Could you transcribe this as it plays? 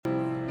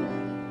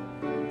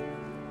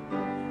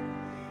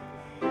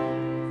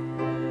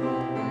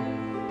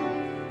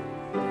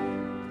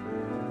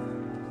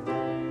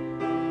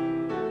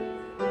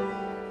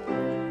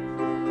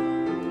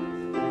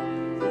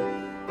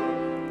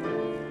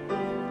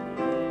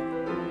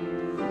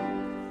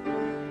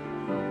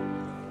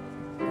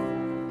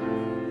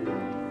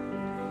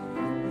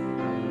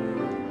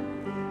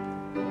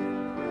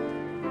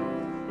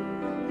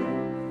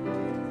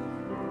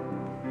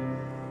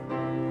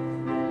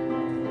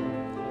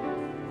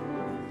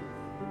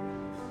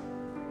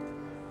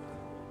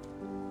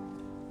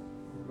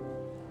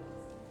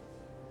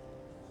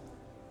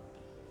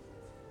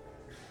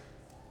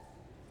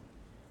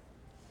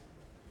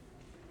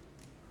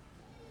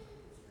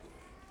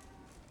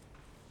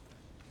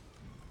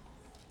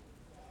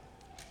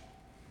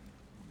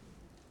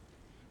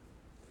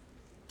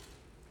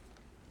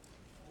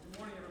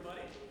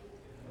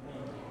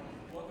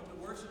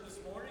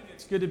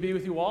good to be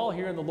with you all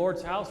here in the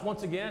Lord's house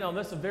once again on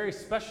this a very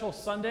special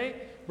Sunday,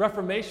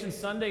 Reformation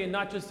Sunday, and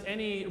not just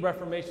any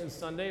Reformation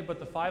Sunday, but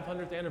the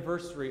 500th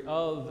anniversary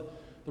of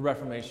the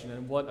Reformation.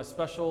 And what a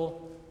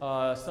special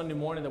Sunday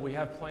morning that we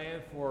have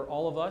planned for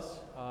all of us.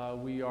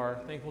 We are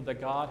thankful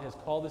that God has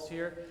called us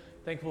here,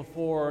 thankful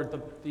for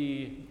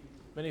the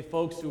many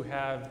folks who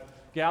have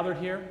gathered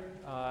here,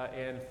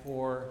 and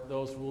for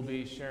those who will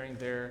be sharing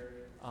their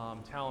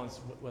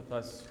talents with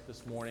us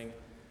this morning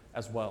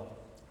as well.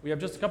 We have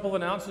just a couple of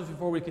announcements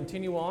before we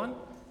continue on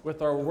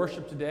with our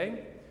worship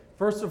today.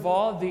 First of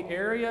all, the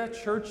area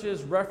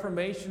church's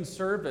Reformation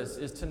service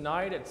is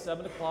tonight at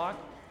 7 o'clock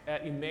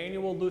at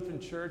Emmanuel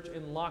Lutheran Church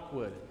in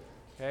Lockwood.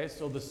 Okay,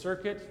 so the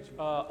circuit,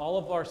 all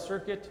of our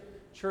circuit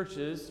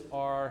churches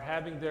are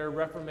having their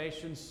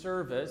Reformation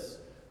service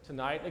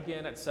tonight,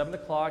 again at 7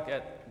 o'clock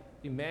at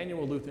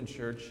Emmanuel Lutheran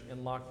Church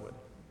in Lockwood.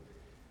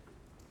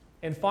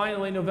 And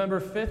finally, November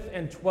 5th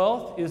and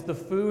 12th is the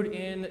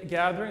food-in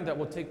gathering that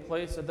will take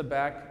place at the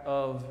back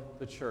of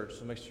the church.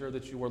 So make sure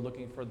that you are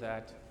looking for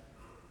that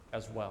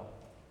as well.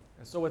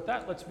 And so with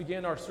that, let's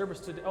begin our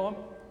service today.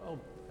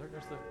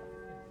 There's the...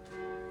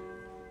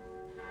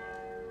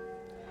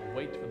 I'll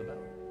wait for the bell.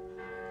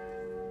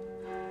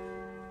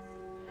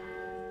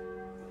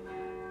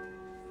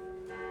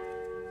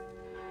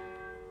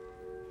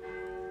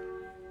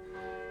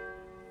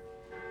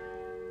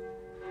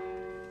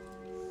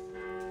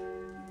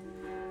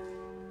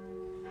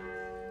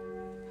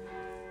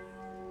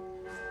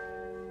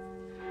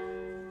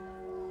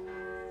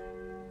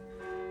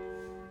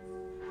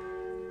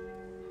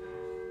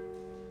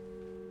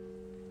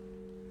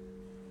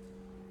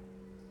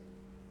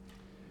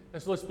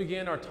 And so let's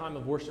begin our time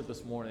of worship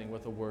this morning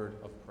with a word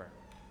of prayer.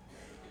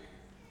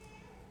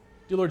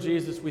 Dear Lord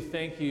Jesus, we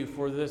thank you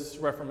for this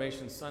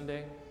Reformation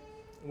Sunday.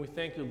 And we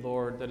thank you,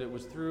 Lord, that it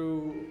was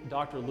through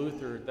Dr.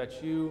 Luther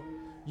that you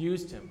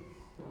used him.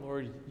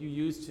 Lord, you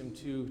used him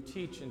to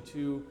teach and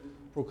to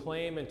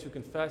proclaim and to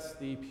confess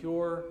the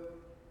pure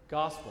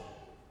gospel.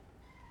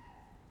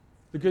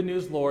 The good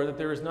news, Lord, that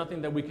there is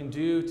nothing that we can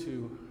do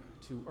to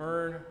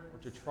earn or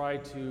to try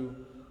to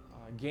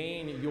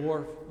gain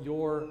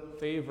your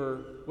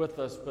favor with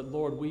us, but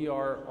Lord, we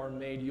are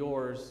made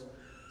yours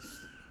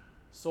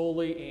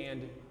solely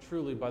and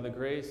truly by the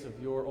grace of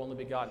your only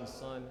begotten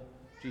Son,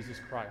 Jesus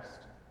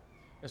Christ.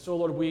 And so,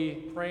 Lord,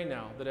 we pray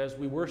now that as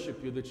we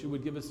worship you, that you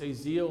would give us a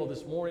zeal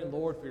this morning,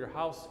 Lord, for your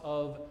house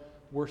of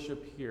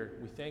worship here.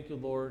 We thank you,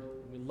 Lord,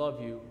 we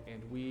love you,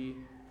 and we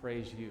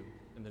praise you.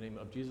 In the name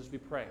of Jesus we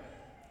pray.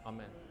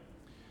 Amen.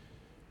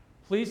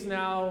 Please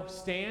now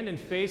stand and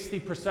face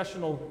the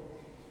processional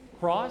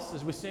cross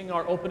as we sing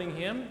our opening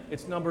hymn.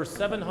 It's number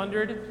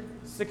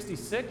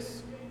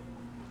 766.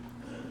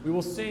 We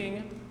will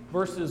sing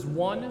verses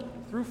 1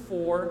 through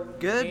 4.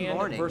 Good and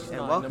morning, verse 9.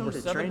 and welcome number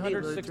to Trinity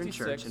Lutheran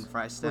Church in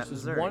Freistatt, verses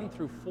Missouri. 1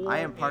 through 4 I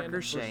am Parker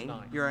and Shane, verse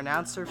 9. your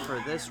announcer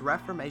for this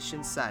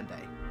Reformation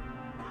Sunday.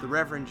 The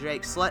Reverend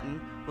Jake Slutton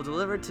will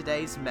deliver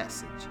today's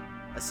message.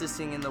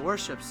 Assisting in the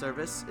worship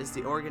service is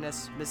the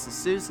organist, Mrs.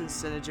 Susan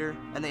Sininger,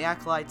 and the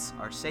acolytes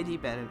are Sadie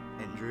Bennett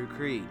and Drew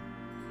Creed.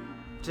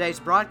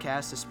 Today's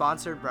broadcast is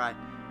sponsored by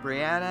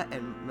Brianna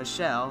and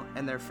Michelle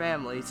and their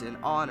families in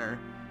honor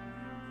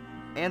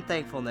and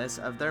thankfulness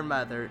of their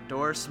mother,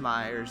 Doris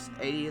Meyer's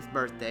 80th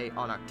birthday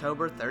on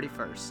October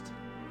 31st.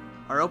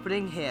 Our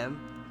opening hymn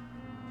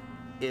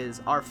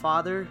is Our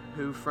Father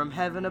Who From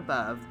Heaven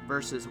Above,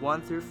 verses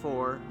 1 through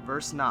 4,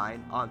 verse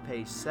 9, on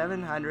page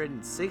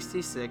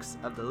 766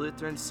 of the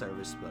Lutheran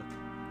Service Book.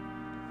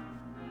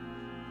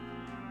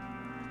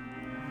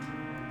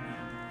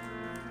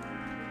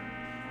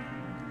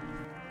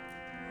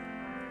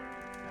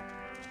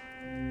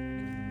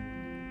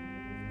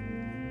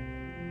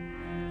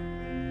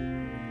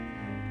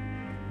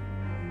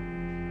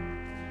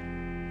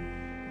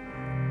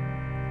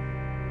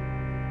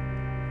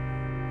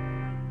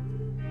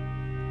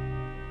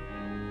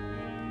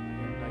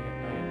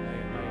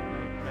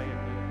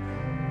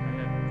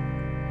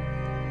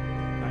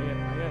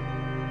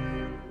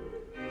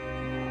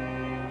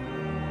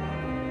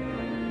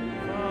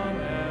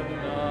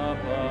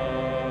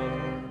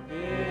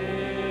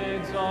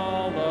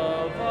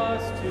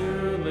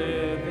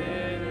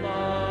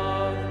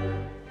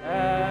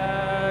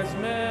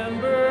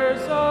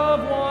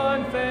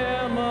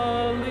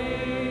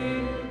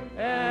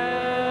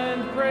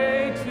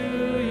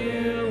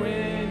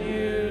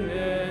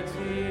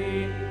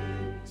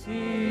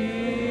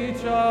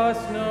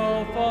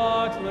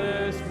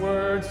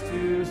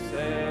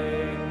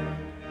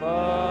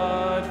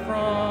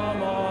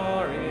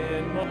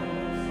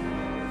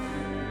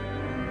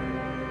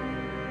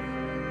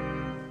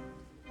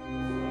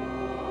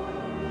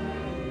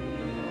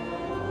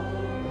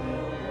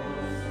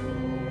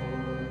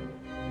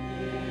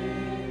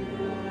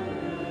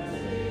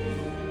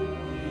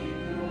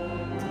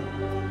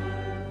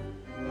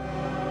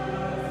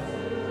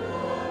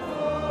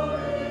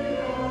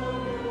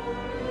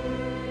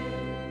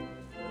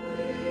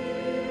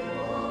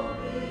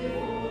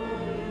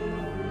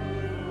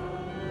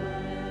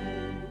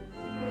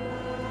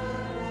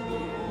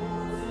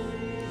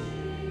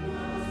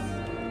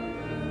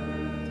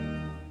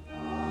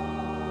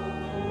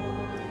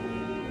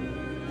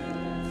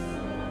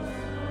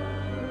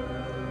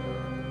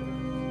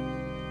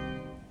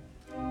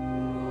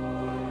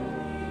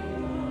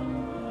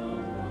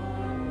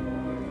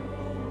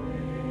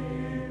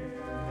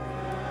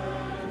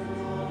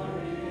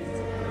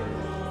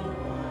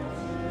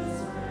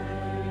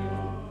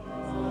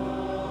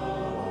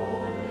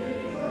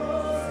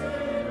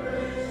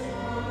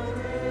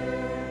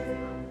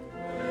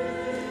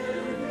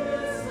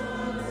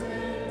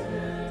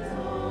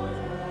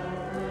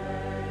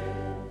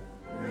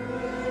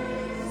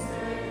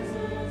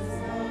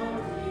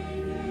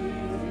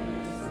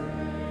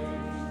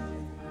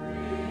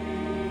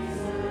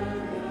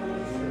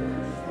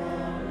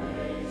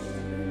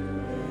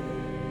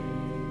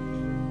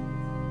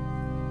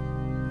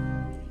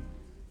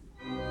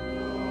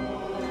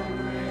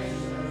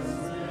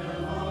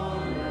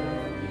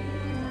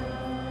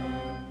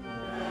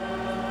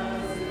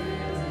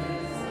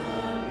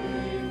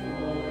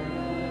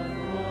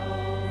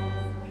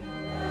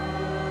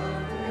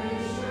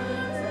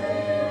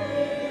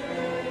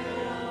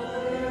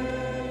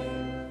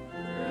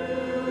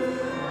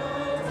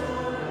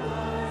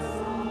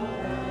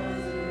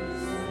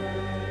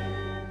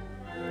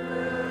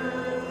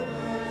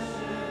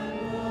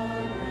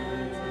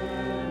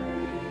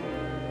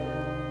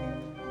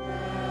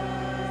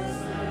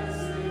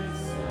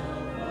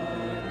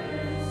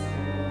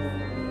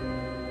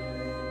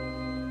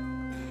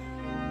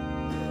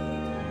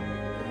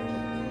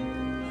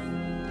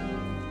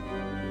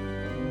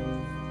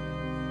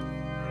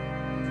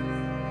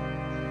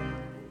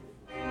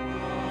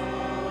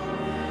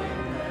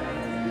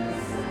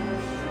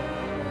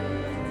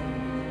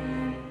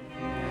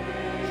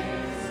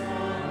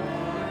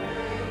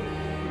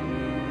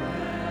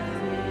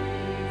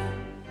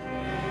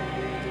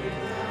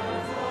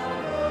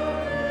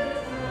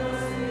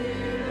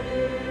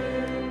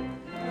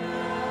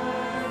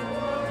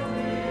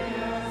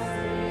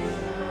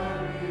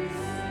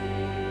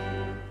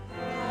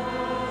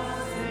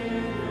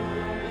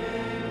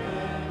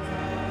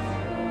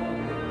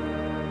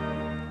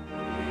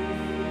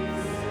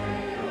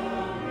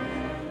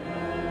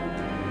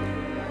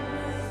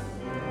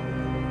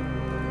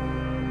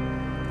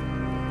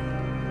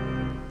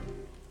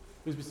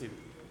 Please be seated.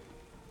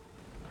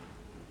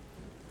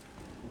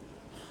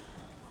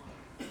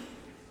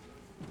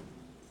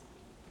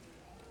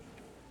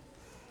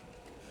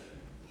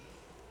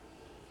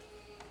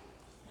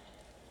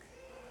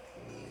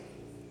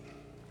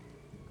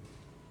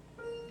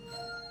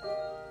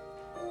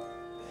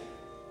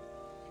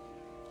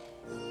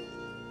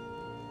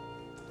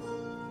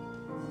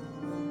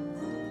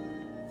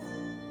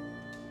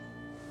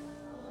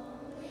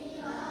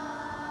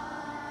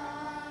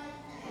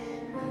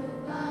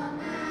 Move a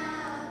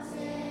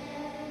mountain.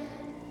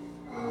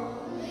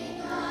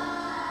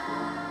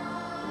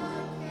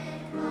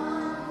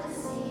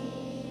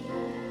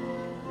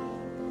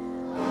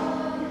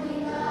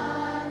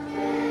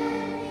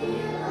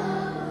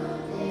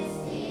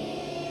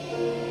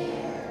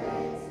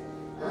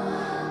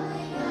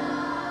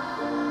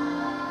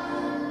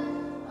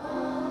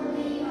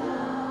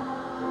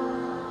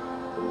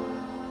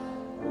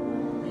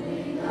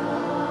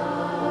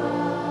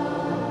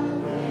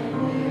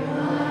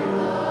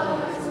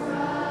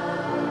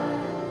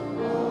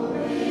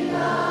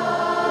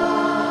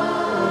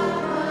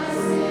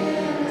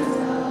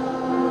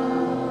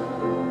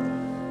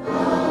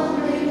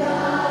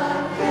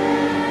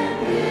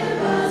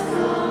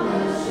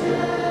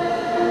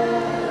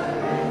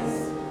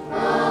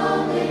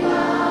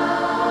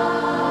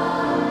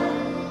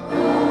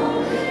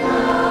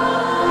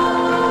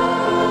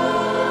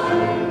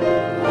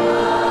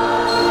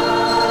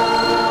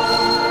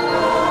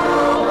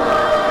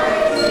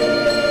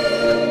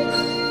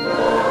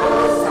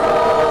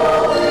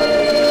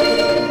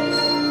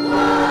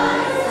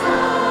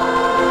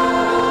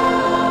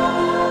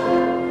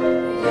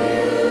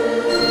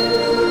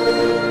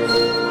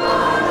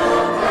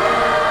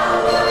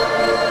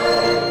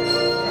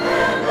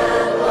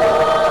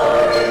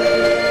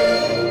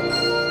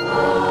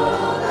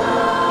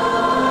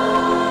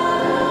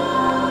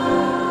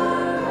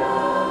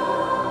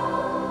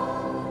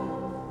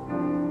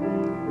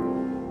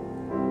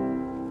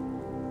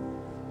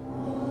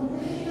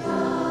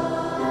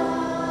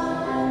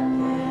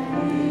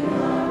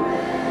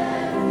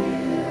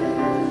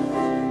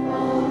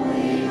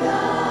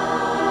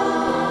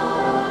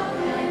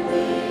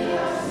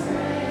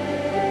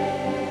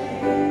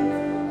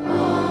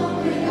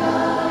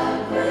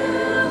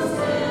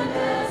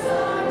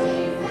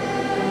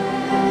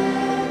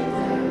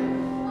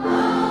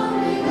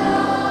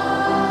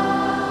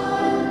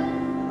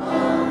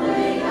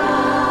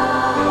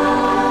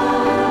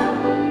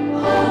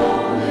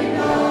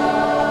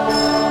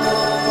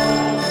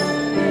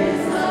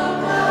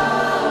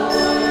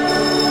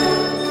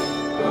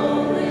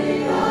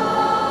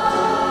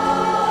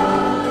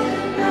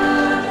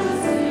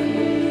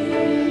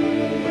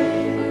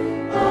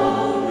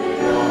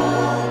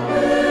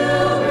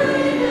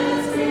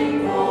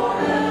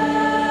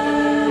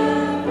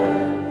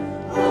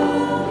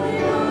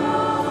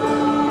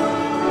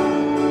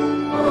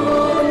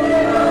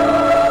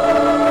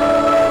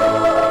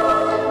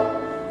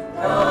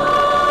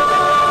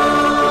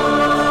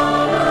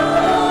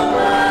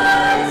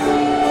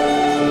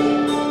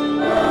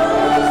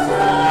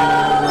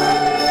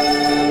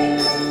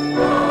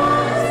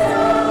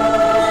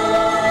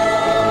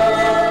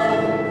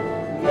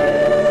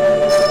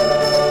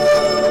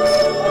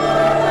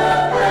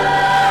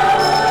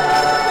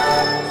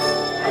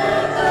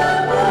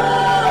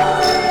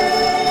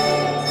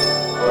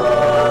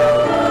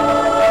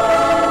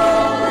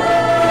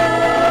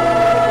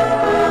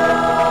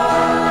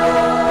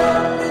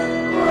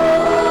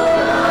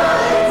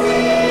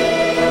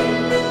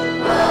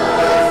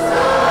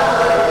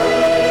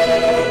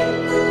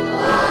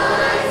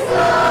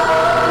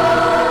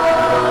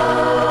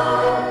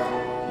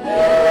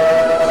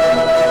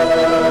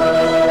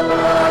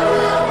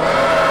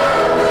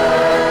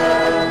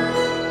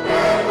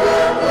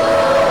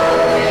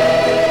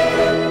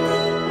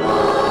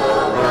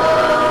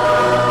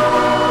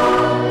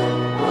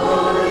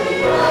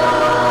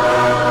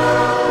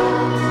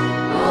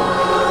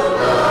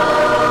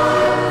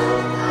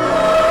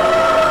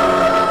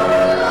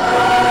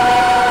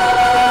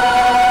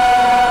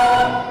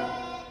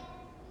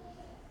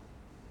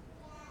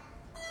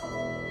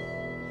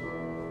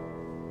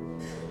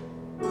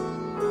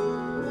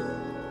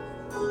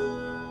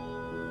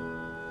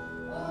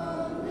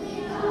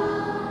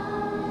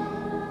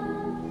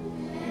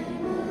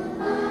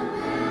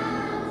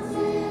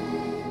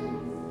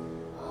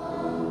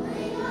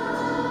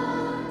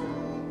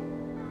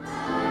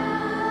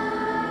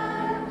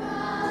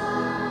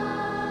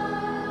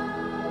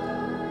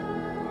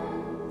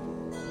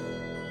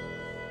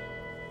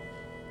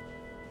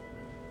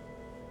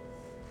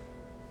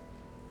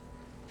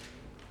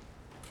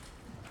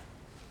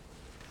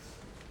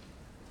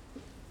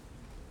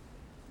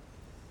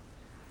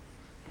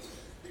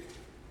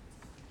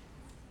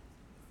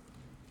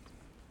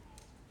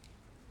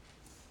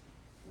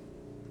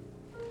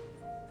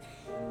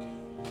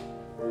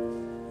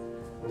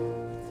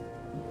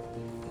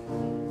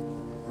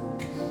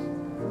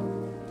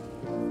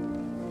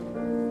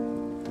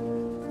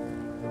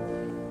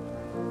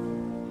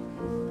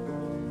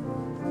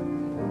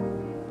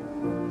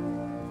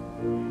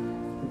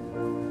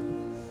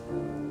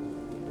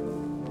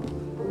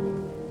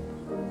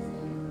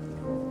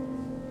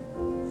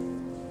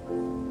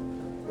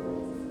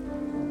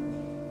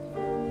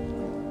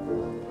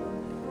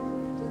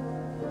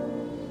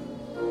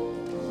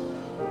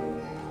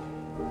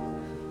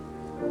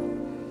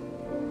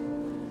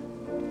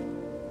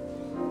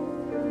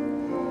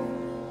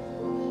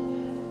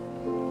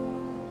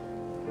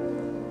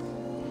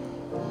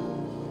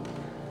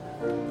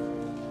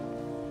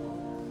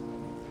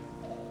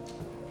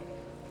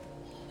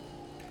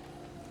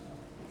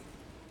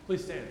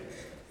 Please stand.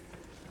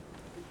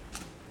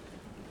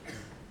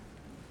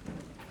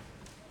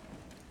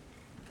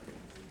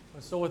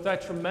 So with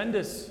that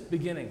tremendous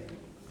beginning,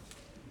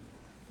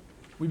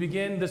 we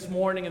begin this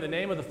morning in the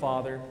name of the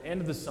Father,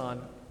 and of the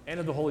Son, and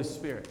of the Holy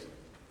Spirit.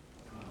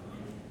 Amen.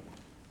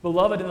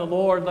 Beloved in the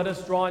Lord, let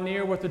us draw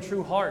near with a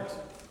true heart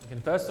and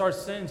confess our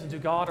sins unto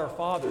God our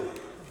Father,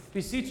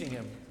 beseeching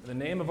Him in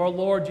the name of our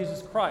Lord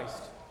Jesus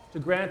Christ to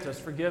grant us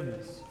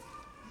forgiveness.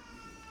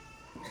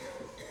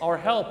 Our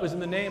help is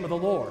in the name of the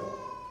Lord.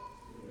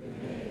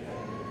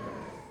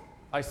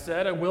 I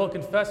said, I will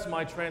confess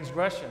my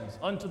transgressions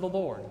unto the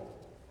Lord.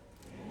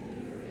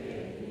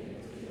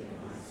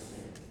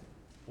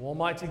 O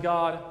Almighty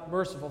God,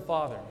 merciful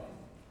Father,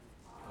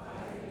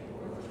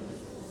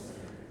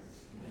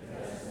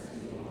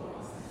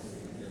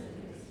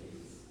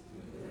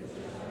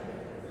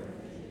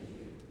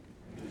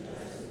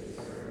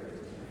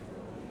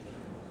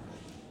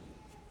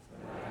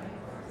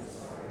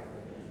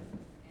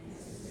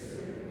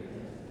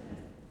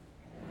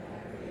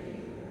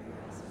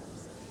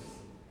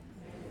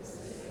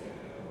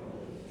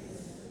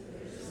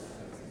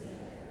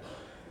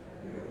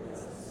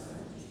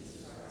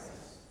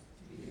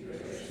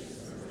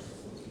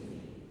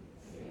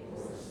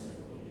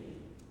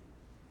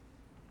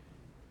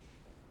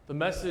 the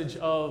message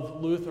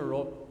of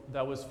Luther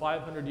that was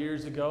 500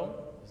 years ago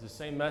is the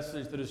same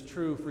message that is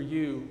true for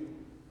you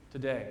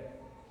today.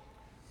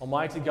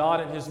 Almighty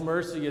God in His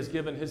mercy has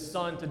given His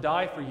Son to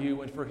die for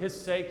you, and for His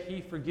sake He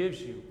forgives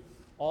you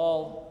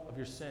all of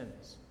your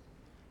sins.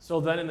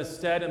 So then, in the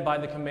stead and by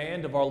the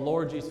command of our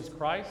Lord Jesus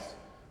Christ,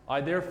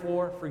 I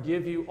therefore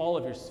forgive you all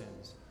of your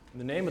sins. In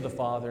the name of the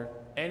Father,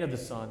 and of the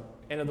Son,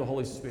 and of the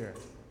Holy Spirit.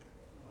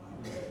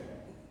 Amen.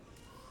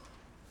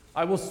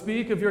 I will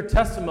speak of your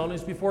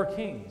testimonies before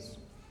kings.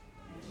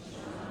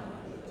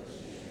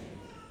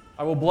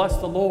 I will bless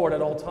the Lord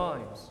at all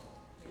times.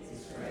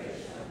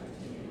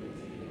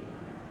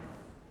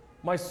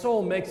 My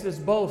soul makes its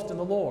boast in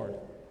the Lord.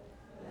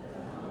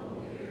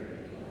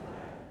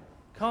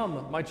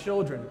 Come, my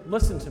children,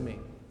 listen to me.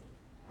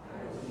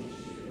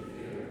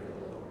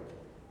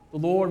 The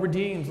Lord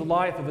redeems the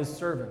life of His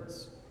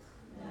servants.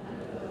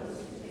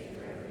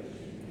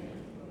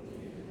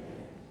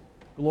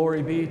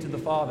 Glory be to the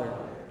Father,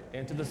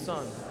 and to the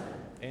Son,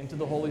 and to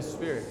the Holy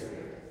Spirit,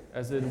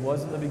 as it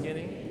was in the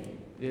beginning,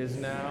 is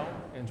now,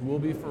 and will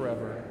be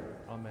forever.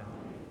 Amen.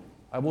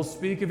 I will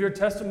speak of your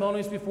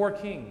testimonies before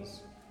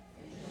kings.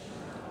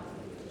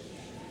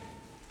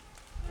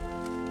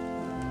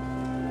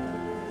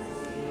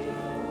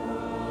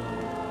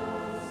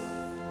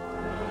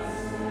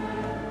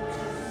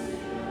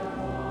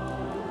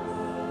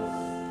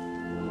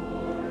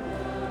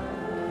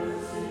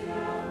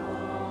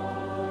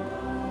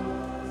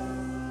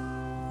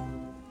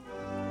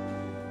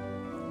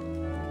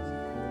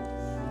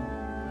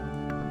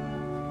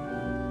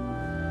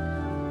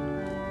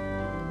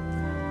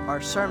 Our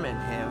sermon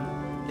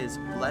hymn is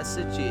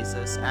Blessed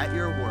Jesus at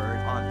Your Word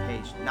on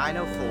page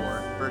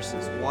 904,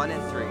 verses 1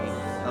 and 3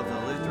 of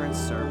the Lutheran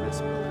Service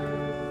Book.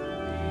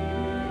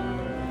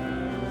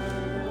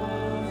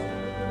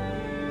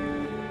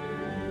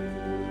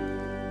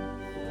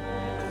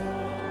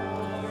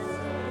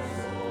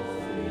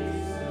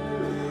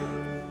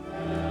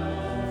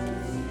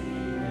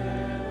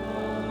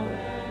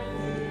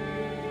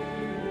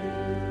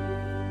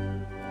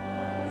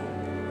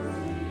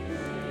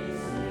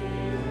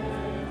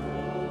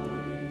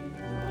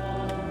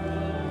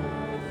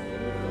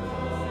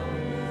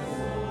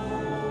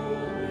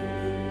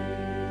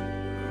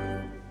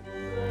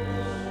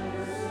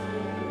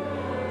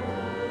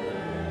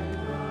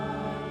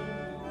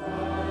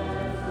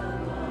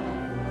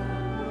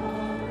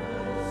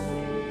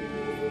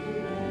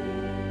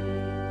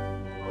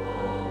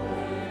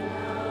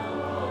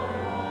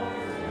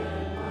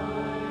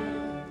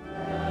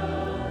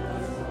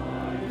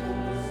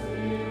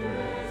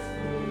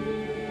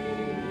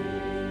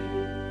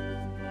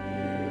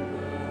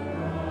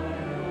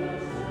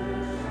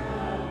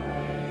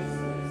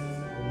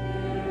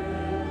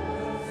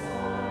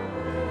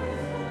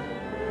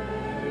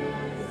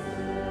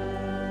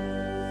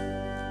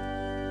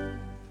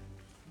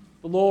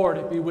 The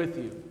Lord be with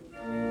you.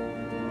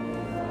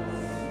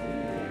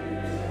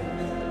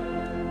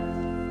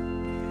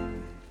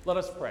 Let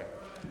us pray.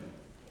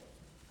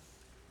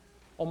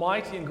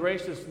 Almighty and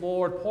gracious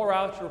Lord, pour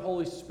out your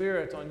Holy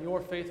Spirit on your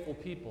faithful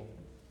people.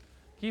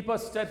 Keep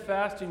us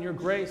steadfast in your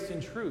grace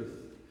and truth.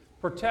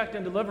 Protect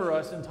and deliver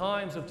us in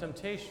times of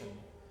temptation.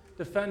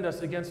 Defend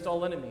us against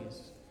all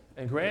enemies.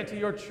 And grant to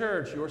your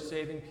church your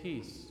saving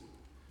peace.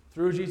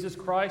 Through Jesus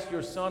Christ,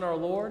 your Son, our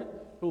Lord,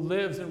 who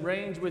lives and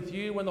reigns with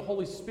you and the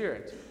Holy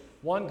Spirit,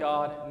 one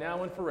God,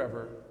 now and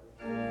forever.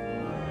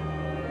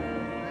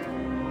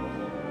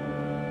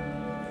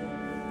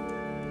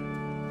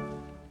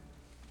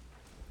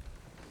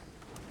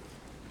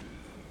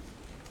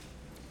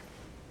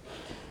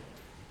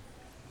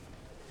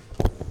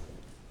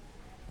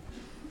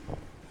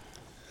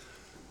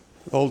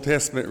 The Old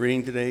Testament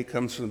reading today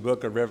comes from the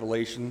book of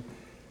Revelation,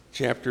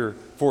 chapter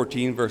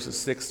 14, verses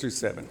 6 through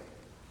 7.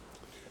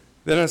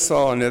 Then I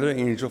saw another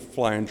angel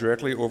flying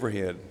directly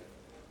overhead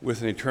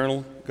with an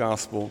eternal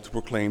gospel to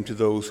proclaim to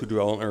those who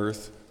dwell on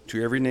earth,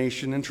 to every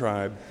nation and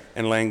tribe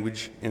and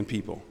language and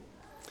people.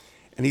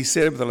 And he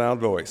said with a loud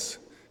voice,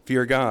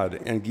 "Fear God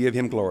and give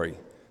him glory,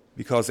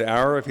 because the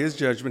hour of his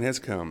judgment has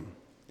come,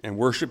 and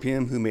worship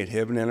him who made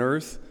heaven and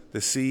earth,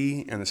 the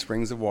sea, and the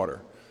springs of water."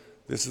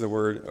 This is the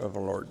word of the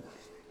Lord.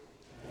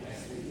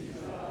 It's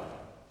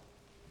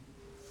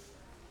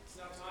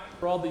now time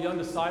for all the young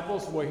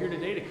disciples who are here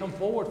today to come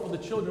forward for the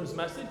children's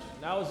message.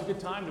 Now is a good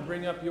time to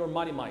bring up your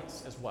mighty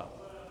mites as well.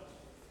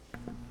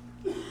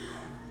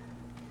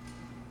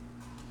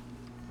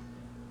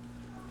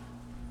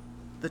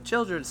 The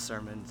children's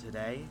sermon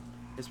today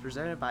is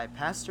presented by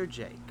Pastor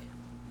Jake.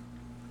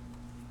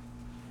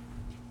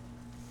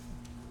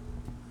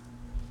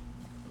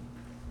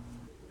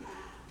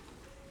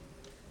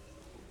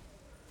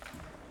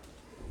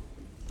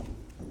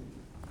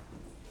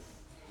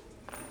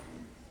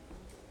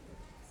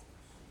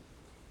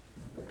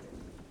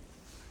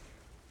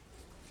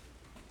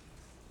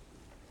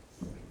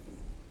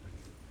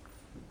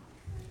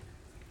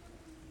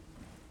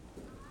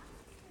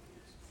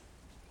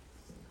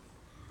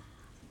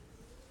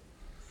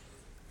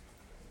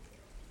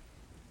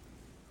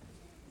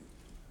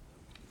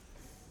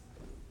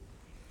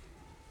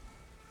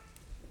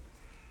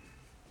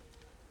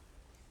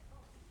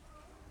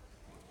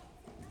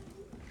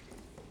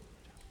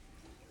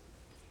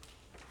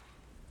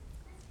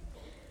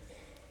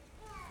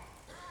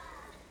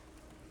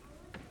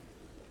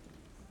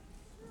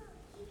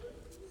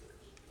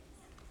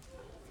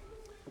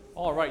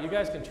 All right, you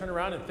guys can turn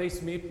around and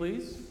face me,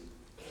 please.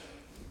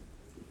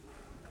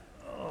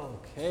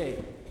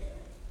 Okay.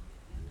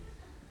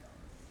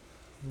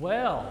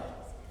 Well,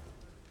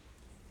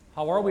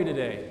 how are we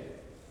today?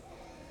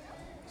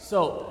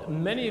 So,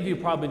 many of you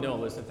probably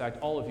know this. In fact,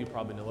 all of you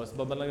probably know this.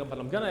 But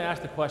I'm going to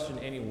ask the question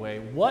anyway.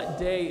 What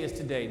day is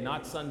today?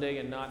 Not Sunday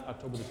and not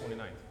October the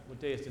 29th.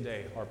 What day is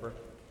today, Harper?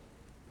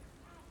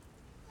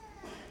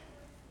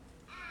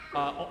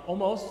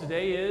 Almost.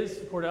 Today is,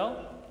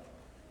 Cordell?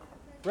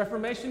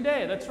 Reformation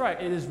Day, that's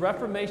right. It is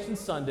Reformation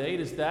Sunday. It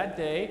is that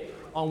day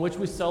on which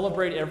we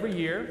celebrate every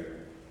year,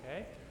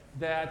 okay,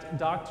 that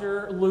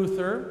Dr.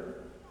 Luther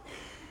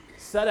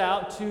set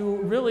out to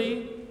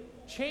really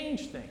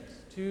change things,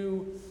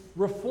 to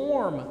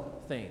reform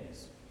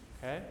things,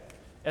 okay?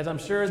 As I'm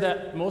sure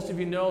that most of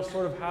you know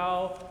sort of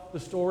how the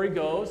story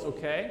goes,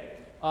 okay?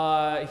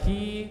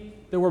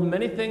 There were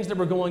many things that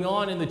were going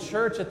on in the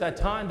church at that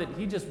time that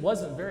he just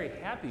wasn't very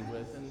happy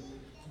with, and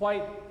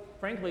quite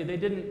frankly, they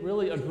didn't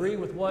really agree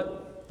with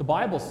what the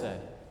Bible said,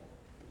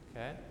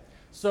 okay?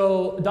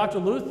 So Dr.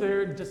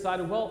 Luther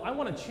decided, well, I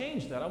want to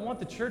change that. I want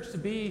the church to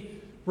be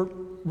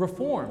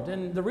reformed.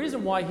 And the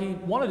reason why he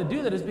wanted to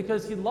do that is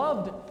because he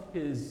loved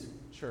his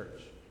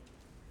church.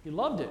 He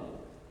loved it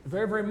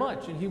very, very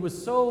much. And he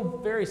was so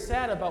very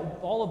sad about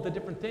all of the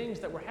different things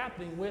that were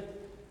happening with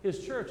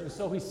his church. And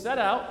so he set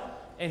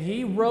out and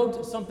he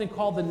wrote something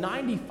called the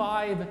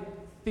 95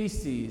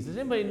 Theses. Does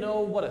anybody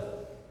know what a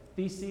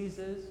thesis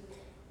is?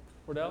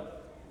 Cordell?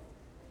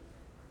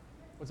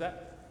 What's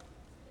that?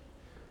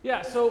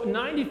 Yeah, so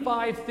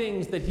 95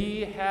 things that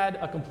he had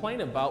a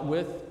complaint about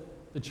with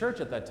the church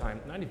at that time.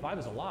 95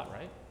 is a lot,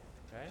 right?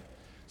 Okay.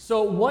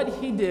 So what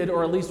he did,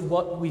 or at least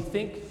what we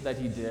think that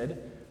he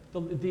did,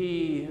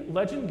 the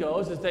legend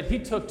goes is that he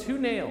took two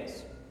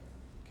nails,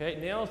 okay,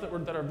 nails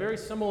that are very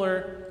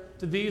similar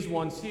to these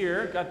ones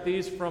here. Got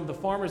these from the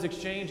Farmers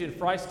Exchange in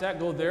Freistatt.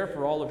 Go there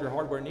for all of your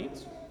hardware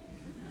needs.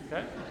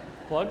 Okay,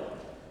 plug.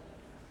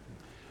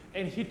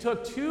 And he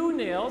took two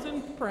nails,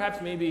 and perhaps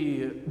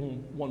maybe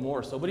one more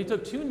or so, but he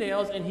took two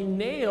nails and he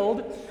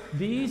nailed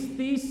these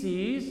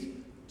theses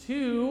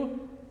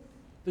to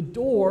the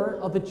door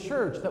of the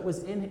church that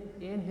was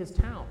in his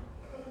town.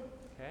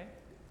 Okay?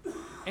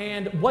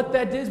 And what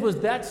that did was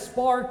that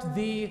sparked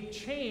the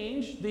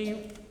change, the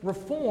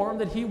reform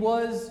that he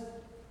was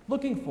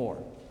looking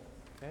for.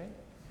 Okay?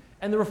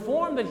 And the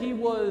reform that he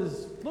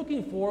was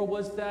looking for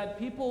was that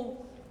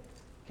people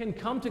can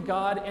come to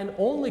God and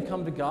only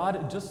come to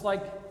God, just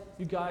like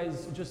you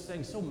guys just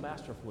sang so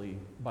masterfully,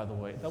 by the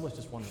way. That was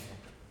just wonderful.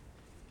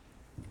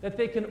 That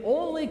they can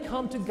only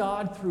come to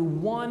God through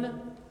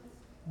one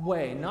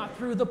way, not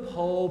through the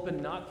Pope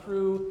and not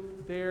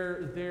through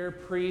their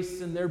priests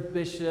and their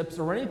bishops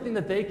or anything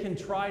that they can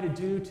try to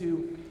do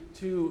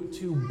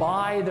to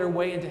buy their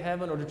way into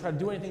heaven or to try to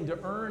do anything to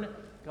earn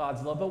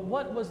God's love. But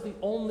what was the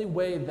only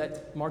way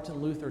that Martin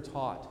Luther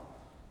taught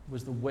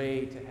was the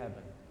way to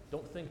heaven?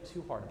 Don't think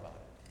too hard about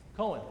it.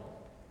 Cohen.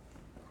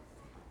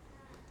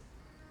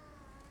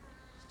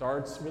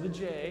 Starts with a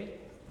J,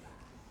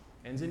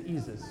 ends in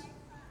Isis.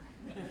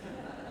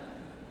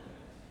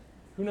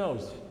 Who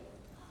knows?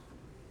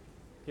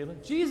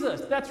 Caitlin?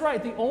 Jesus, that's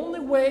right. The only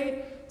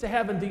way to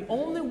heaven, the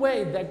only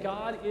way that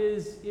God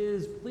is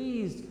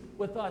pleased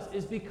with us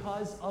is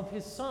because of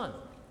his Son.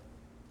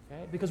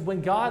 Okay? Because when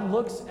God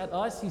looks at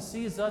us, he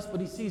sees us, but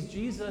he sees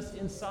Jesus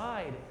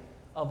inside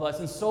of us.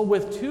 And so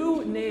with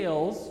two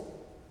nails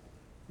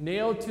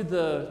nailed to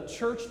the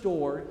church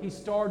door, he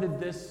started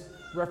this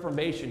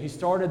Reformation. He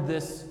started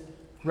this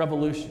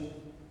revolution.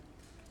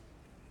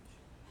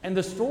 And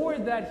the story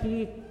that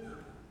he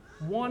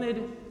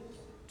wanted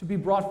to be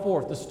brought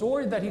forth, the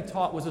story that he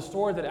taught, was a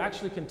story that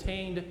actually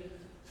contained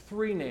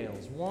 3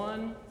 nails.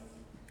 1,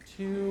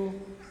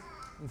 2,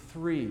 and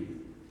 3.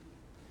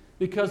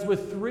 Because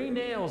with 3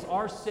 nails,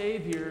 our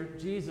Savior,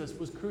 Jesus,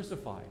 was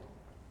crucified.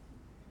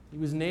 He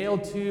was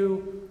nailed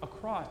to a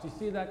cross. Do you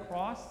see that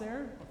cross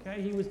there?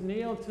 Okay, he was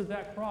nailed to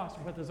that cross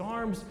with his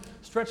arms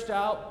stretched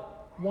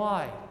out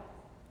wide.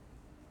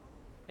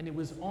 And it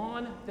was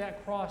on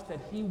that cross that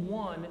he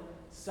won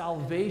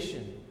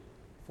salvation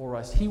for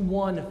us. He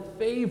won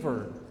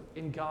favor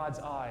in God's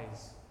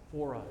eyes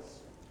for us.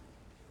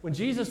 When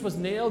Jesus was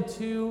nailed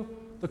to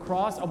the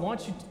cross, I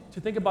want you to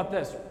think about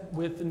this.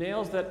 With the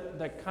nails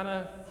that kind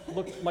of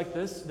looked like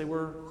this, they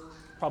were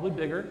probably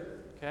bigger,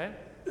 okay?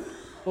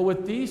 But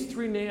with these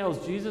 3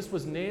 nails, Jesus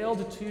was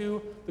nailed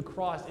to the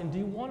cross. And do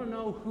you want to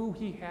know who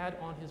he had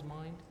on his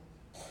mind?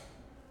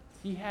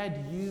 He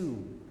had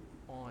you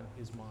on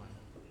his mind.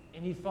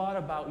 And he thought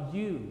about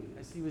you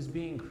as he was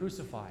being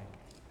crucified.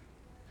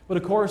 But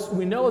of course,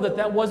 we know that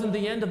that wasn't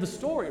the end of the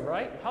story,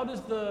 right? How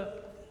does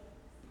the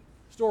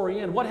story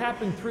end? What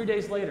happened 3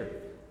 days later?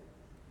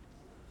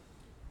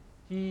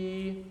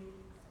 He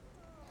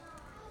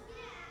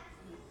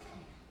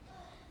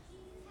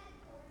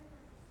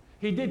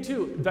did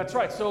too. That's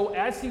right. So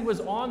as he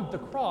was on the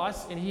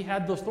cross and he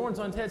had those thorns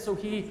on his head, so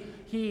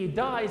he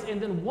dies.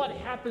 And then what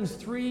happens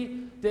 3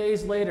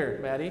 days later,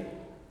 Maddie?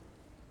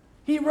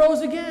 He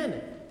rose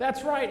again.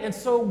 That's right. And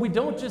so we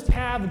don't just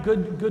have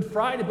Good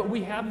Friday, but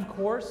we have, of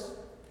course,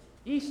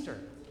 Easter.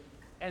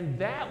 And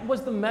that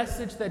was the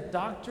message that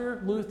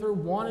Dr. Luther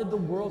wanted the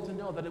world to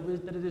know, that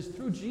it is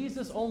through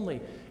Jesus only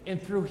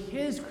and through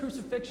his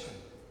crucifixion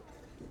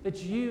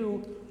that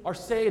you are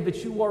saved,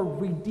 that you are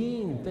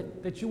redeemed,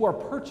 that you are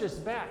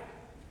purchased back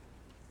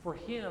for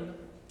him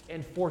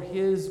and for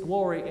his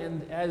glory.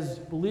 And as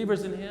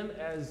believers in him,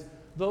 as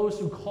those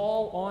who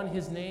call on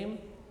his name,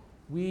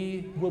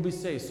 we will be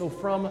saved. So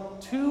from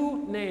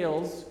 2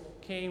 nails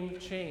came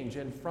change.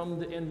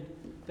 And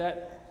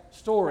that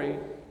story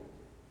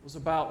was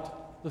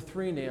about the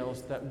 3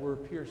 nails that were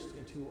pierced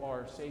into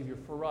our Savior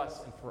for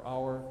us and for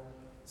our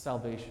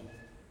salvation.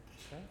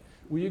 Okay?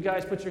 Will you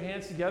guys put your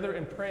hands together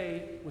and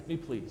pray with me,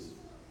 please?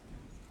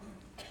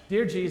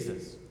 Dear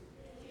Jesus,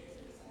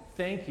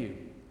 thank you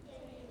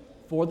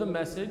for the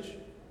message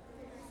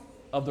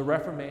of the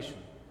Reformation.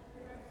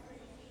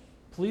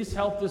 Please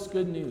help this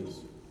good news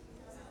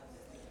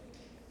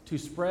to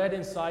spread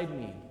inside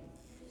me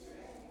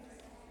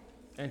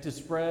and to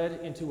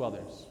spread into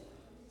others.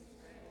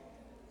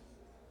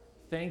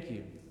 Thank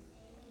you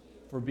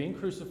for being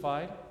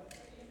crucified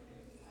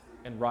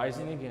and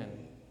rising again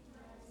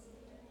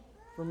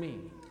for me.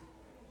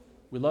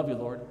 We love you,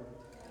 Lord.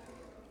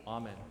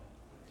 Amen.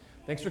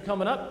 Thanks for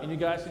coming up, and you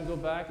guys can go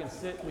back and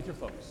sit with your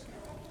folks.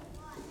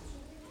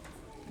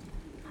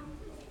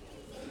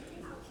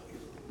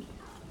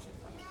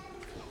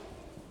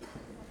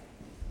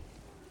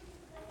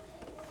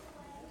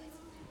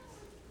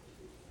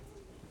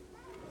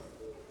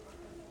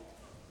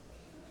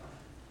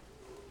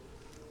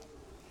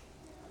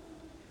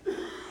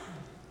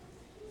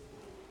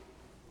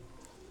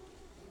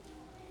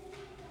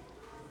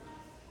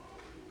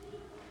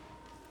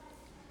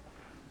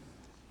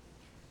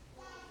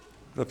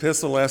 The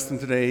epistle lesson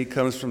today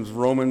comes from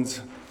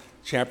Romans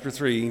chapter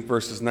 3,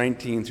 verses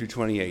 19 through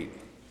 28.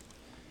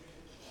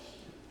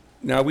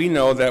 Now we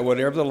know that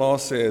whatever the law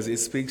says, it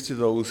speaks to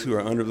those who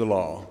are under the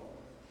law,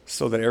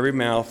 so that every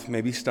mouth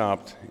may be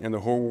stopped and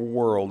the whole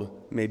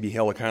world may be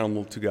held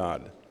accountable to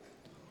God.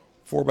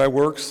 For by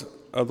works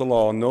of the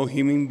law, no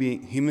human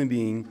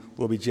being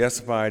will be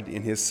justified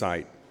in his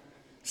sight,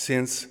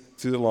 since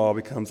through the law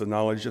becomes the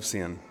knowledge of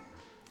sin.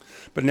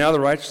 But now the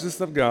righteousness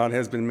of God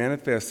has been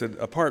manifested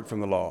apart from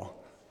the law.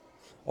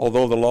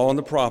 Although the law and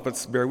the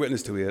prophets bear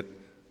witness to it,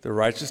 the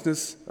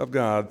righteousness of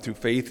God through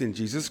faith in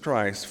Jesus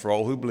Christ for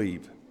all who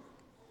believe.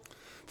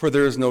 For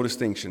there is no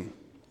distinction.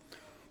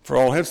 For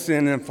all have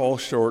sinned and fall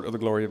short of the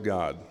glory of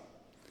God,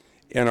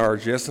 and are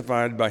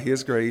justified by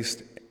his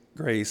grace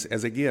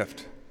as a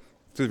gift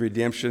through the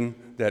redemption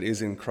that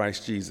is in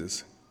Christ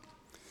Jesus,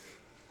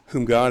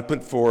 whom God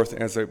put forth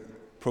as a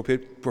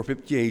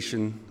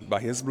propitiation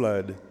by his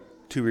blood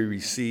to be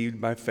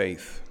received by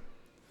faith.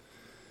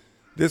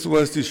 This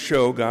was to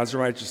show God's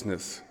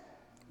righteousness,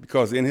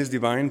 because in his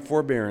divine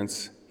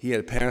forbearance he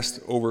had passed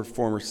over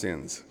former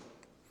sins.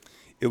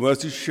 It was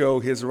to show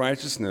his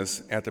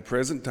righteousness at the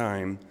present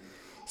time,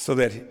 so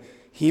that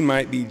he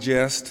might be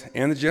just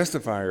and the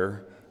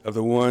justifier of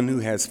the one who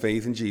has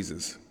faith in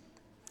Jesus.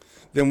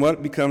 Then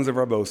what becomes of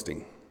our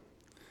boasting?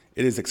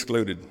 It is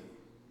excluded.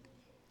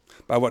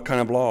 By what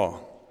kind of law?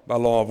 By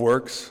law of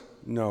works?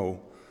 No,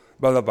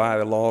 but by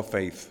the law of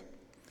faith.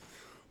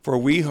 For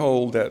we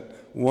hold that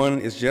one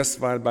is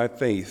justified by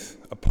faith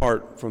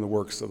apart from the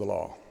works of the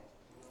law.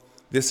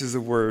 This is the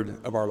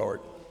word of our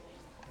Lord.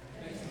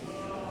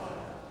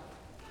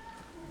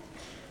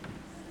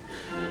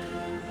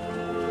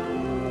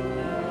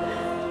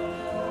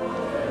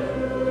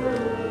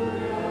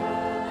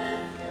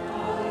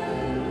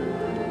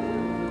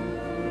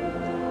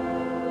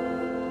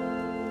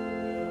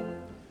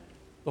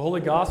 The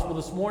Holy Gospel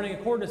this morning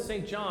according to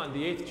St. John,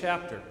 the 8th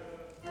chapter.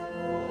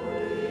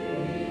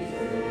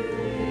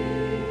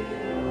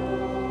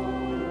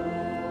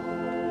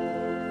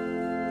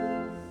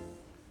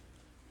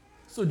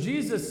 So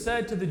Jesus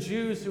said to the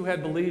Jews who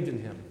had believed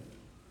in him,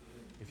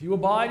 "If you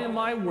abide in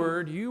my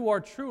word, you are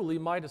truly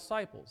my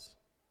disciples,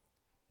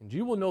 and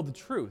you will know the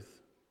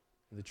truth,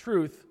 and the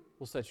truth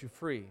will set you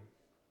free."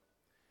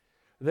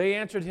 They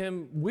answered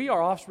him, "We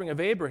are offspring of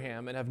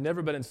Abraham and have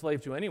never been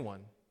enslaved to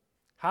anyone.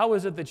 How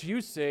is it that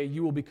you say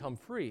you will become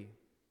free?"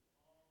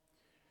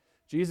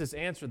 Jesus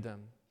answered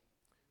them,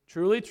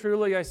 "Truly,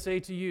 truly, I say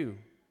to you,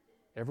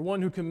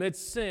 everyone who commits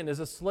sin is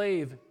a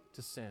slave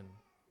to sin.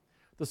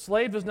 The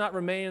slave does not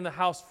remain in the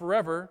house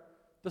forever,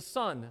 the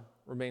son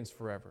remains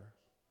forever.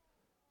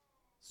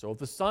 So if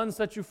the Son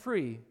sets you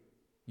free,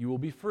 you will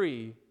be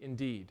free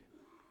indeed."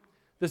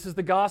 This is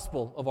the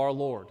gospel of our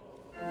Lord.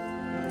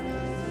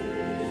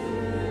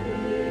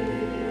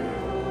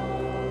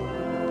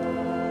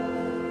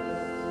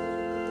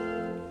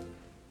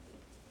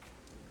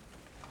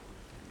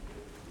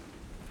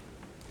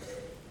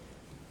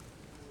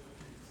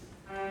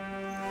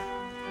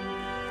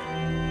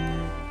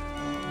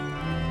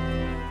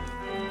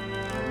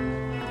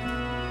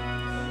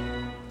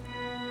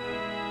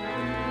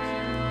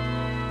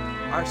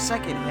 Our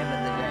second hymn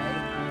of the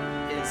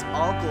day is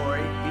 "All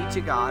Glory Be to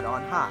God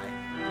on High"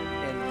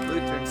 in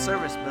Lutheran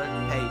Service Book,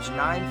 page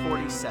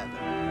 947.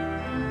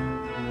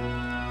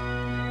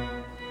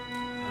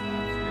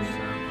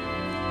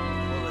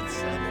 Well, let's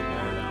say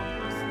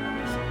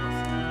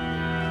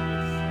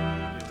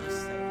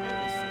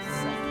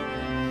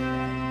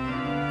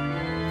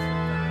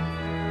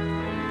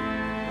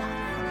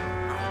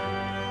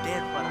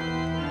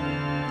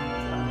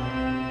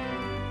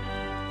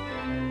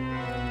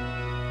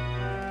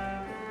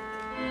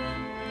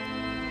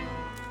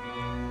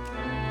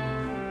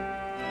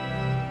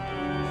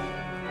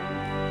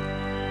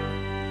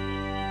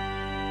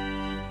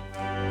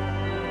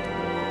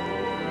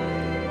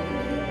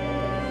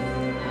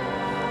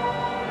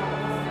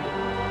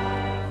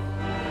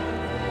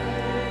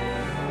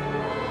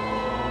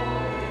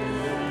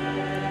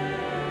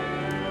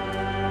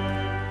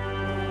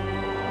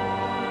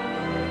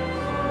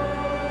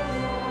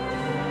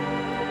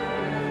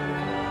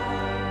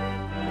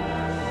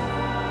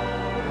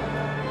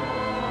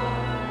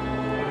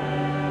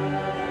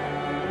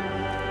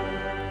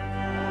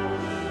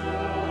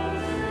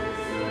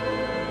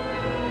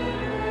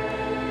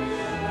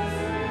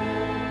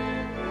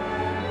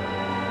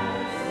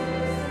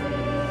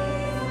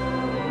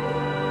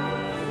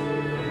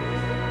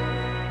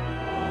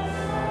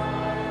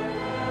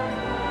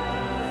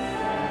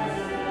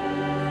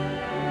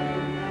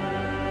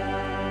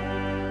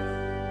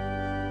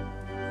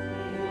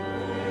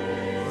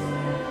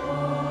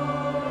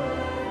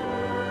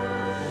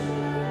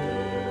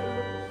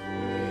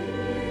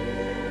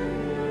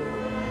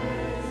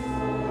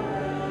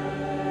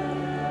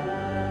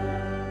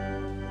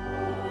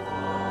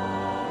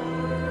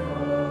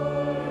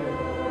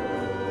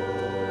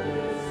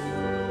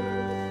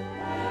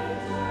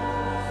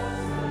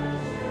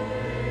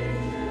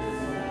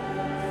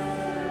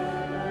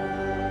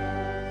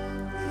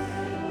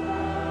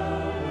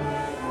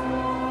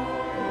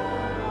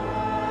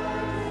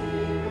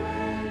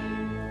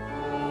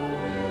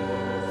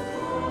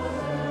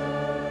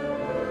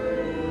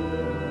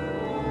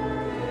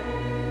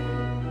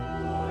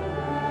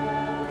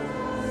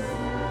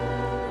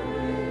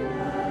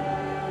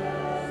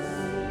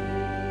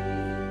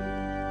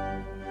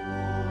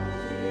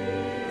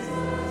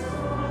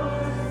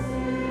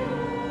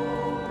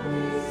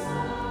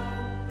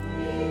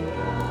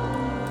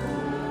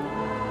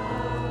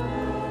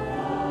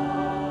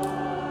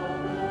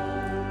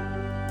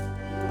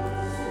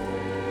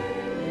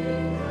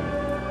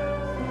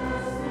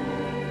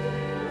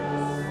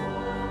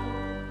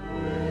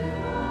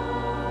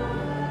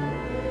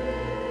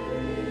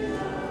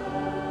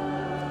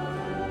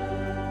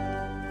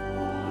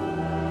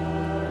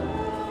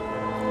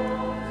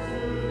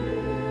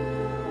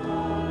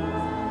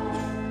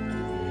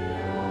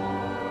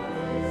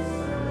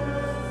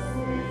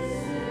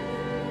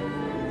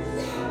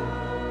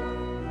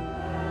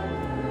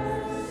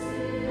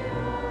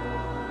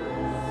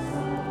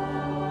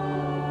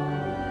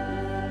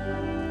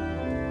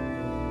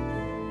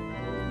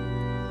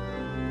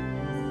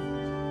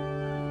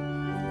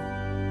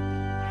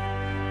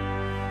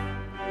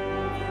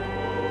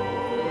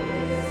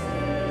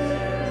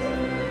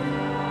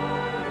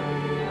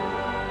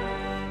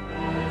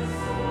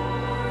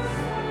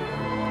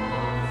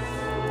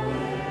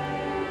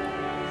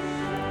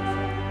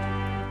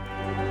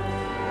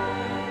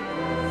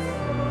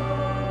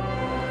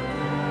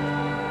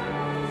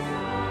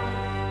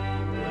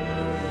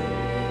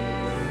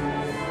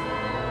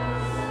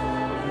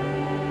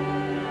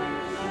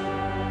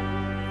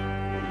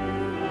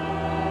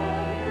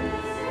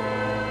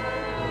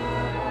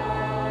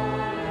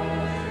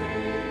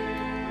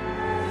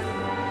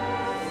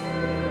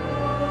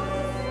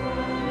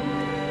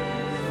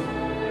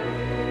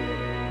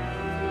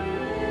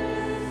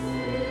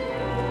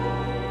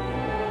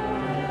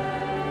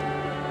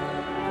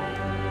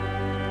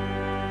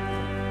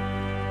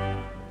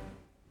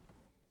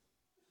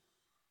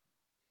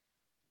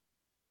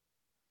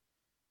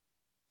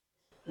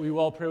Will you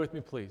all pray with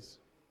me, please?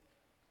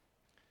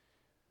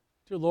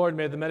 Dear Lord,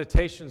 may the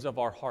meditations of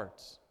our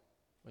hearts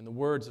and the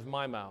words of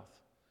my mouth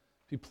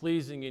be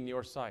pleasing in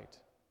your sight.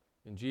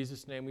 In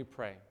Jesus' name we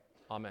pray.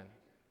 Amen.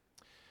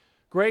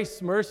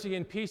 Grace, mercy,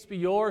 and peace be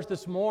yours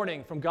this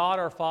morning from God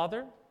our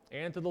Father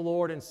and to the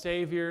Lord and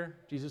Savior,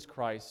 Jesus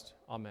Christ.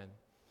 Amen.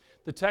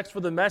 The text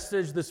for the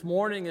message this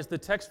morning is the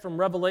text from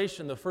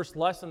Revelation, the first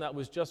lesson that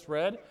was just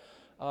read.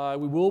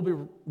 We will be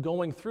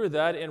going through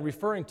that and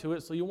referring to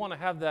it, so you want to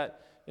have that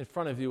in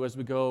front of you as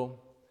we go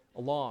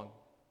along.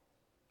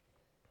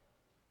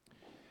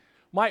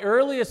 My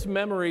earliest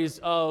memories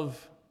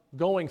of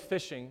going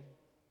fishing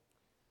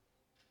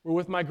were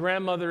with my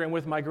grandmother and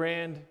with my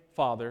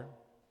grandfather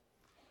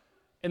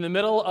in the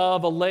middle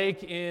of a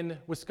lake in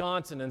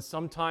Wisconsin, and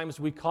sometimes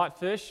we caught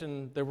fish,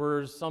 and there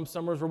were some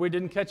summers where we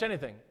didn't catch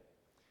anything.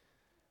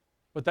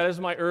 But that is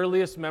my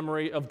earliest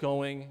memory of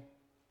going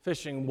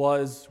fishing,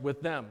 was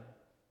with them.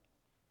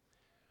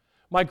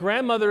 My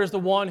grandmother is the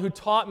one who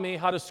taught me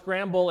how to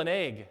scramble an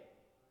egg.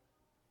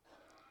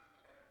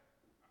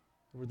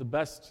 They were the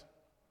best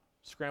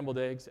scrambled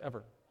eggs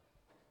ever.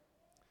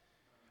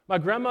 My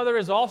grandmother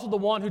is also the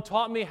one who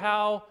taught me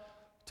how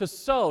to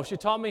sew. She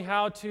taught me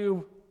how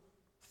to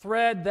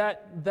thread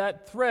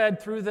that thread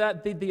through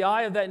the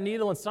eye of that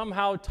needle and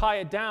somehow tie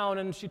it down,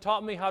 and she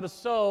taught me how to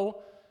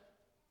sew.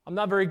 I'm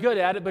not very good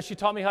at it, but she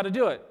taught me how to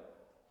do it.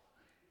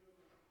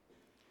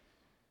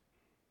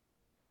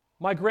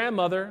 My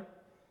grandmother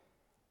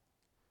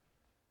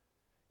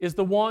is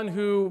the one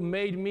who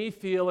made me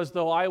feel as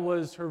though I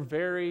was her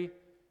very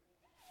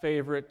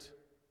favorite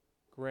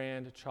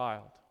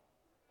grandchild.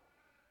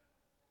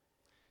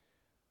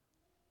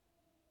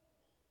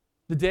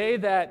 The day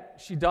that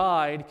she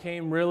died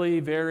came really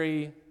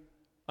very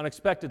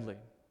unexpectedly.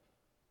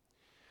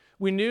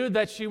 We knew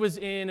that she was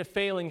in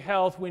failing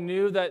health. We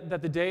knew that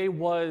the day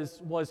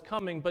was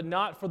coming, but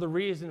not for the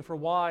reason for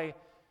why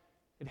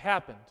it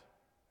happened.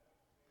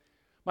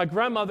 My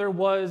grandmother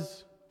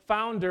was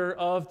founder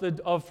of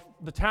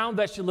the town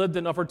that she lived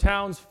in, of her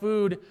town's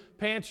food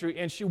pantry,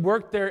 and she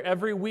worked there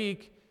every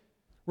week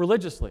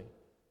religiously.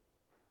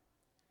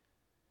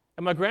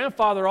 And my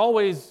grandfather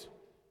always,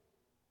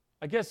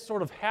 I guess,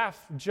 sort of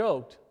half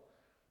joked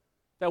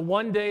that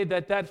one day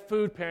that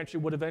food pantry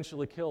would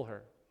eventually kill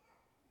her.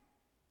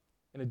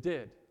 And it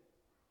did.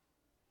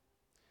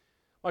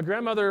 My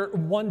grandmother,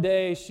 one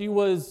day, she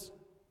was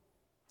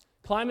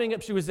climbing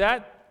up, she was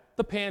at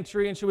the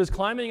pantry, and she was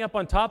climbing up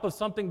on top of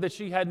something that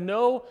she had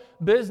no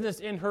business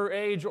in her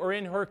age or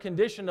in her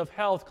condition of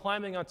health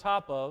climbing on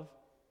top of.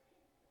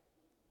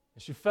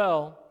 And she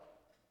fell,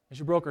 and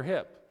she broke her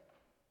hip.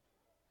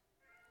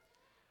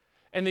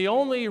 And the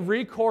only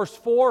recourse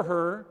for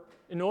her,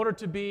 in order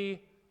to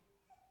be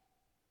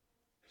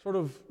sort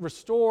of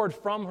restored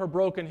from her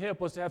broken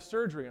hip, was to have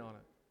surgery on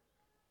it.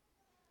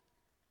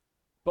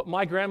 But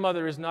my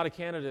grandmother is not a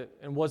candidate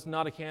and was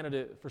not a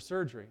candidate for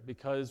surgery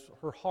because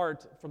her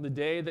heart, from the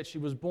day that she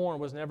was born,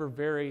 was never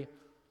very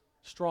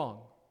strong.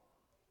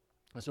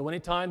 And so any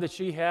time that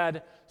she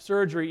had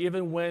surgery,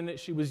 even when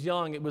she was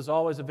young, it was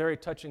always a very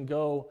touch and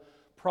go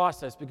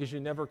process because you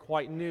never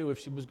quite knew if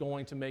she was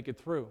going to make it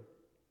through.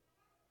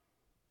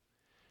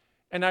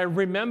 And I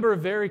remember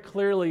very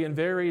clearly and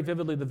very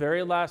vividly the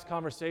very last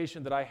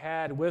conversation that I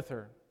had with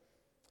her.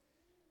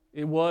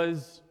 It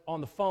was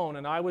on the phone,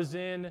 and I was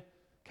in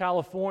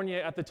California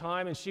at the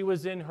time, and she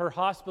was in her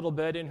hospital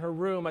bed in her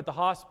room at the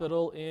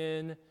hospital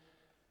in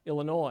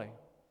Illinois.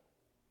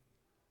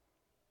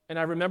 And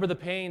I remember the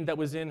pain that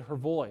was in her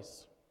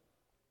voice.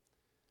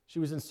 She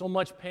was in so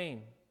much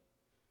pain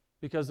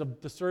because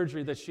of the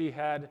surgery that she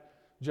had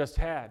just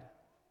had.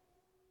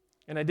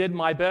 And I did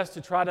my best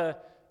to try to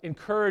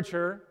encourage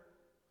her,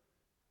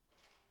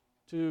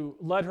 to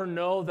let her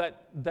know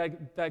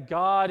that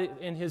God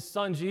and His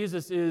Son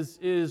Jesus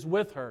is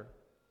with her.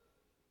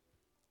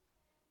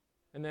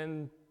 And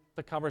then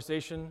the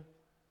conversation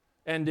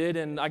ended,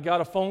 and I got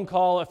a phone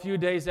call a few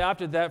days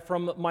after that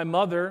from my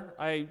mother.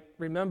 I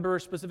remember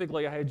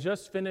specifically, I had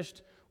just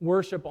finished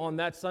worship on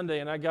that Sunday,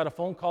 and I got a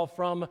phone call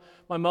from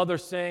my mother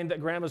saying that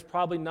Grandma's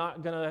probably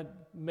not going to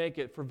make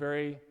it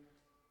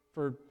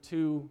for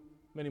too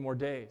many more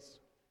days.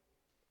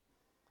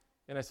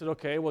 And I said,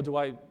 okay, well, do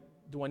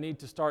I need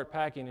to start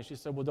packing? And she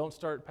said, well, don't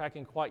start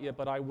packing quite yet,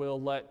 but I will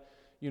let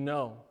you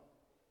know.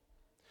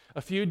 A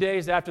few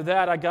days after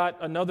that, I got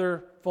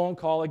another phone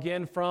call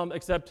again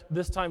except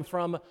this time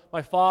from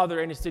my father,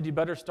 and he said, you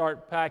better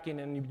start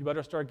packing and you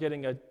better start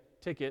getting a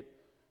ticket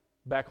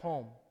back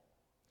home.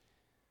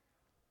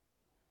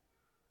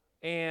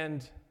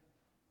 And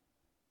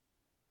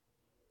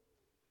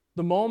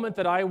the moment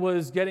that I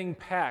was getting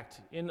packed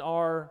in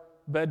our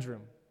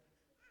bedroom,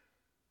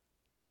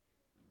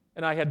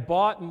 and I had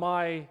bought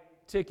my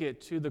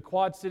ticket to the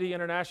Quad City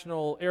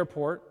International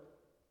Airport,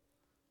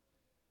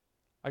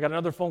 I got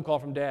another phone call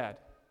from Dad,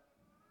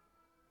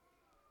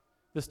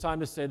 this time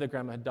to say that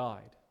Grandma had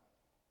died.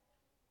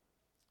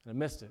 And I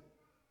missed it.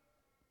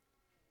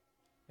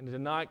 And I did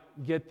not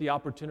get the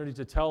opportunity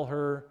to tell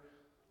her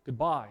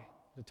goodbye,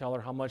 to tell her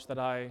how much that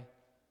I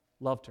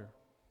loved her.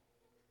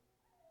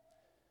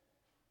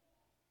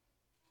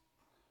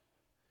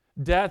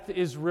 Death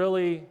is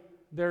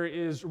there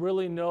is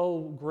really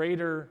no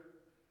greater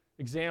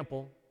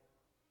example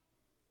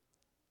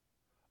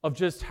of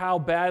just how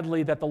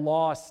badly that the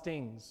law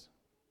stings,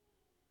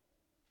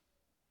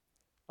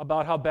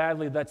 about how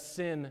badly that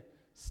sin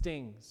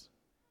stings.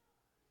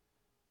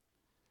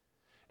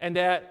 And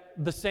at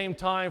the same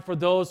time, for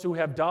those who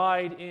have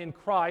died in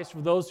Christ,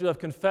 for those who have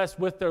confessed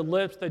with their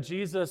lips that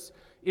Jesus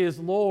is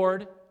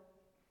Lord,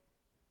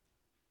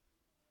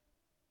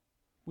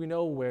 we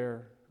know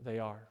where they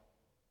are.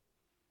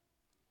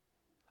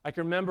 I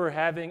can remember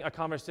having a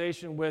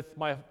conversation with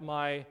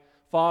my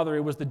father. It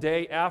was the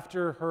day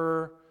after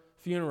her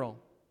funeral.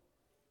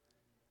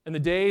 And the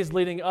days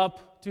leading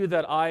up to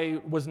that, I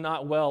was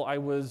not well. I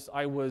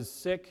was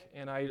sick,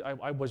 and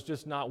I was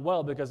just not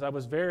well because I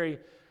was very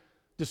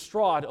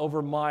distraught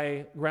over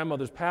my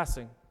grandmother's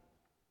passing.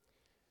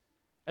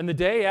 And the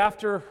day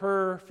after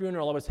her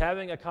funeral, I was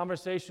having a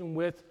conversation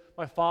with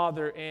my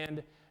father,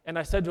 and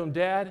I said to him,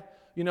 Dad,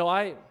 you know,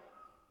 I'm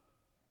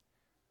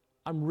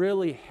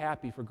really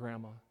happy for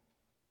Grandma.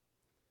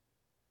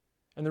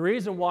 And the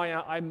reason why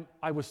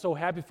I was so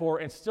happy for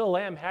her and still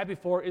am happy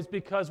for her is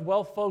because,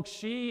 well, folks,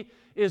 she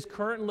is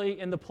currently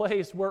in the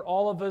place where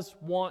all of us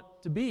want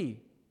to be.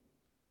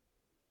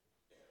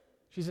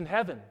 She's in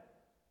heaven.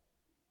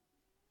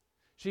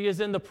 She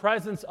is in the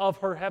presence of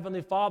her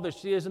Heavenly Father.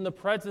 She is in the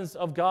presence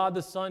of God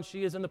the Son.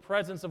 She is in the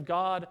presence of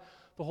God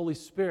the Holy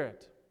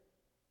Spirit.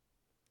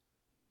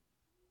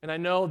 And I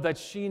know that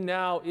she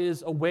now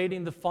is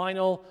awaiting the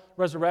final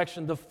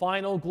resurrection, the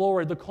final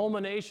glory, the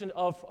culmination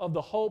of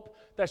the hope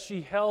that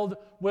she held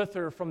with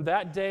her from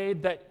that day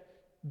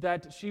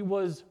that she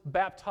was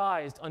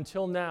baptized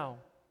until now.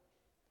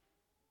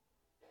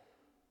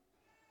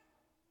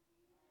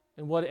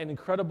 And what an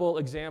incredible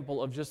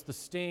example of just the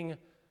sting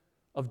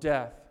of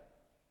death,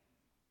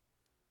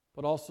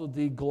 but also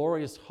the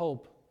glorious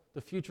hope,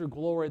 the future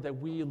glory that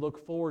we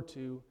look forward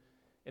to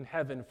in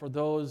heaven for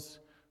those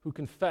who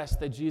confess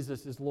that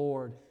Jesus is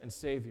Lord and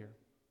Savior.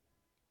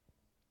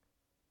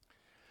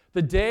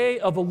 The day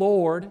of the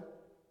Lord,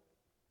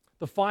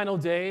 the final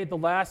day, the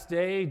last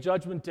day,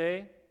 Judgment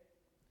Day,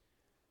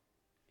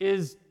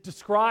 is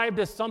described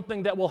as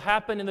something that will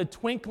happen in the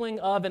twinkling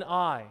of an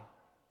eye.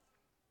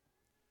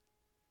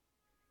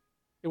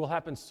 It will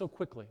happen so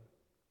quickly.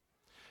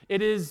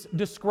 It is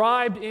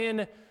described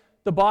in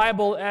the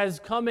Bible as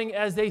coming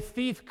as a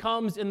thief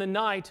comes in the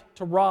night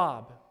to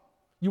rob.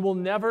 You will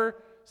never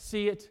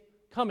see it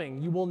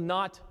coming. You will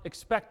not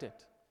expect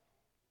it.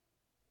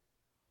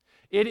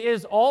 It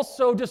is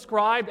also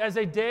described as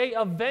a day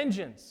of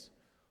vengeance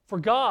for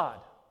God.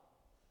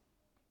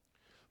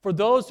 For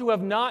those who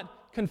have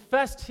not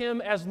confessed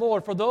Him as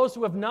Lord, for those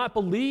who have not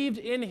believed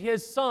in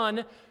His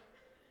Son,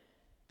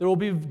 there will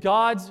be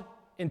God's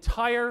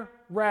entire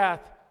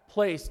wrath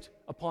placed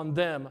upon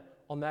them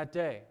on that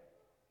day.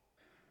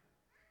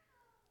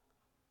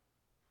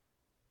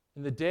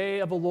 And the day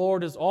of the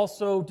Lord is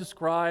also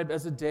described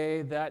as a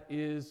day that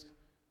is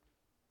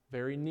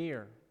very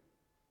near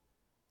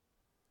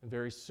and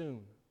very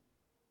soon.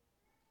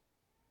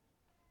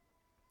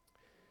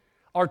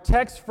 Our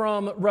text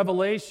from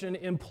Revelation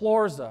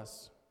implores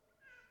us.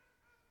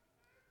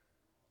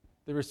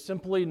 There is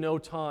simply no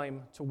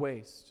time to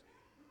waste.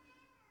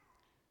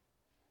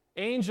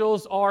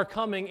 Angels are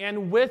coming,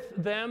 and with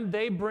them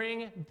they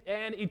bring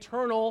an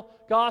eternal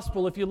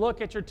gospel. If you look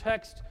at your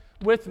text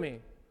with me,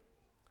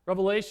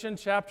 Revelation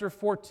chapter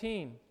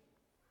 14.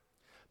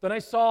 Then I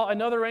saw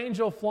another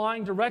angel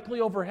flying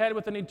directly overhead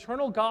with an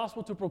eternal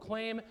gospel to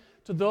proclaim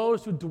to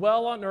those who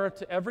dwell on earth,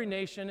 to every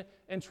nation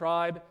and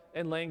tribe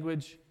and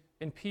language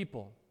and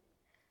people.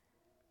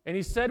 And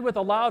he said with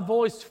a loud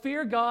voice,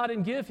 "Fear God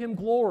and give Him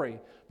glory,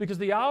 because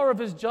the hour of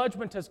His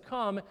judgment has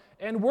come,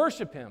 and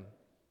worship Him,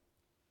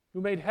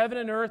 who made heaven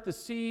and earth, the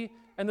sea,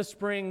 and the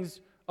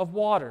springs of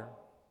water."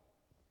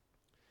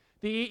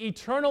 The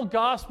eternal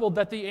gospel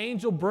that the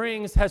angel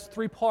brings has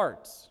three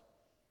parts.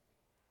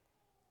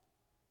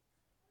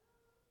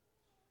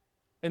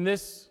 And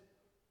this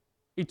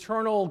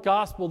eternal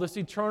gospel, this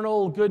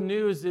eternal good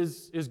news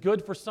is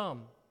good for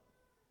some.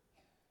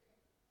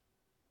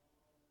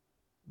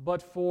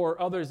 But for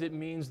others, it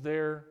means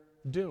their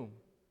doom.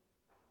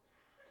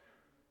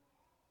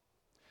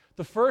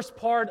 The first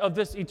part of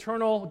this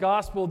eternal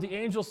gospel, the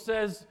angel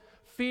says,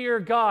 fear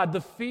God,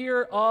 the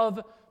fear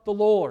of the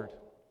Lord.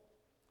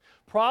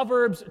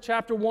 Proverbs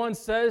chapter 1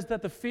 says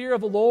that the fear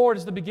of the Lord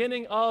is the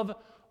beginning of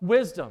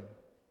wisdom.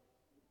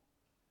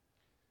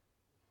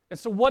 And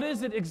so what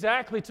is it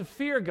exactly to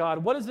fear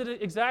God? What is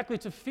it exactly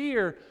to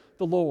fear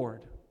the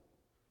Lord?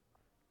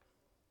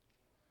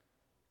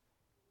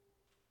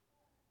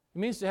 It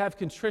means to have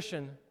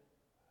contrition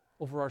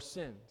over our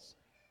sins.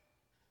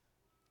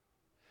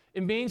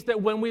 It means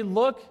that when we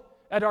look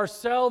at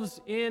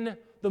ourselves in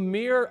the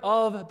mirror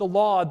of the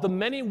law, the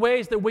many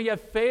ways that we have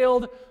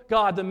failed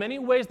God, the many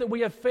ways that we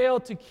have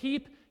failed to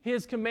keep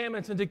His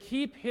commandments and to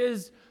keep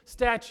His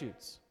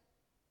statutes,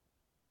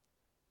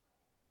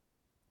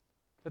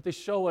 that they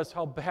show us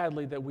how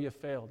badly that we have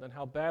failed and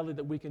how badly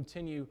that we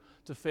continue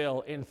to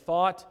fail in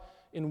thought,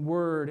 in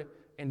word,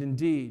 and in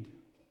deed.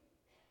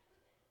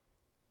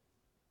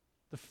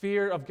 The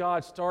fear of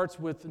God starts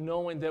with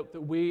knowing that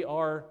we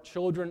are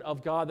children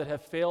of God that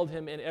have failed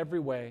Him in every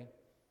way.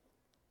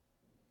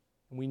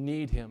 And we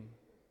need Him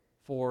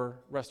for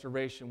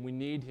restoration. We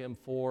need Him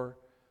for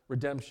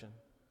redemption.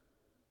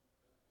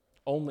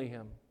 Only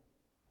Him.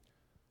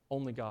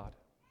 Only God.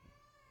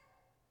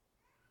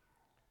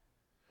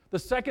 The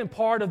second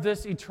part of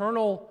this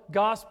eternal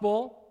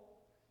gospel,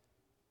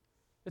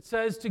 it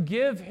says to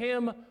give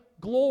Him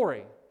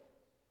glory.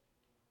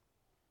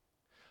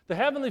 The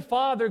Heavenly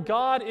Father,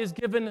 God, is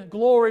given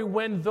glory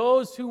when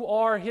those who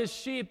are His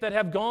sheep that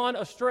have gone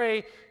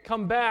astray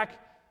come back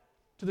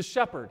to the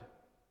shepherd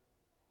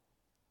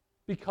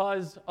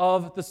because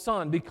of the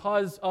Son,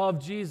 because of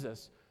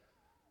Jesus.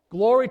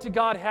 Glory to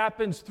God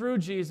happens through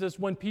Jesus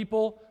when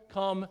people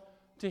come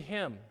to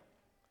Him.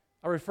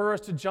 I refer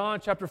us to John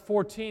chapter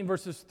 14,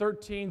 verses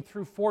 13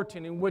 through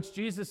 14, in which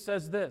Jesus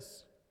says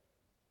this: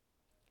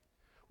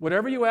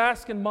 "Whatever you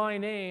ask in my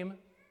name,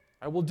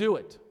 I will do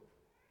it,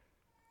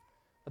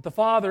 that the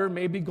Father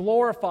may be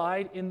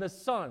glorified in the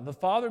Son." The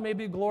Father may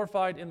be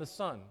glorified in the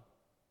Son.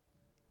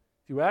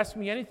 If you ask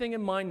me anything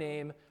in my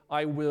name,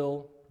 I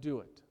will do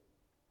it.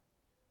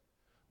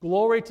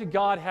 Glory to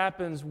God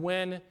happens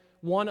when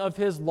one of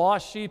His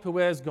lost sheep who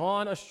has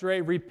gone astray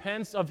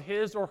repents of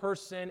his or her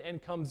sin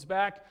and comes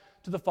back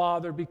to the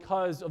Father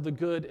because of the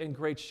good and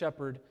great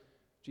shepherd,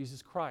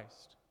 Jesus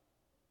Christ.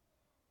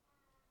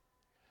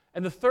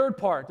 And the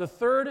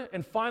third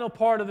and final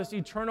part of this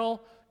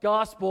eternal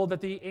gospel that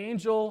the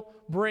angel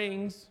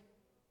brings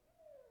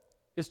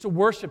is to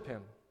worship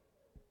Him,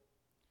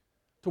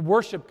 to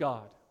worship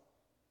God.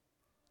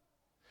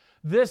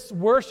 This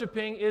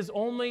worshiping is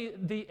only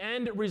the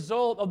end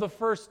result of the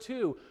first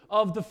two,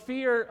 of the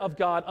fear of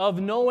God, of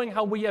knowing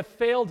how we have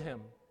failed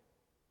Him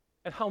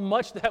and how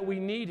much that we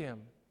need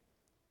Him.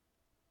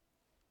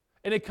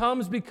 And it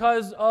comes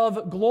because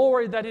of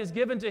glory that is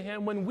given to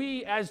Him when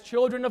we, as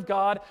children of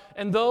God,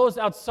 and those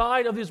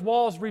outside of these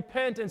walls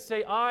repent and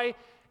say, "I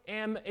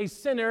am a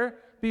sinner,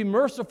 be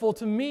merciful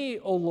to me,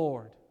 O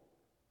Lord,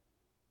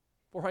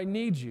 for I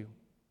need you."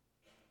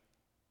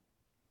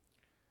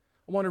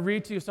 I want to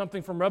read to you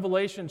something from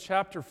Revelation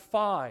chapter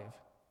 5,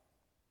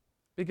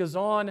 because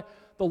on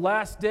the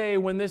last day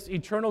when this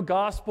eternal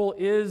gospel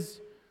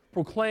is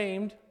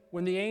proclaimed,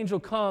 when the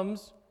angel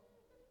comes,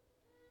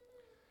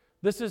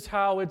 this is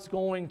how it's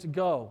going to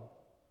go.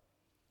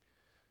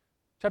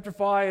 Chapter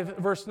 5,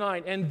 verse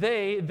 9, "And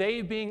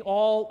they being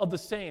all of the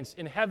saints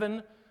in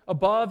heaven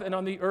above and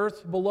on the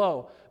earth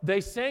below, they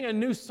sang a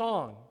new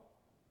song,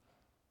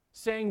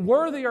 saying,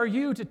 'Worthy are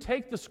you to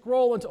take the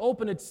scroll and to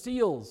open its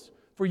seals,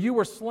 for you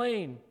were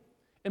slain,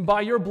 and by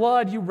your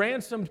blood you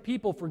ransomed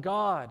people for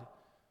God,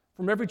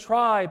 from every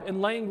tribe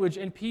and language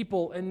and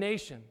people and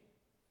nation.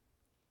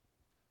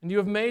 And you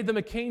have made them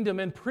a kingdom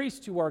and priests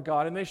to our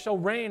God, and they shall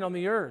reign on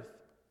the earth.'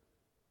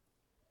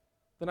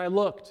 Then I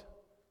looked,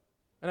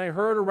 and I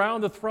heard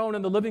around the throne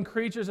and the living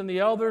creatures and the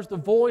elders the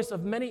voice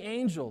of many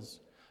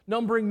angels,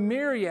 numbering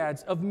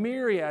myriads of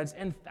myriads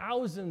and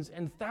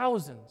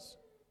thousands,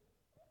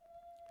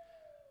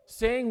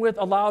 saying with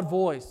a loud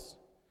voice,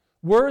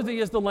 'Worthy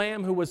is the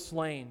Lamb who was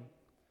slain,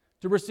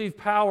 to receive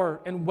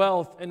power and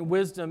wealth and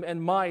wisdom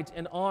and might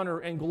and honor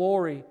and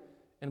glory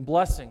and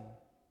blessing.'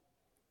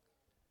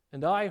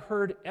 And I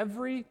heard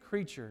every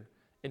creature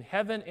in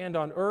heaven and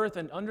on earth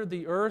and under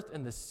the earth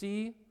and the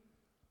sea,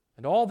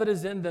 and all that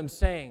is in them,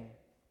 saying,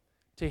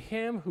 'To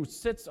Him who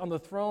sits on the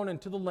throne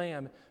and to the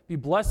Lamb be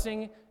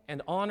blessing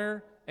and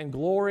honor and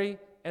glory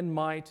and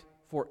might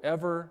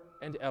forever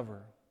and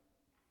ever.'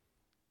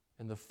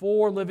 And the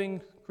four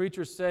living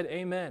creatures said,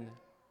 'Amen.'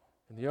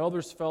 And the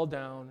elders fell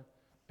down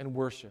and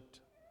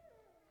worshiped."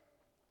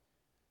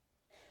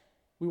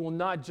 We will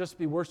not just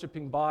be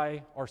worshiping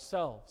by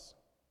ourselves.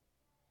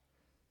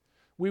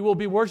 We will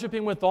be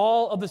worshiping with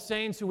all of the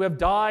saints who have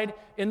died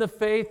in the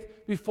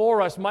faith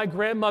before us. My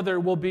grandmother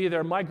will be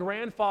there. My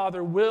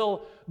grandfather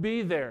will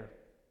be there.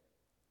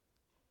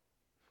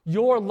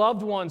 Your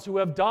loved ones who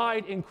have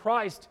died in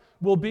Christ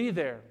will be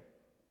there.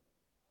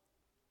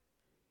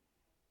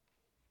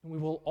 And we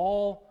will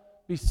all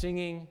be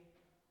singing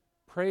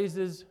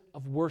praises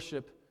of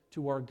worship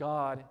to our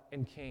God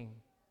and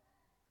King.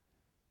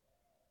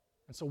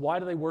 And so why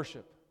do they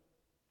worship?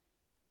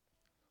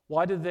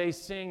 Why do they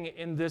sing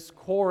in this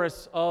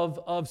chorus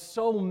of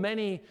so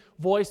many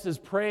voices,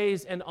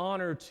 praise and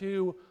honor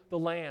to the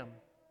Lamb?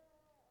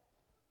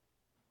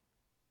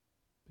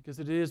 Because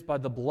it is by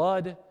the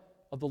blood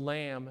of the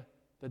Lamb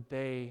that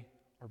they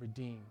are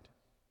redeemed.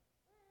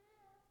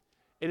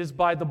 It is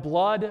by the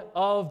blood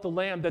of the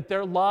Lamb that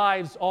their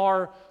lives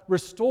are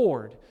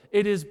restored.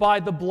 It is by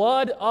the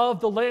blood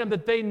of the Lamb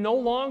that they no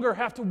longer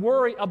have to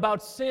worry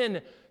about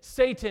sin,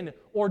 Satan,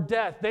 or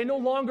death. They no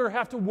longer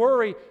have to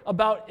worry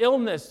about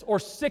illness or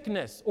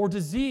sickness or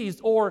disease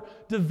or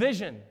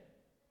division.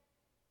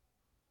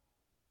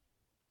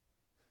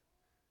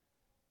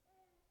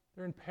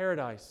 They're in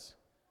paradise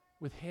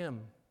with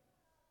Him.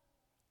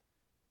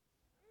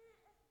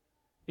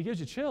 It gives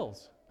you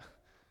chills.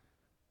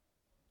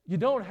 You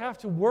don't have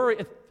to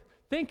worry.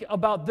 Think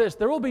about this.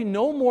 There will be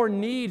no more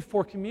need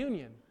for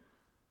communion.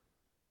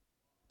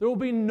 There will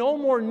be no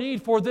more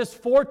need for this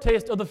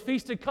foretaste of the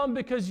feast to come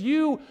because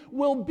you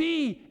will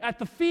be at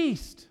the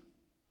feast.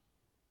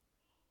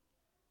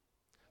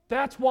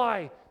 That's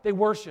why they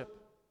worship.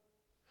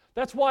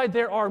 That's why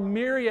there are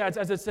myriads,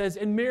 as it says,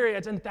 and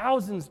myriads and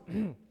thousands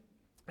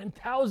and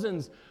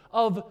thousands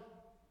of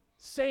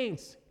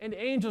saints and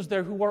angels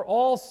there who are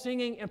all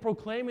singing and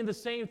proclaiming the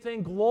same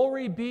thing.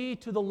 Glory be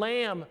to the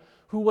Lamb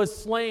who was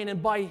slain,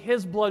 and by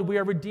His blood we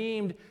are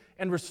redeemed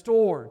and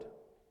restored.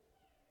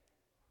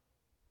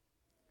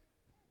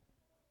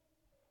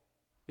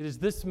 It is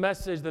this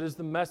message that is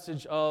the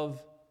message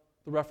of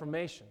the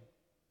Reformation.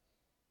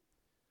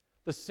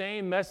 The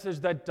same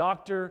message that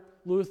Dr.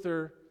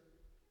 Luther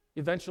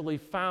eventually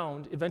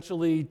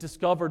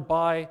discovered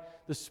by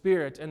the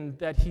Spirit, and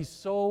that he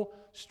so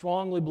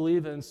strongly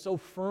believed in and so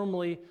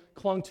firmly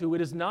clung to.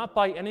 It is not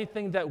by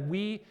anything that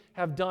we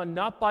have done,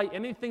 not by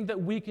anything that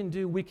we can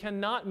do. We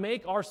cannot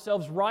make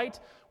ourselves right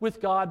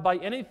with God by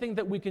anything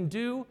that we can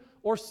do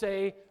or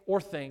say or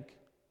think.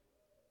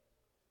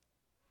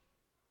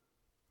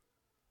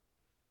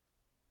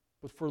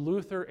 But for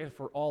Luther and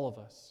for all of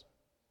us,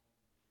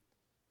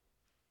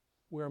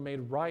 we are made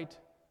right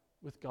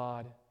with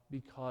God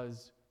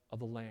because of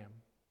the Lamb,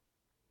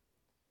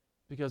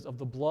 because of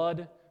the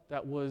blood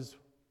that was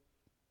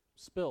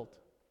spilt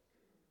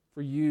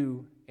for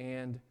you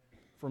and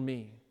for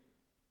me.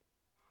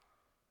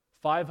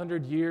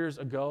 500 years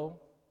ago,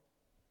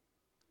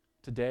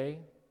 today,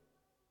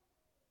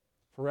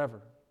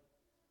 forever,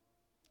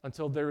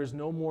 until there is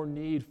no more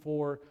need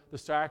for the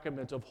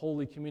sacrament of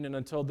Holy Communion,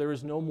 until there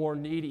is no more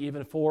need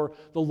even for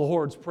the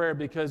Lord's Prayer.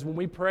 Because when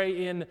we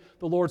pray in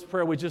the Lord's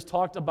Prayer, we just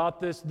talked about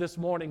this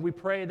morning, we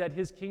pray that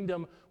His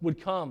kingdom would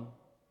come.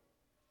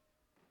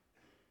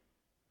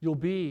 You'll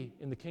be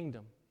in the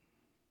kingdom.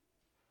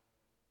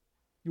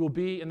 You will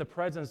be in the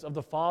presence of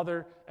the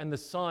Father and the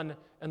Son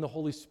and the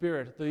Holy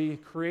Spirit, the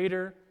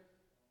Creator,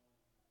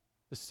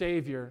 the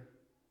Savior,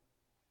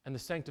 and the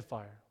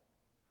Sanctifier.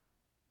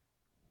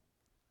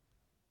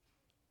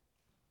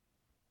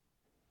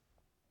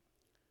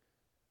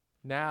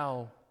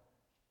 Now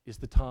is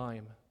the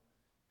time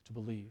to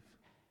believe.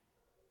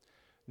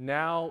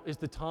 Now is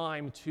the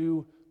time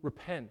to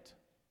repent.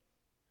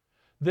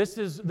 This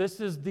is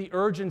the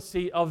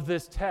urgency of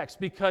this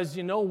text, because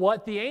you know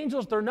what? The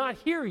angels, they're not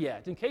here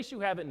yet, in case you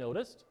haven't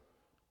noticed.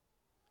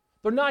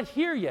 They're not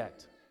here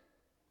yet.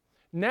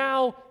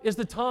 Now is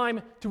the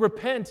time to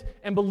repent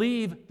and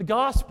believe the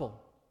gospel.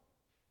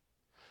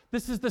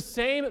 This is the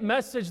same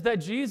message that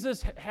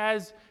Jesus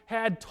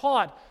had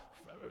taught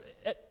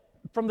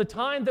from the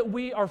time that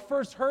we are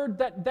first heard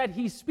that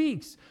He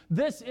speaks.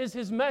 This is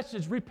His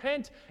message.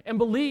 Repent and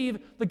believe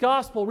the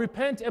gospel.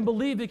 Repent and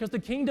believe, because the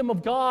kingdom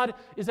of God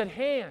is at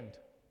hand.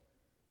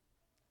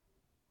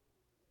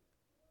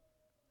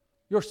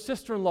 Your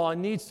sister-in-law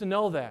needs to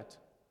know that.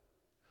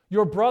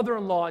 Your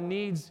brother-in-law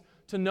needs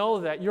to know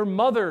that. Your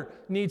mother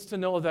needs to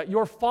know that.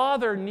 Your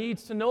father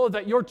needs to know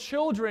that. Your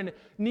children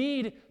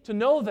need to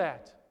know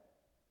that.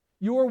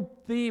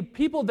 The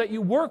people that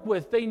you work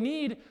with, they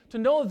need to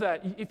know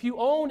that. If you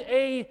own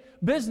a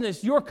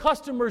business, your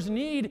customers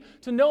need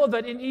to know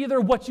that in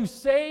either what you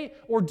say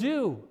or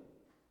do.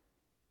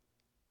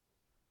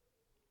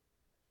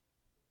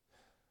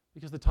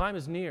 Because the time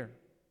is near.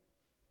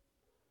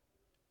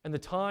 And the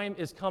time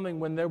is coming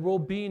when there will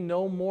be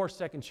no more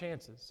second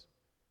chances.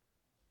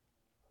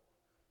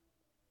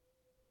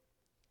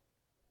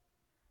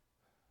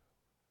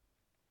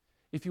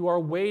 If you are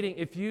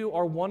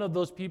one of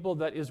those people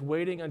that is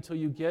waiting until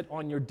you get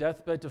on your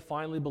deathbed to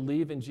finally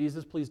believe in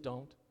Jesus, please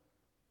don't.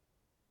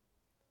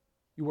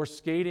 You are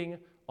skating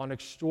on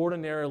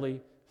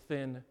extraordinarily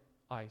thin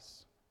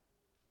ice.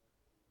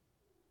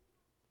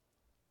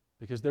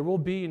 Because there will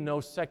be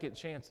no second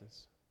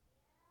chances.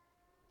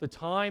 The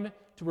time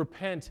to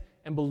repent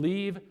and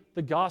believe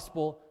the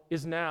gospel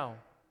is now.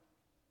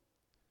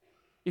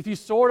 If you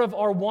sort of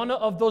are one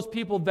of those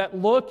people that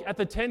look at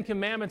the Ten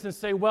Commandments and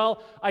say,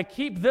 well, I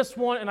keep this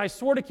one and I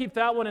sort of keep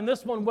that one and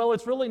this one, well,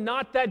 it's really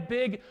not that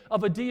big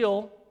of a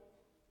deal,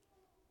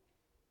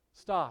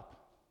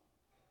 stop.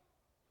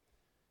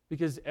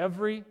 Because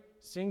every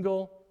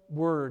single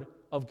word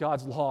of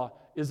God's law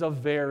is a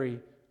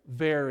very,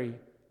 very,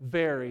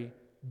 very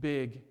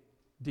big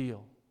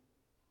deal.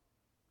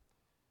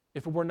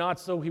 If it were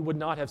not so, He would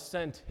not have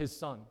sent His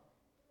Son.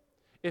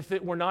 If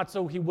it were not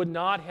so, He would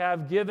not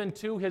have given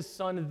to His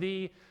Son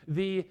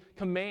the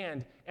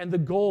command and the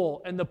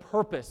goal and the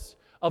purpose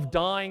of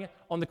dying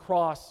on the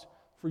cross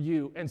for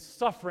you and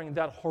suffering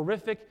that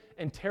horrific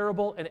and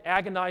terrible and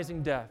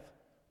agonizing death.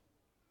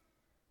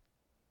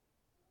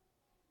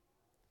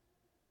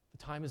 The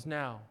time is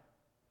now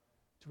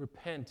to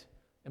repent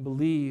and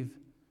believe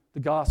the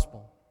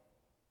gospel.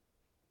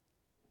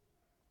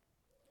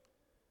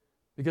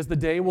 Because the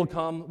day will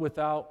come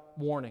without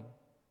warning.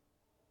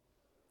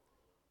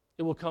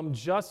 It will come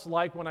just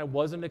like when I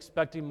wasn't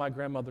expecting my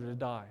grandmother to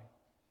die.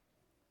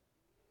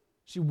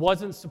 She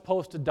wasn't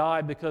supposed to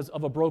die because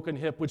of a broken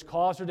hip, which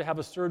caused her to have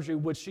a surgery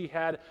which she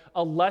had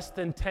a less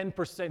than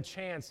 10%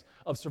 chance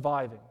of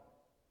surviving.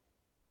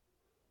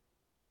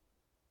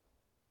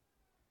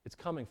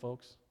 It's coming,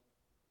 folks.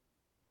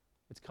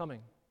 It's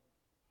coming.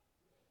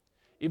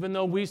 Even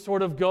though we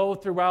sort of go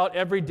throughout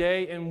every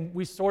day and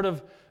we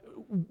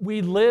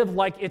live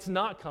like it's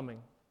not coming.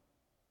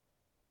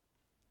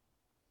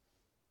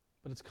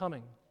 But it's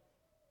coming.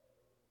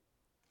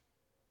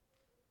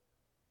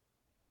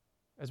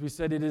 As we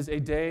said, it is a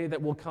day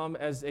that will come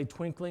as a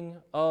twinkling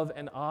of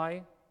an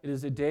eye. It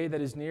is a day that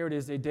is near. It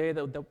is a day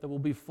that will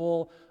be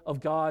full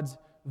of God's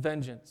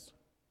vengeance.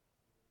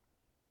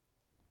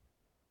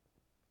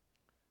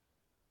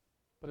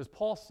 But as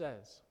Paul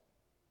says,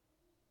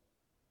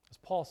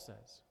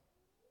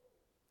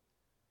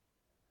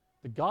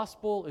 the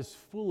gospel is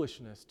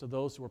foolishness to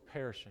those who are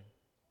perishing.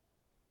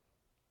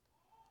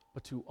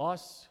 But to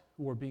us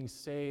who are being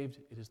saved,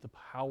 it is the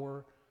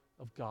power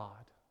of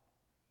God.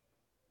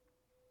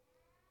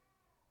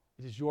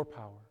 It is your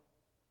power.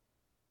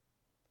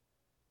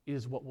 It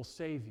is what will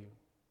save you.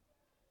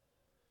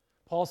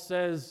 Paul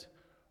says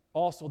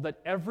also that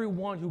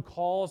everyone who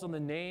calls on the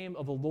name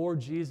of the Lord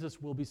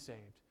Jesus will be saved.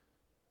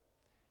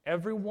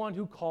 Everyone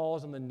who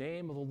calls on the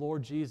name of the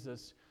Lord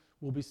Jesus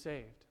will be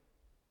saved.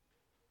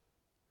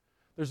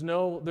 There's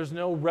no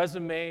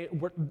resume.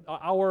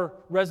 Our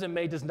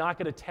resume does not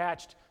get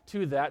attached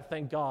to that,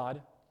 thank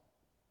God.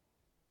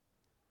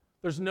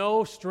 There's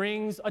no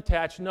strings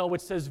attached. No, it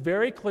says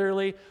very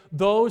clearly,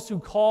 those who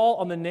call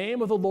on the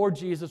name of the Lord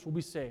Jesus will be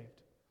saved.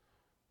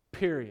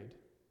 Period.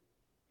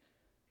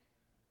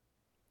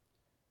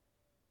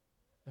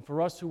 And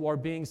for us who are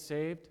being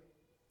saved,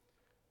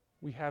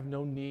 we have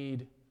no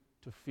need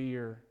to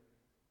fear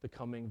the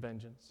coming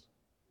vengeance.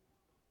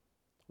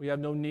 We have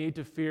no need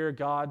to fear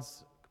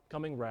God's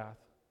coming wrath.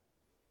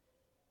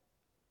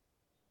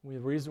 The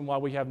reason why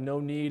we have no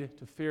need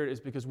to fear it is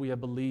because we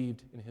have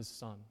believed in His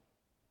Son,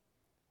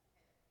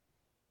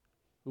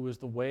 who is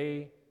the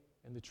way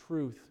and the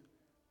truth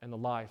and the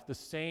life. The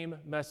same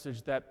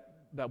message that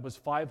was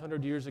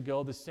 500 years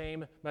ago, the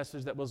same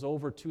message that was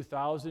over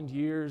 2,000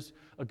 years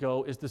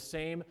ago is the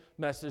same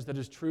message that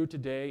is true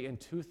today in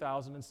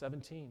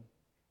 2017.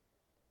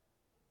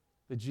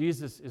 That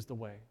Jesus is the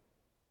way.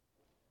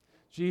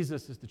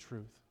 Jesus is the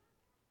truth.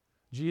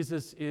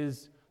 Jesus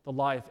is the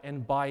life,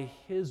 and by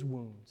His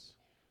wounds,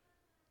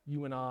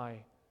 you and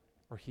I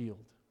are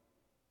healed.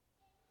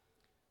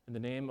 In the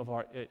name of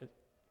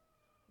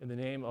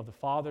the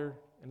Father,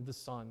 and of the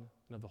Son,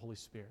 and of the Holy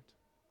Spirit.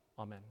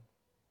 Amen.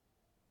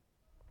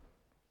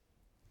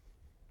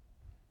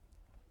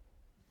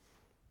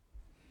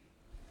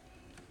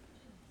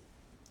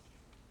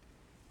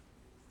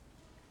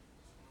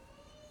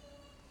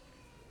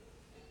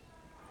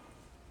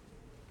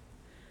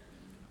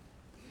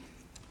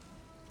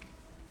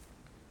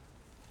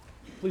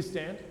 Please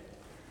stand.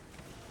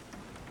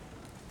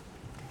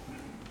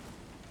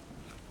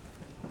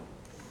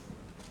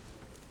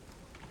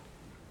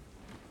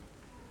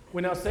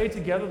 We now say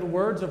together the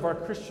words of our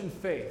Christian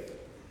faith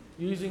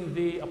using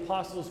the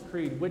Apostles'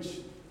 Creed,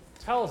 which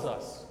tells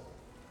us,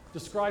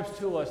 describes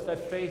to us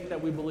that faith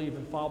that we believe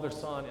in Father,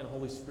 Son, and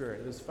Holy Spirit.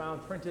 It is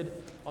found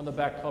printed on the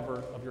back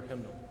cover of your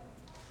hymnal.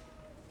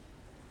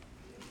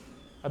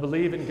 I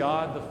believe in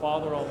God, the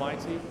Father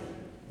Almighty,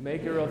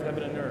 maker of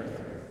heaven and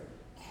earth,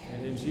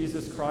 and in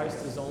Jesus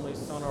Christ, His only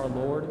Son, our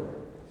Lord,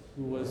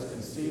 who was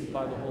conceived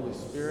by the Holy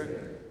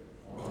Spirit,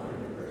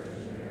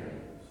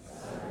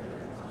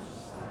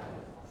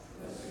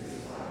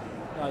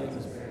 died in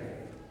His burial.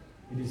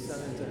 He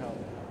descended into hell.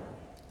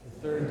 The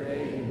third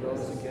day He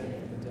rose again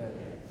from the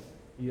dead.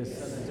 He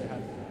ascended to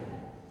heaven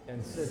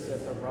and sits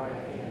at the right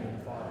hand of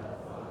the Father.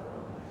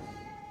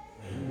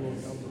 And He will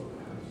come to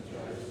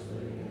judge the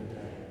living and the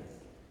dead.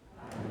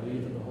 I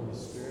believe in the Holy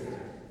Spirit,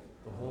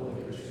 the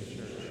holy Christian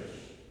Church,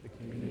 the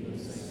communion of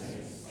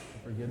saints,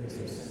 the forgiveness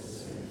of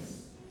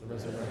sins, the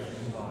resurrection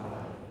of the body,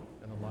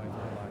 and the life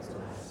everlasting.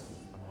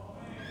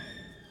 Amen.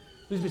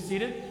 Please be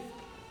seated.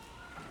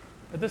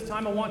 At this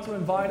time, I want to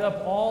invite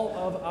up all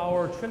of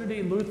our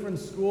Trinity Lutheran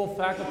School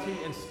faculty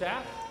and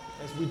staff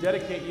as we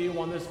dedicate you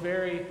on this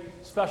very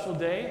special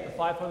day, the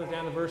 500th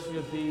anniversary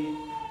of the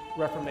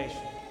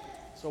Reformation.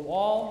 So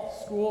all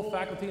school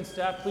faculty and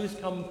staff, please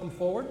come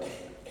forward.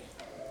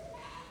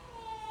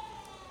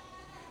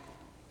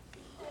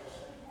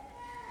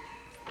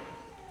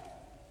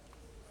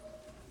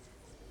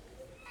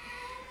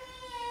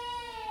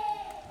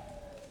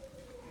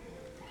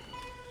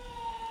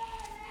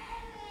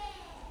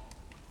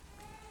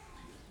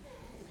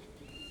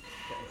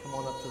 Come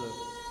on up to the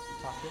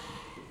top here.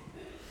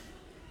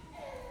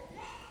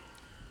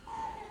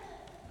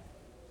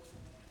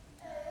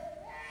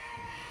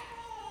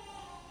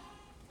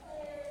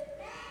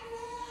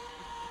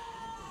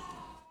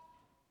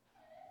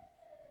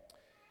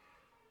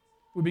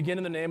 We begin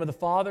in the name of the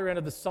Father, and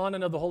of the Son,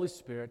 and of the Holy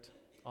Spirit.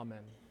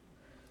 Amen.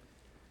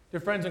 Dear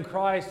friends in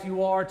Christ,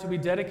 you are to be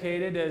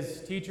dedicated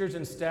as teachers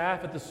and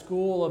staff at the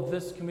school of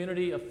this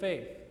community of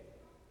faith,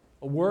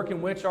 a work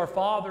in which our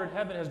Father in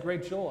heaven has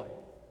great joy.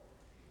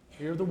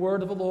 Hear the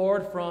word of the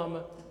Lord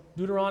from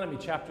Deuteronomy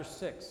chapter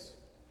 6. It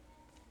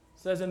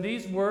says, "And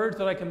these words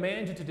that I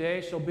command you today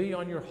shall be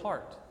on your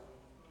heart.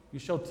 You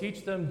shall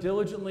teach them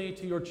diligently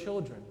to your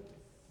children,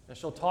 and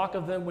shall talk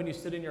of them when you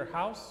sit in your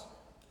house,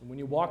 and when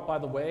you walk by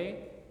the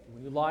way, and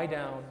when you lie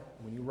down,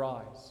 and when you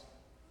rise.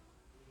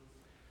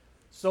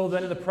 So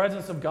then, in the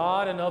presence of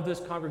God and of this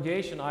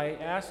congregation, I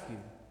ask you,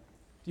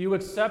 do you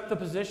accept the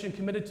position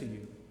committed to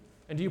you?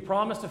 And do you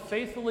promise to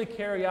faithfully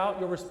carry out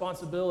your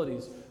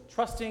responsibilities,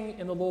 trusting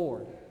in the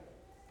Lord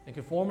and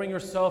conforming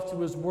yourself to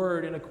His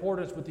Word in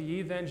accordance with the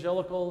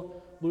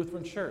Evangelical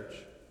Lutheran Church?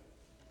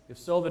 If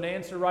so, then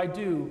answer, I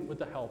do, with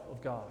the help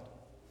of God.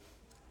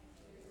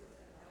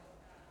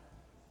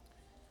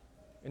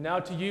 And now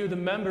to you, the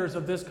members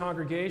of this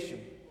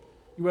congregation,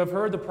 you have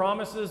heard the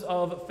promises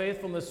of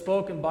faithfulness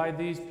spoken by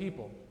these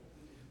people.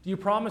 Do you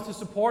promise to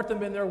support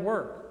them in their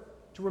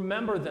work, to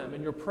remember them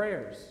in your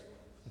prayers,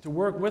 and to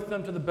work with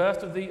them to the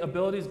best of the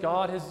abilities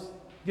God has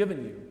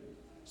given you,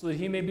 so that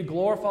He may be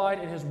glorified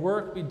and His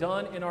work be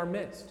done in our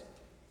midst?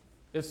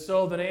 If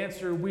so, then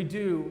answer, we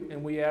do,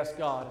 and we ask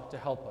God to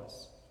help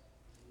us.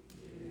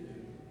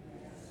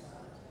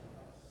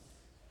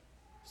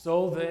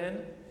 So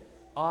then,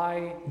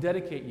 I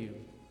dedicate you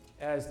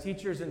as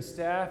teachers and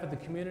staff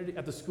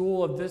at the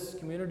school of this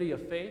community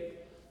of faith,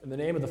 in the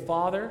name of the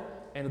Father,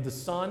 and of the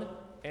Son,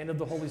 and of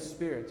the Holy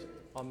Spirit.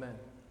 Amen.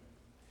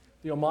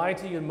 The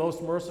Almighty and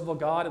most merciful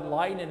God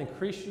enlighten and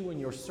increase you in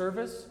your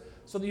service,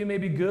 so that you may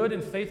be good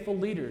and faithful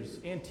leaders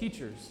and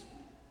teachers,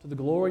 to the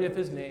glory of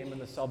His name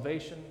and the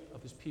salvation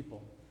of His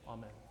people.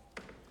 Amen.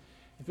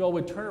 If you all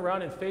would turn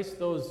around and face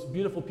those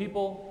beautiful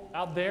people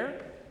out there,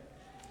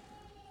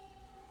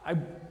 I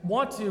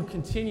want to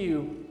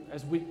continue,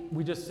 as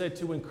we just said,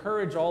 to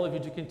encourage all of you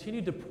to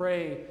continue to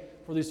pray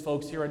for these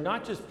folks here, and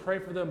not just pray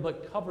for them,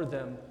 but cover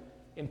them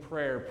in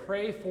prayer.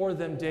 Pray for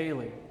them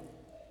daily.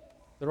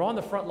 They're on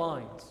the front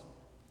lines,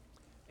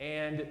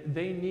 and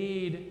they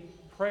need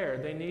prayer.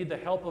 They need the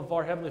help of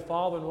our Heavenly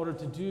Father in order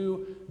to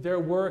do their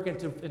work and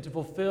to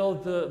fulfill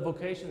the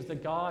vocations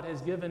that God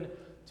has given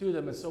to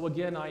them. And so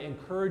again, I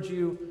encourage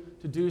you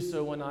to do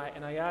so, and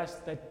I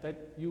ask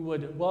that you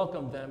would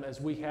welcome them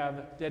as we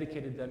have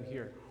dedicated them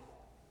here.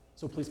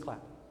 So please clap.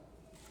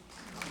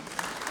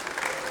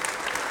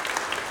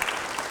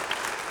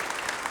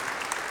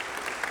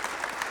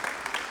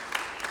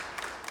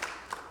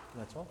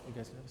 That's all. You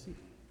guys can have a seat.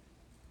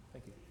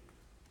 Thank you.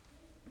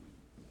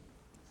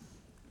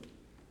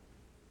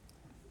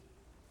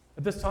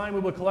 At this time, we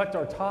will collect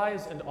our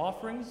tithes and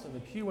offerings in the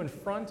pew in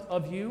front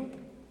of you.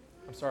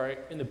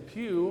 In the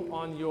pew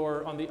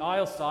on the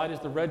aisle side is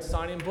the red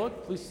sign-in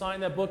book. Please sign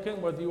that book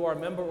in, whether you are a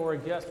member or a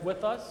guest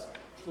with us,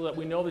 so that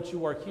we know that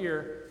you are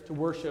here to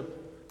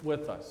worship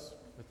with us.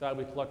 With that,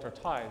 we collect our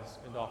tithes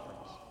and offerings.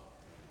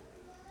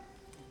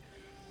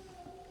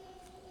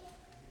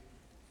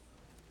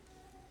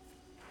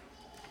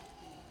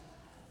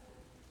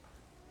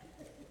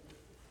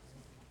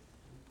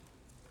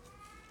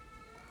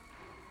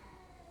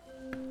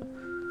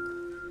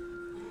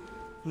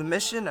 The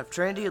mission of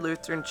Trinity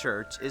Lutheran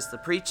Church is the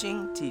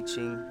preaching,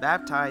 teaching,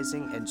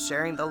 baptizing, and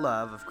sharing the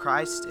love of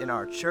Christ in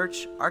our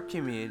church, our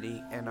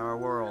community, and our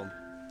world.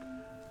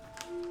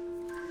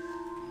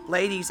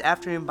 Ladies'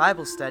 Afternoon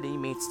Bible Study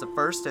meets the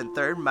first and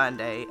third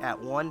Monday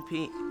at 1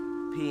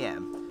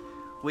 p.m.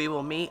 We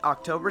will meet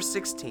October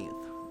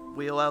 16th.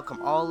 We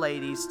welcome all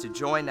ladies to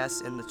join us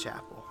in the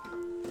chapel.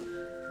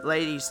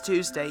 Ladies'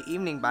 Tuesday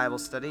Evening Bible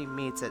Study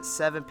meets at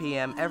 7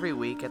 p.m. every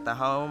week at the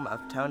home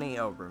of Tony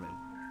Oberman.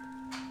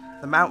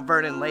 The Mount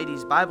Vernon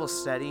Ladies Bible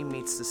Study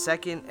meets the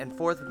second and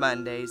fourth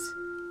Monday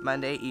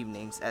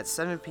evenings at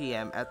 7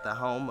 p.m. at the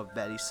home of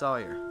Betty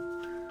Sawyer.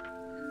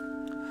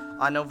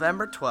 On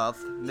November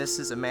 12th,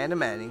 Mrs. Amanda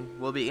Manning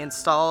will be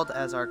installed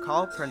as our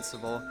call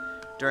principal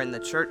during the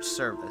church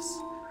service.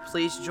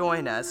 Please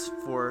join us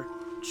for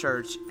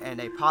church and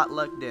a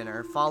potluck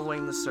dinner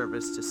following the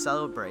service to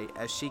celebrate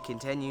as she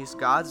continues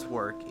God's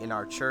work in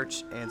our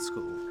church and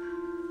school.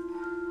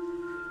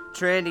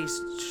 Trinity's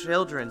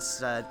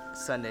Children's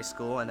Sunday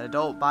School and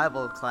adult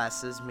Bible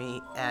classes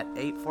meet at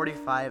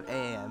 8:45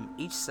 a.m.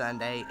 each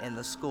Sunday in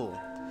the school.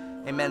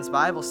 A men's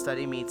Bible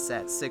study meets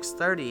at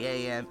 6:30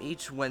 a.m.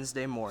 each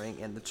Wednesday morning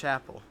in the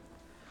chapel.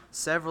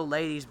 Several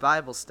ladies'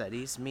 Bible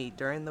studies meet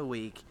during the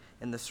week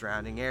in the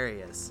surrounding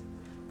areas.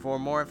 For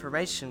more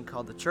information,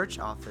 call the church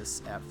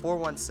office at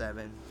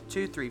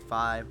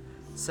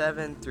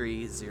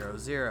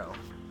 417-235-7300.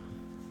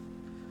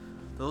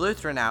 The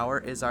Lutheran Hour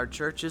is our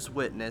church's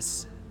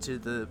witness to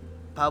the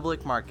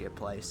public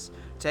marketplace.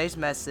 Today's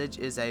message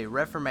is a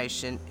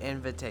Reformation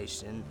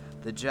invitation,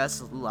 the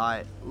just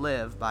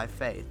live by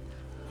faith.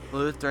 The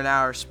Lutheran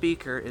Hour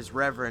speaker is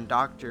Reverend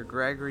Dr.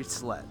 Gregory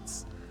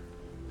Sletz.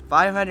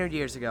 500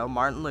 years ago,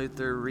 Martin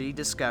Luther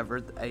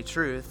rediscovered a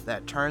truth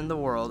that turned the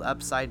world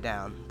upside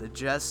down. The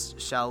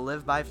just shall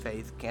live by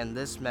faith. Can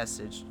this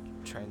message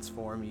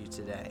transform you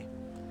today?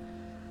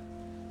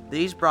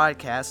 These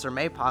broadcasts are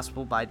made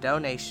possible by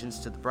donations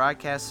to the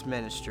broadcast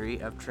ministry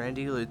of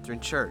Trinity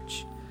Lutheran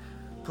Church.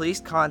 Please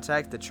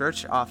contact the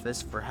church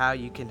office for how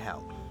you can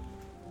help.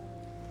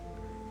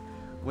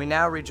 We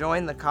now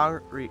rejoin the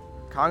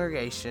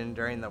congregation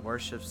during the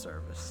worship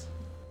service.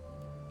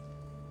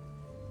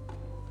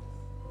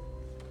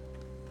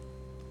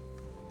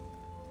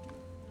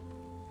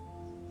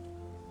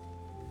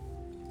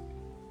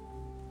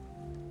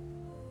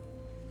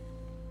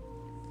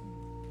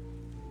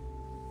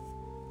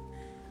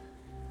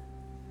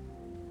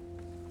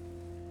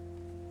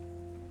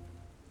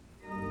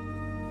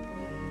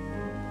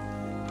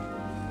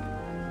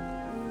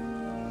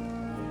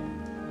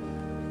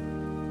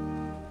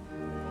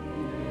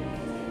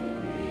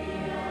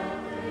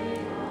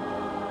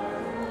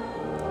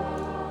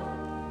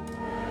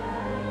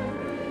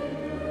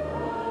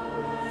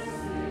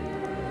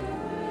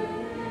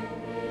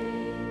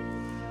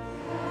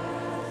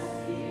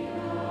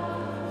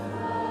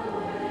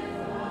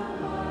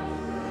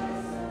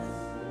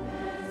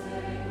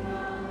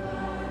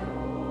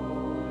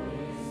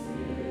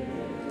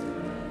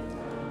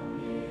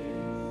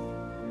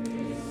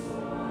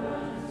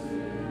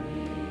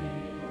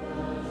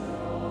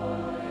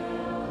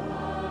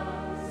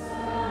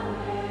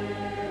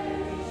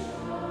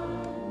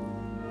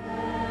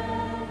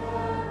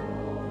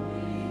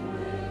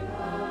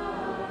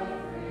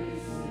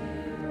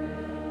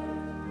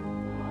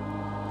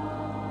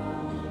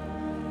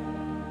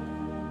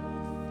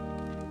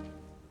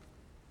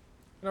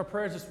 our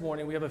prayers this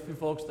morning, we have a few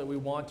folks that we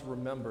want to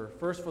remember.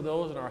 First, for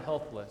those on our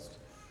health list.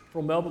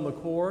 For Melvin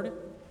McCord,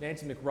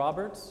 Nancy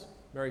McRoberts,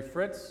 Mary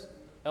Fritz,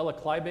 Ella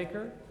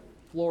Kleibaker,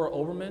 Flora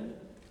Oberman,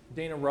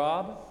 Dana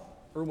Robb,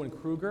 Erwin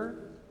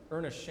Kruger,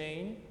 Ernest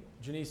Shane,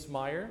 Janice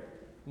Meyer,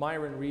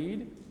 Myron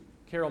Reed,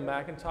 Carol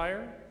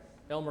McIntyre,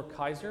 Elmer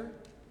Kaiser,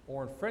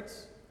 Orrin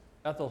Fritz,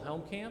 Ethel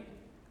Helmkamp,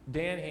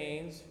 Dan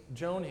Haynes,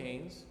 Joan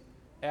Haynes,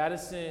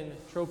 Addison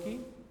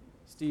Trokey,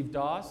 Steve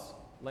Doss,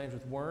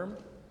 Landreth Worm,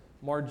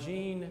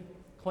 Margene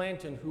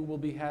Clanton, who will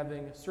be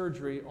having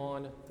surgery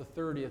on the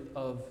 30th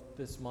of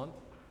this month,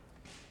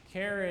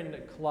 Karen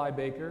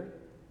Kleibaker,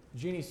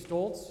 Jeannie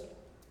Stoltz,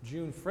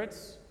 June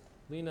Fritz,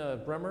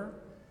 Lena Bremer,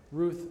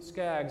 Ruth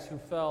Skaggs, who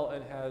fell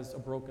and has a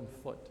broken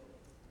foot.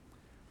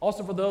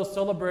 Also for those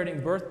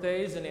celebrating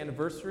birthdays and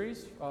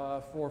anniversaries,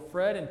 for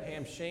Fred and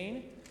Pam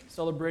Shane,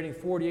 celebrating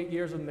 48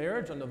 years of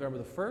marriage on November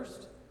the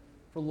 1st.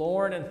 For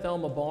Lauren and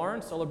Thelma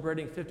Barnes,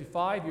 celebrating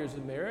 55 years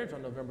of marriage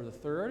on November the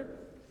 3rd.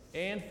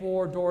 And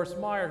for Doris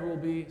Meyer, who will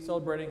be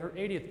celebrating her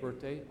 80th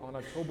birthday on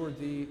October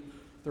the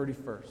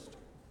 31st.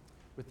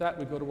 With that,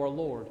 we go to our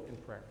Lord in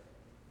prayer.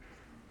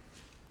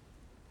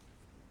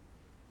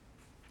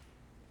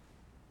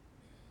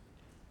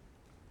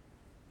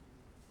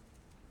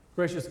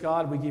 Gracious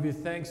God, we give you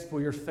thanks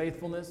for your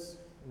faithfulness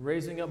in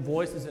raising up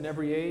voices in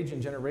every age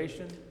and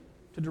generation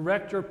to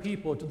direct your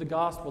people to the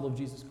gospel of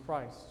Jesus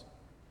Christ.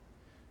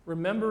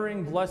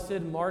 Remembering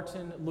blessed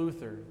Martin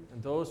Luther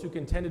and those who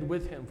contended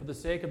with him for the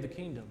sake of the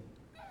kingdom,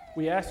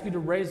 we ask you to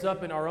raise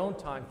up in our own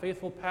time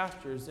faithful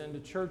pastors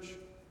and church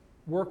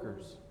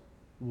workers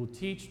who will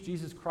teach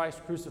Jesus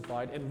Christ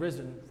crucified and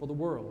risen for the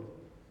world.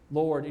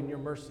 Lord, in your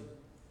mercy.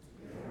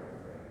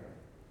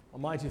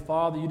 Almighty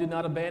Father, you did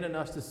not abandon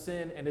us to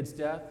sin and its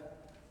death,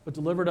 but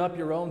delivered up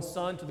your own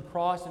Son to the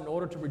cross in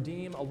order to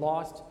redeem a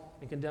lost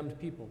and condemned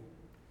people.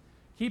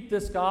 Keep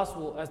this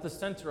gospel as the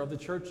center of the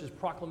church's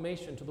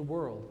proclamation to the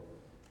world,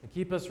 and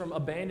keep us from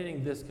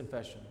abandoning this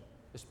confession,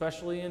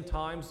 especially in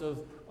times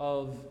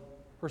of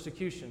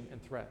persecution and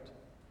threat.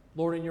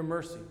 Lord, in your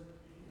mercy.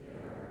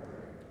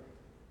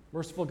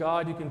 Merciful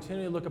God, you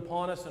continually look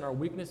upon us in our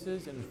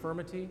weaknesses and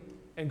infirmity,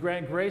 and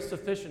grant grace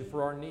sufficient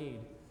for our need.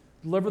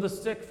 Deliver the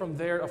sick from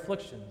their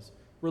afflictions,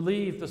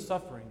 relieve the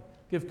suffering,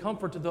 give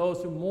comfort to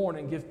those who mourn,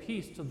 and give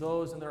peace to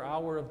those in their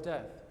hour of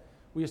death.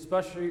 We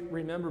especially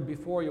remember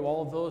before you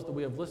all of those that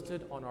we have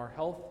listed on our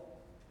health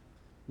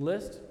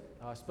list,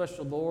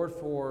 especially, Lord,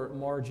 for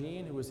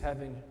Margene, who is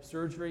having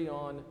surgery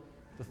on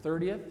the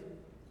 30th.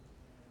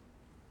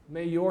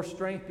 May your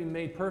strength be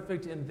made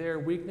perfect in their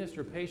weakness,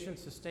 your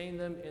patience sustain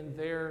them in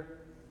their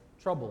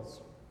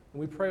troubles.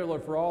 And we pray,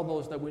 Lord, for all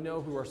those that we know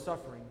who are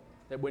suffering,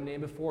 that we name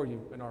before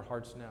you in our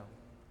hearts now.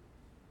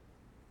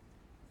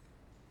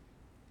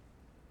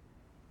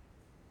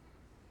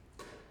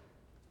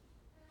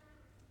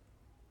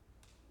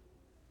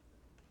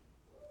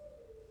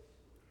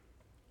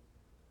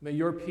 May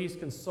your peace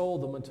console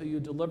them until you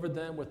deliver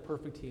them with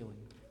perfect healing.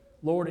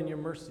 Lord, in your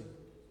mercy.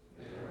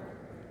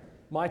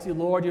 Mighty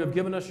Lord, you have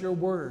given us your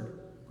word.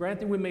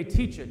 Grant that we may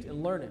teach it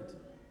and learn it.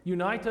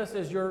 Unite us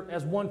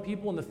as one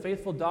people in the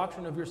faithful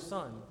doctrine of your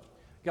Son.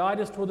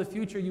 Guide us toward the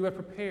future you have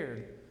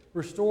prepared.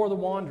 Restore the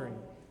wandering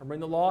and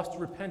bring the lost to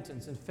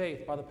repentance and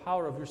faith by the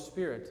power of your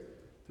Spirit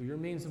through your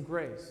means of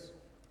grace.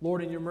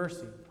 Lord, in your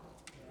mercy.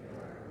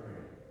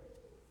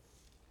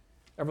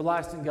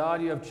 Everlasting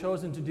God, you have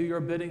chosen to do your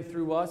bidding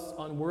through us,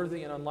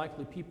 unworthy and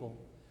unlikely people.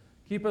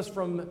 Keep us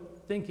from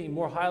thinking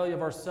more highly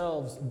of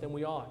ourselves than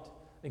we ought,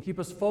 and keep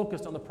us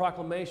focused on the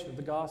proclamation of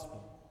the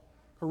gospel.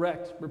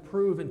 Correct,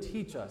 reprove, and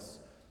teach us,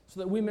 so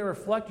that we may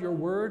reflect your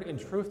word in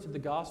truth to the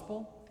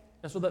gospel,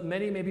 and so that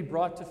many may be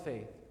brought to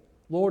faith.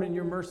 Lord, in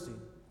your mercy.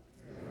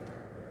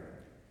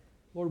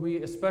 Lord,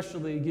 we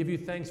especially give you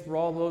thanks for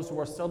all those who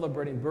are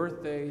celebrating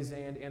birthdays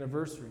and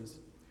anniversaries.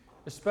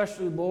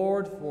 Especially,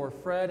 Lord, for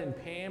Fred and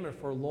Pam, and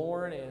for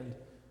Lauren and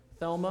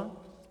Thelma,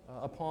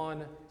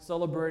 upon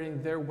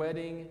celebrating their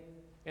wedding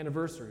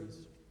anniversaries.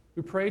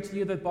 We pray to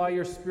you that by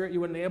your Spirit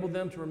you enable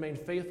them to remain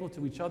faithful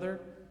to each other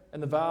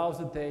and the vows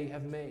that they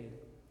have made.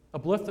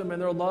 Uplift them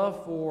in their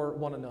love for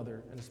one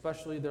another, and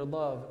especially their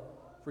love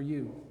for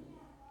you.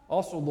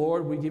 Also,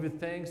 Lord, we give you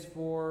thanks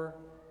for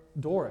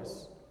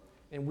Doris,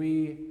 and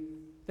we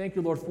thank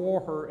you, Lord,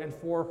 for her and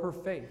for her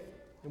faith.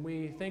 And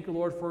we thank you,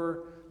 Lord,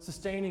 for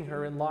sustaining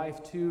her in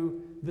life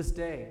to this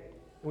day.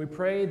 And we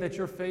pray that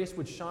your face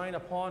would shine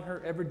upon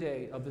her every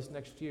day of this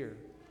next year.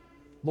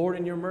 Lord,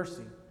 in your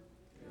mercy.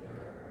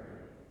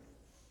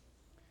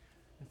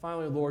 And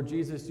finally, Lord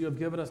Jesus, you have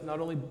given us not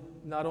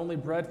only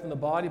bread from the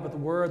body, but the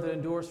word that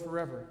endures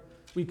forever.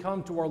 We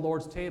come to our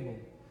Lord's table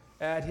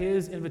at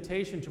his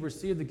invitation to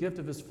receive the gift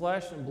of his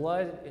flesh and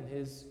blood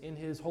in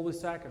his holy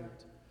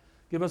sacrament.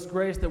 Give us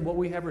grace that what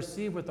we have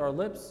received with our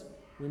lips,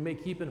 we may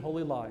keep in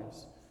holy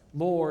lives.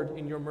 Lord,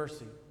 in your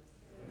mercy.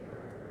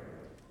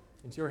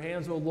 Into your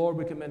hands, O Lord,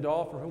 we commend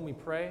all for whom we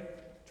pray,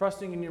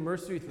 trusting in your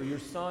mercy through your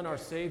Son, our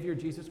Savior,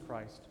 Jesus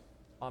Christ.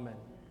 Amen.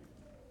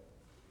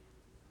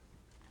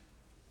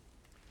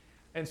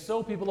 And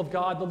so, people of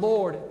God, the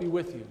Lord be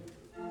with you.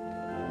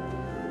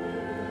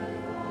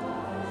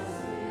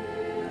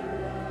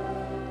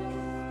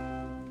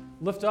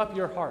 Lift up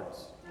your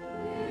hearts.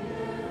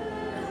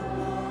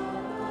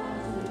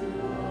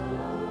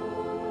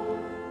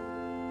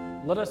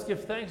 Let us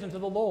give thanks unto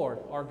the Lord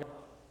our God.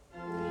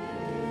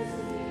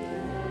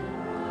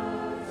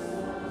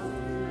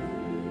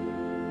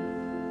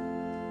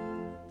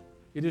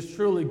 It is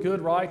truly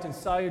good, right, and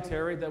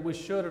salutary that we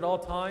should at all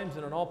times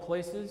and in all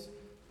places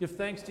give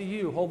thanks to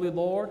you, Holy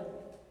Lord,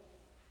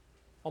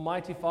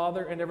 Almighty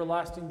Father and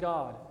everlasting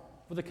God,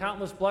 for the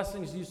countless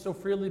blessings you so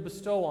freely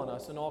bestow on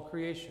us in all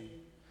creation.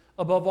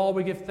 Above all,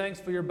 we give thanks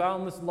for your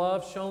boundless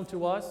love shown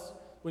to us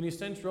when you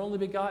sent your only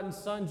begotten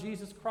Son,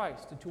 Jesus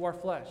Christ, into our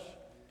flesh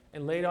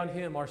and laid on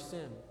him our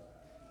sin,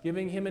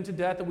 giving him into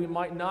death that we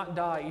might not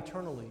die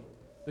eternally,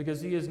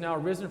 because he is now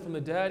risen from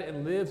the dead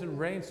and lives and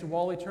reigns through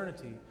all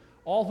eternity.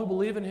 All who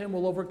believe in him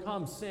will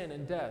overcome sin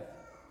and death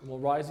and will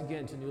rise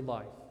again to new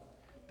life.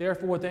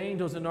 Therefore, with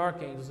angels and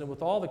archangels and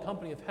with all the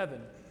company of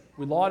heaven,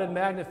 we laud and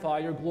magnify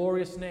your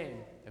glorious name,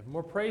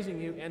 evermore praising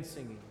you and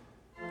singing.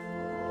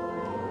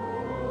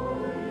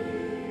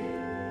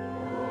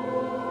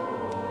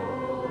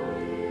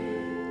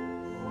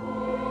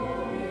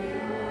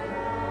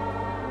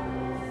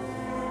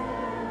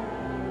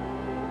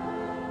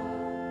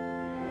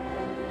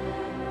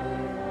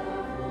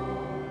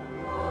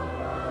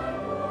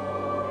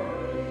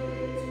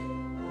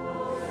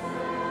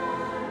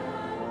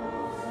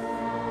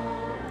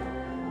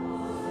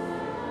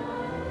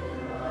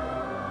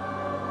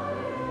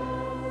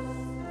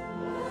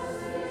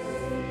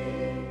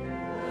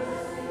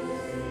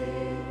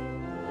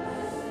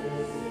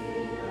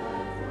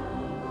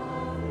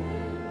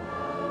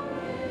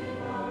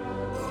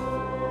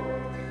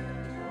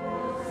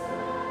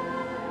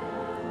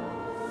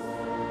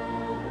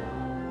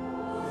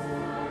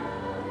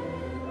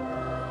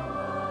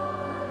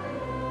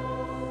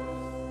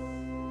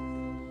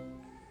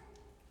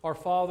 Our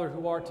Father,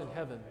 who art in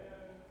heaven,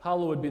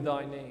 hallowed be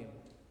thy name.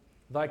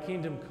 Thy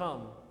kingdom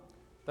come,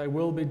 thy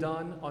will be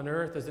done on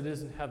earth as it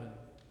is in heaven.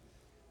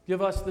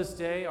 Give us this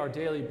day our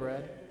daily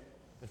bread,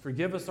 and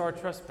forgive us our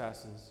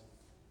trespasses,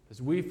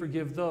 as we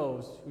forgive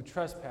those who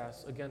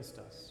trespass against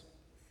us.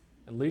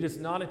 And lead us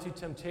not into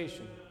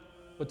temptation,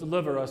 but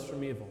deliver us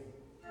from evil.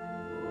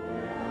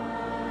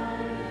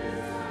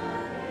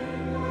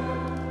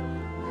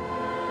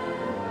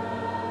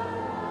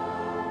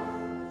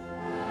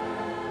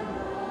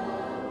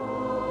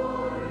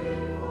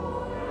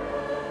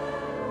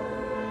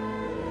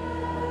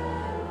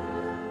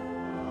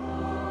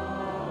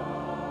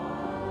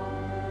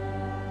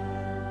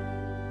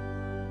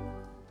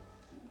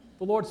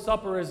 The Lord's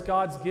Supper is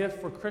God's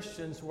gift for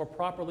Christians who are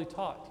properly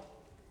taught.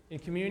 In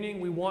communing,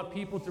 we want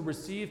people to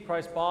receive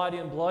Christ's body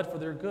and blood for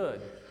their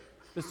good.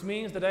 This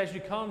means that as you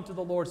come to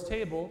the Lord's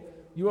table,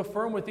 you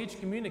affirm with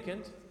each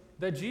communicant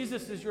that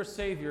Jesus is your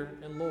Savior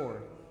and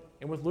Lord.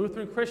 And with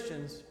Lutheran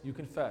Christians, you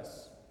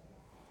confess,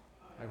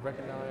 I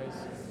recognize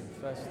and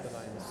confess that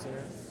I am a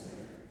sinner.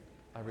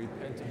 I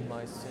repent of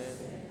my sin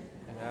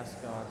and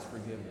ask God's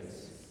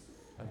forgiveness.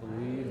 I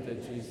believe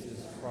that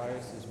Jesus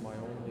Christ is my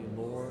only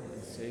Lord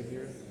and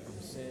Savior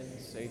from sin,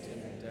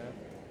 Satan, and death.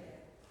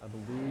 I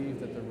believe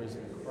that the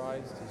risen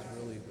Christ is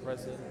really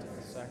present in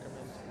the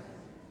sacrament,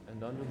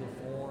 and under the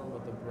form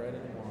of the bread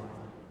and wine,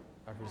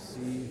 I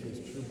receive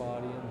his true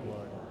body and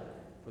blood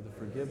for the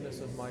forgiveness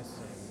of my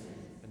sin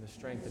and the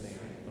strengthening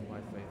of my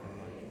faith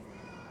and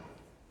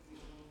life.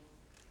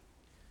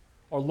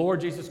 Our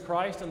Lord Jesus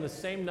Christ, on the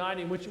same night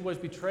in which he was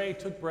betrayed,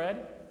 took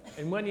bread,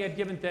 and when he had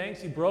given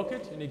thanks, he broke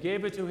it, and he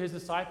gave it to his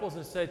disciples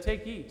and said,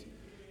 Take, eat.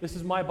 This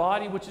is my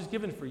body, which is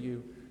given for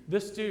you.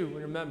 This do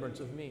in remembrance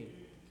of me.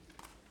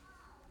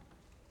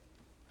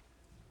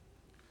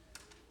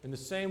 In the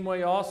same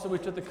way also he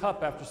took the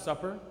cup after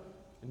supper,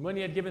 and when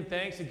he had given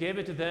thanks, he gave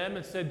it to them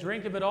and said,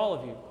 Drink of it, all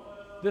of you.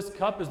 This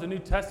cup is the New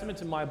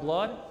Testament in my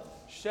blood,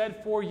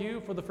 shed for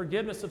you for the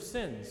forgiveness of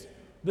sins.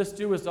 This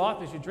do as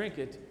oft as you drink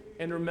it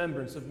in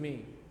remembrance of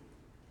me.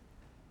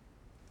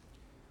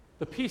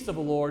 The peace of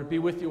the Lord be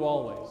with you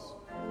always.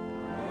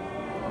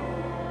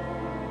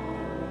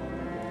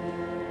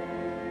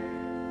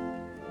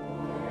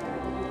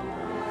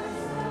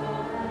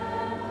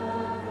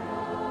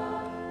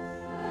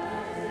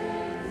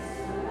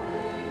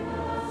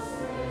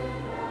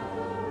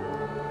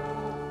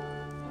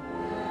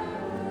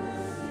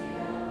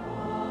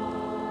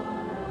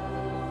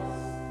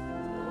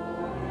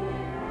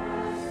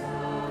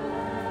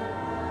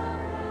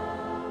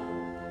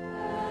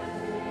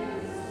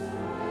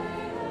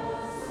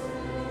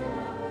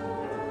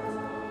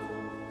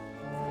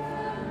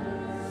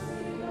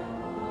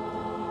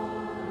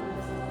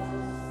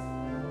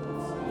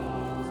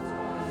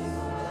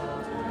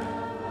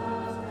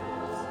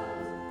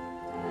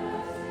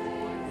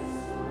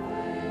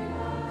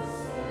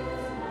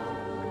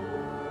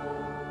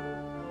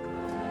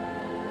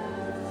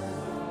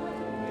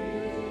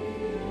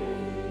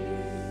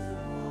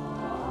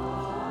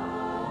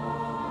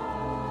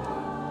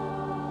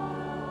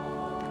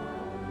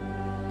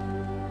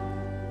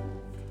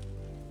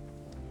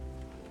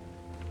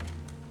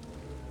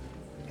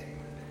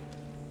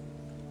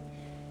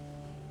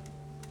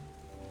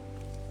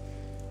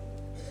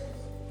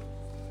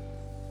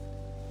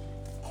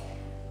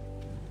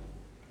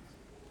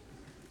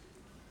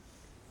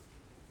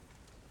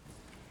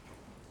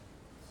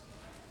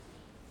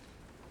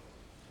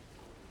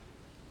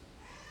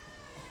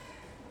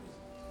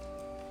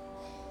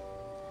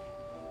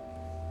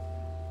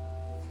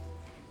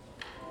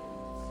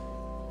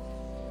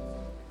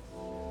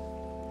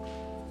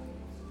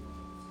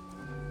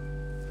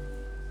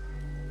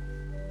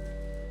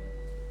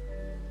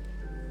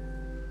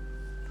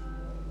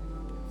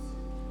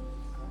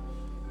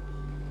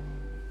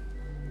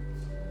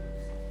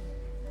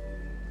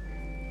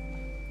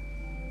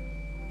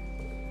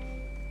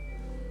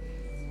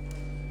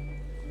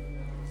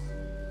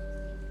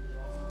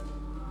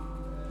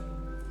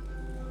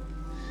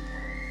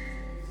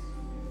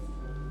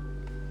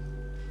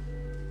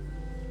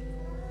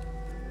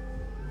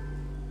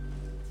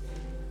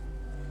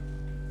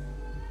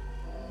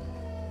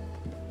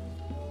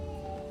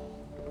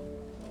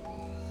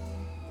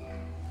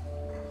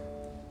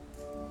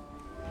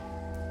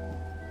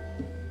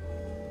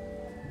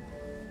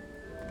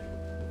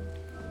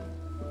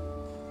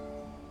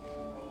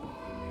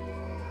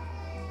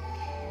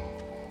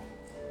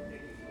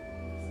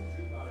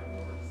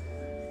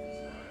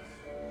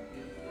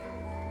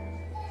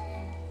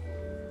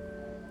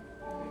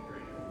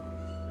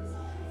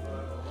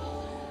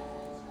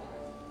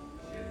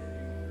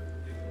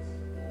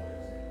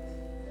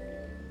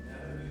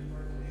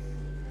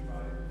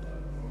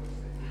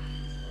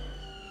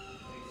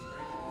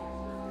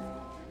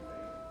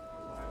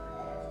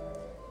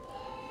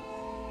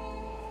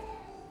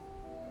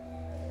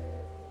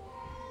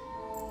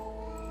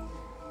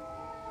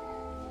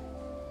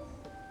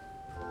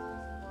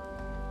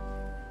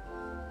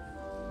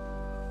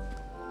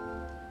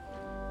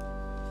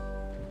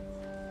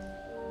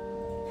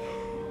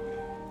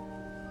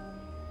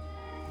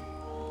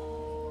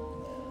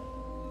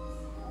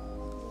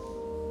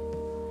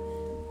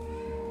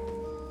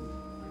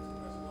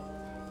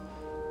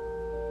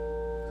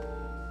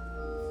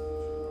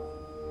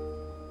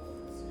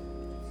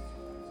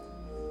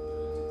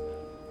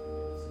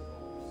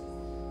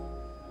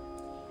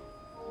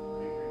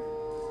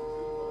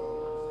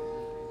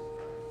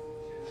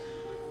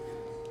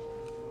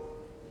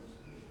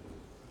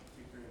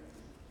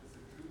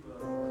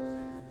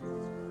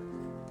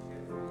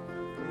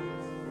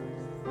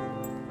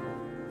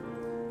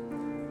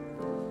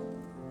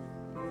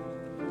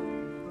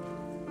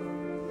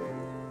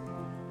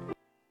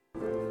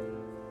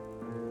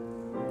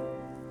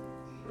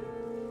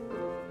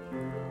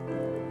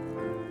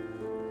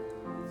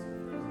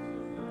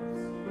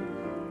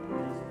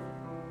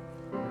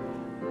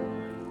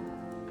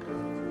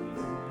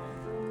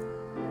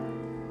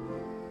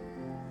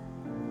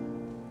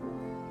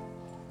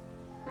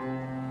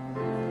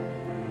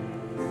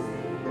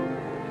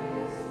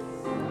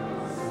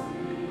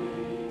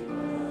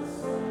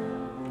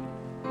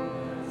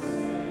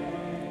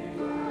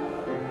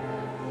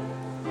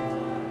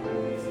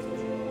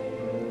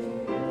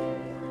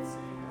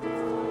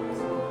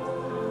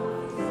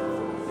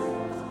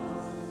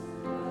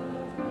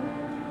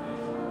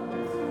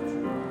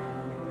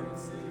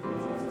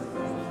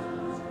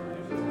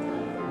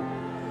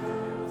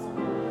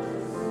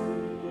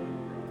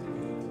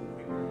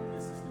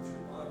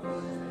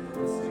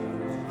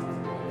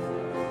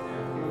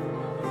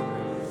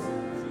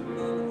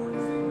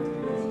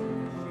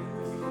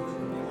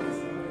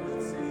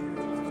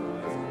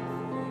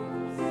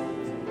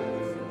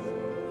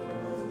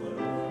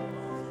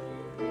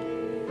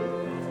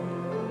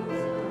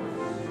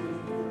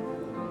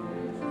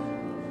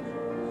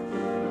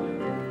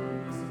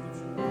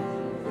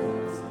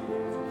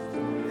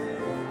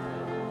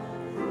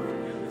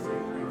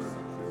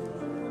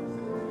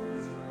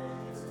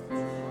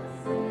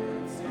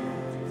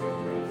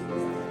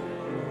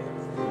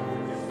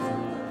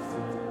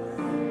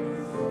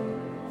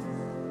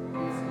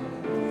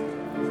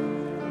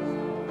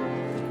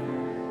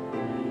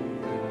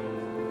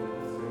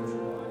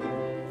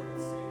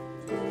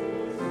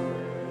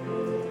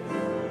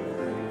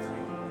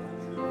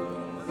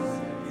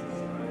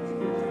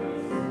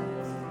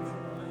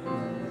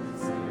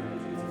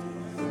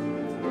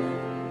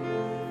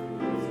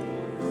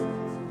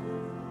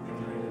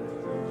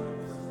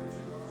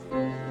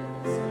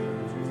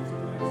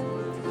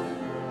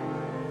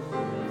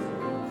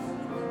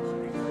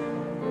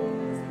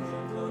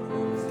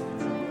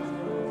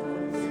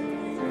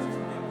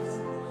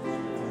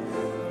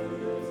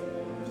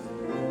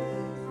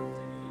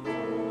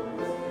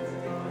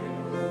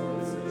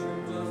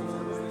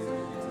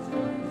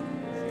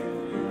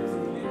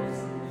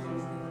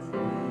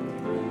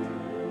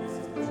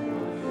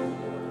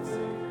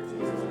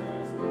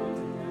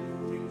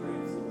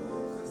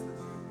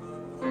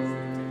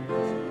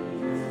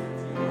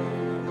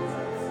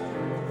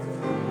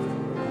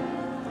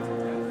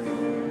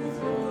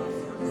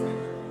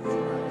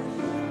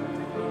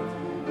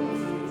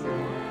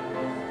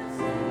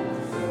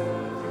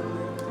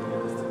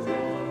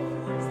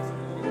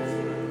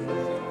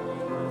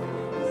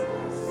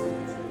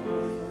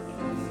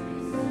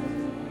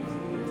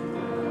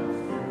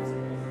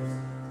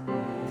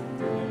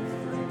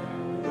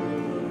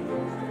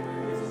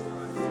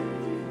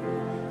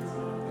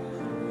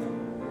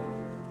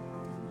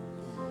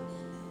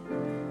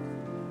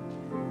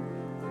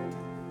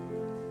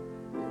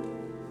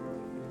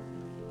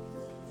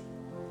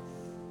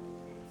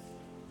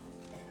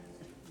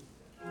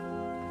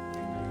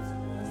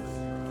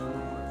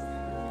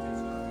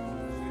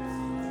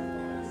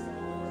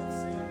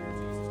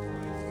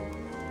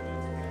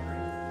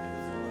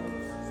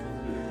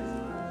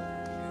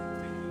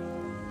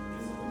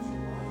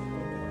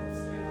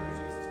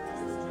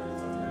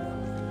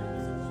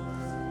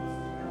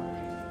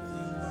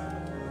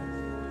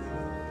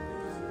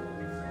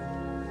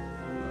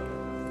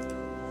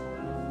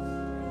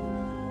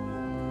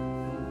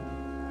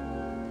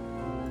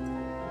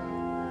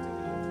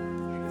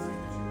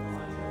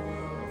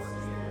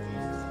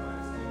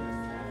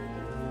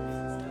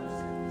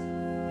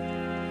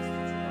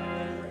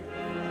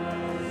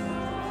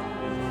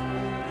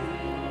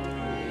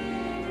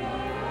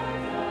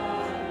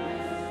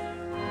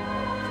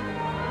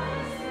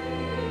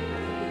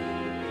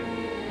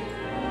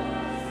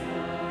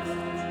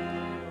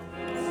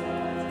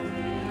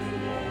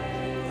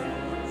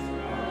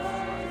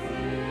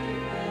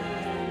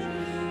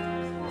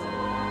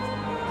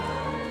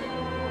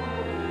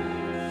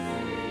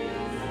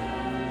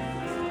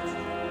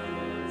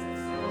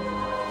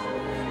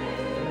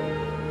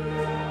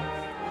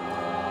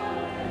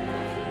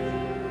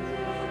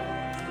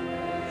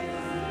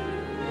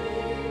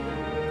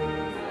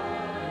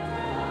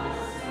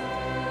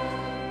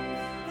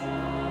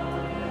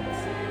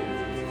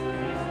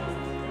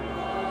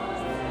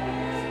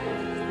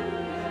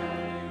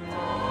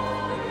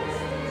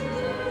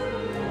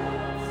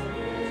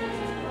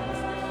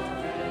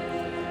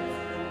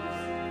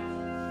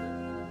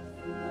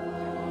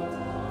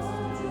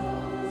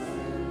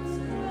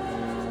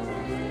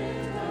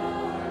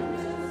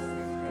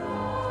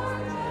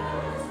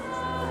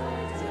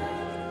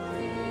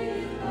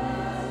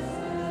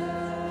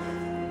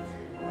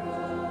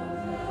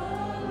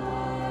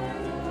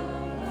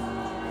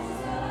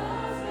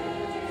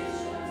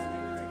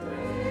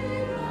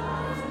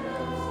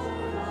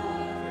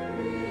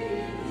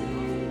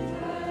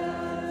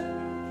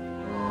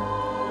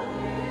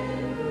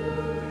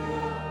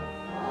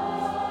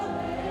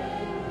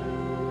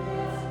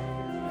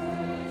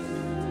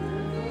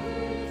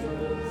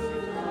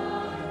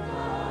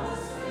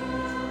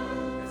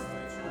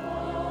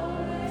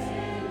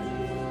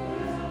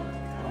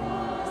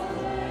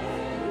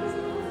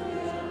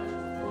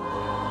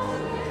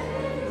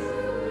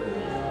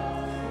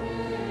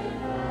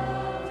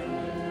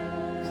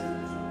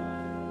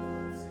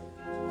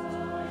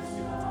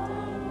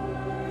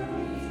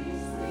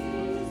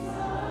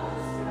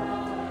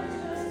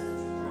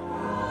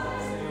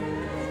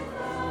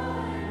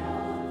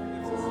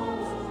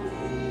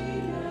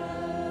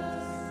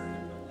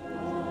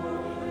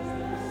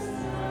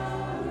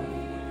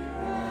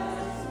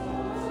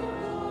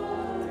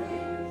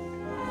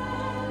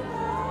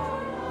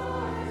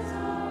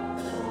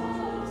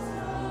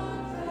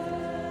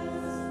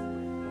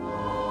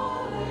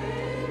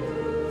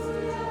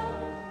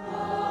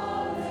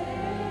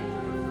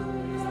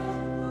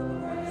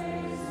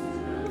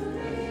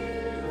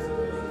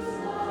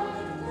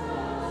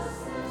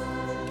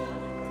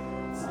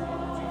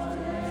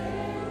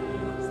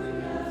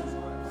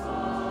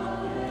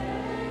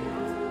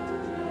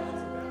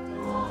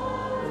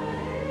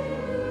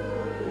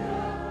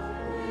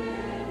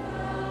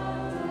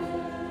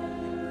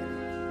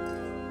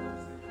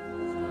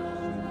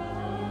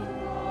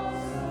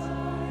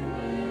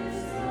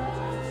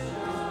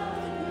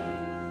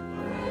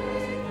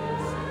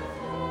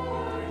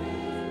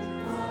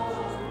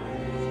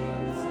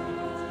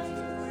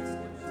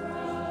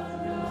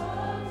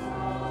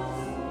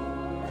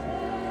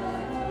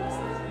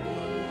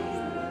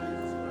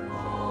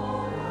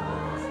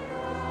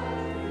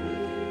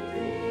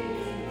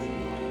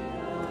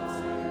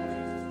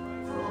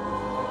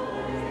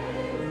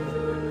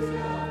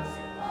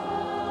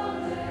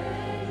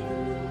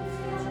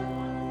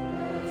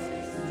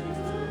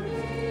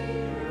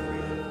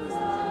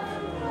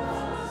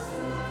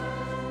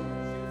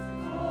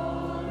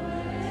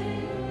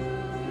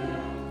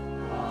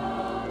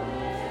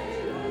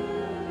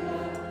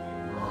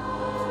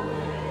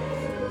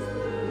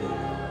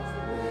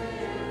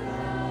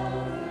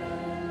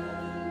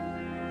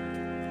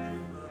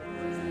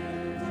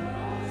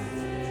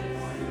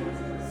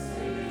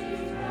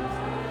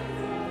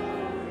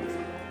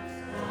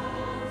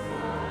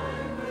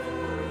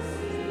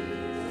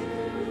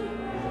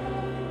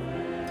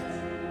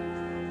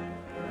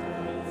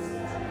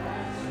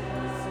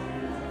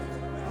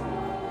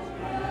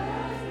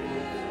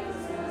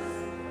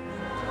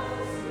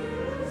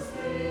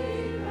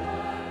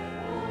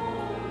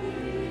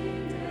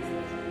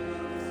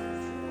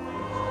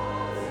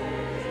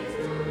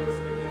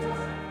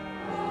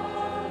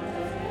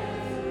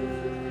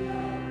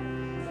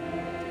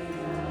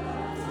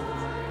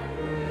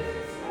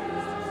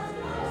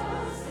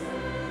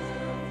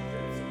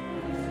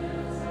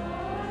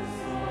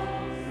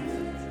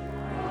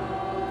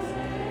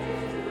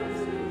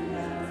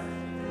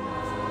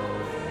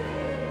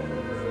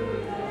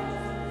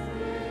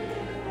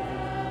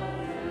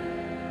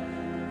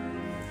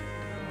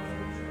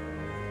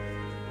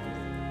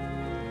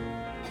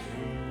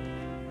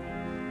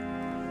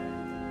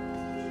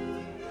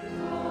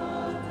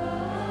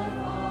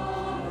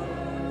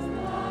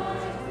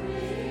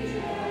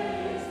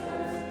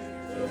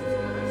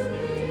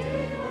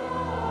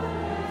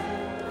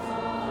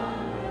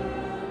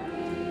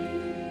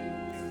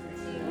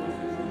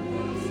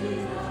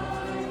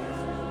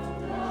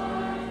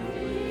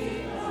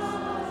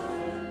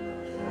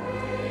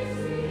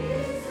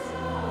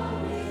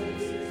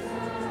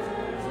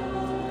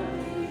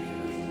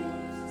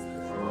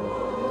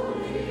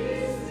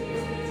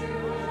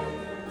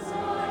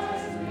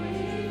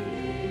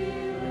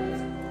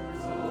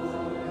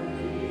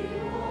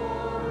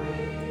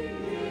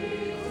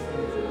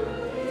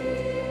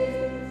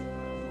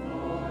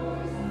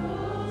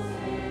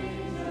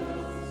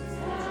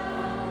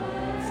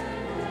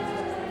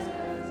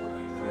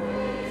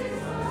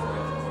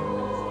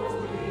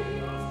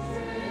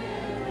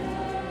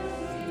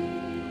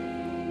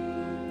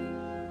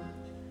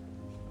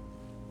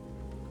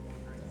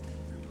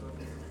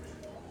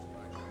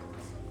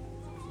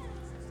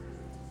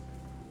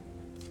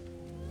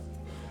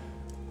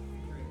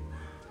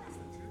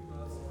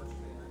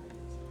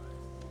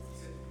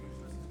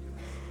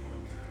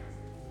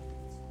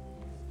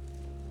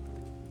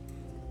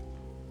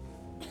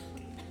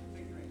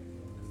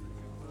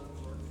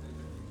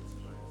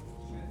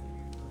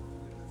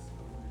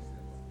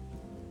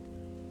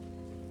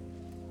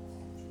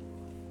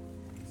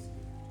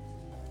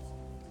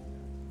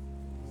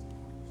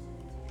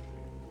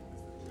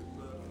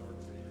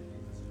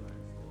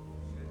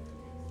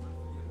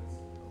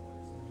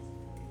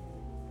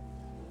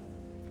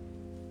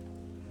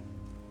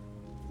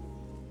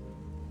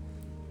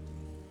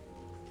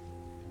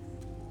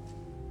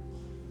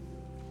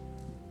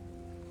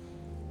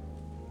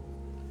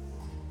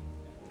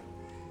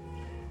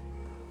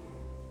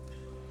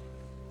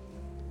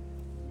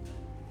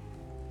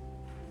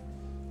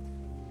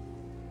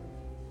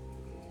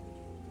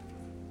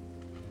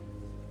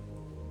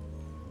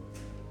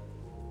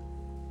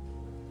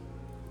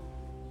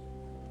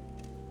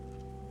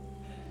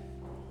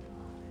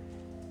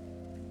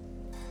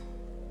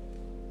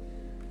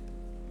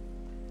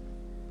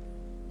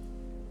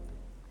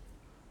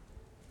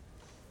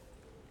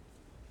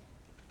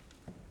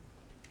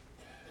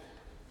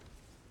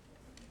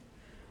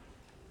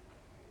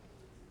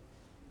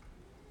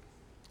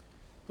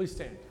 Please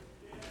stand.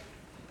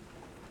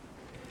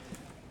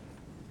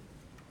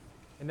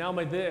 And now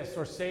may this,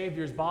 our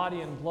Savior's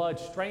body and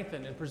blood,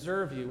 strengthen and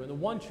preserve you in the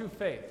one true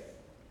faith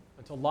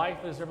until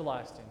life is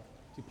everlasting.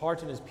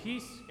 Depart in his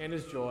peace and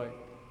his joy.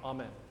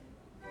 Amen.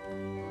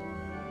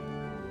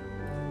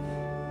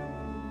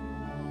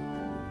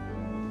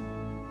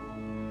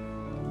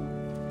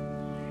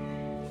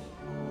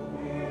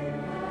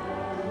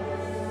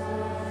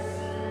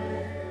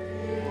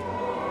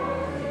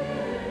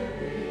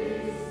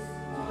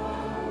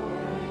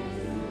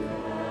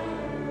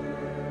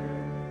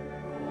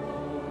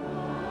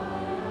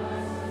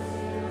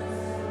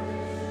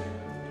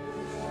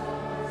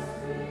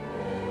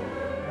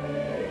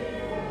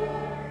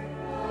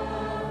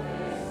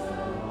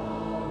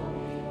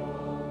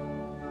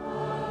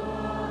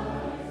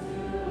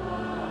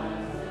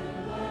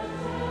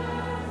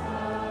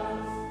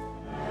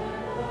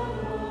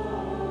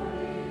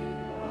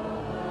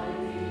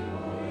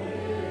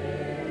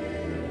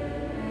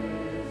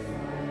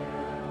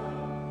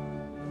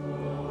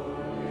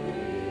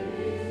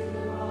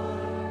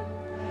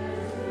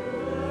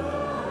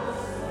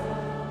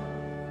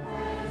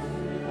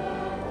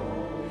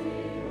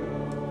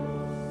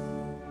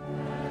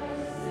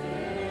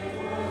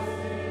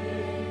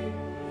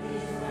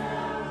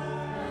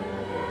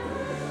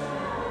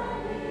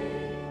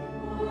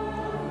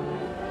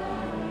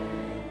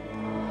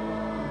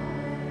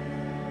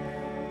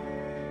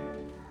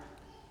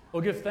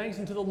 We'll give thanks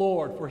unto the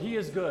Lord, for he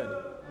is good.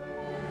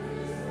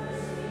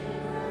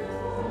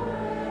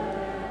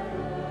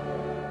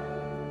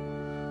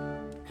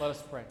 Let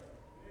us pray.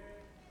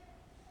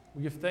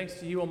 We give thanks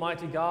to you,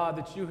 Almighty God,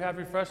 that you have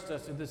refreshed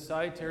us in this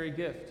salutary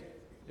gift.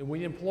 And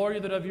we implore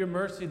you that of your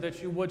mercy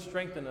that you would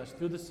strengthen us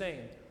through the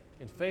same,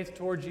 in faith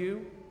towards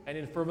you and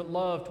in fervent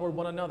love toward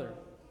one another.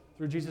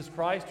 Through Jesus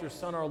Christ, your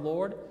Son, our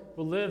Lord,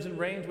 who lives and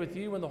reigns with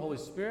you in the Holy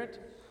Spirit,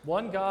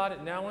 one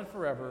God, now and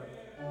forever.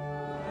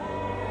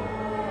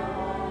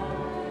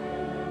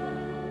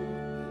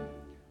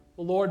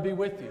 The Lord be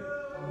with you.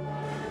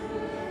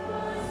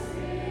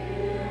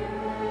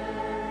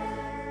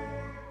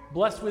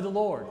 Blessed be the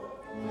Lord.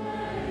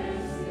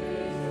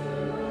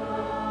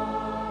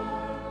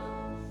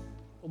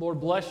 The Lord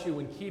bless you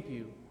and keep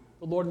you.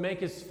 The Lord make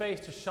his face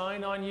to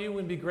shine on you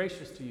and be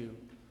gracious to you.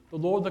 The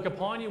Lord look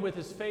upon you with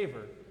his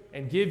favor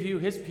and give you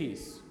his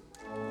peace.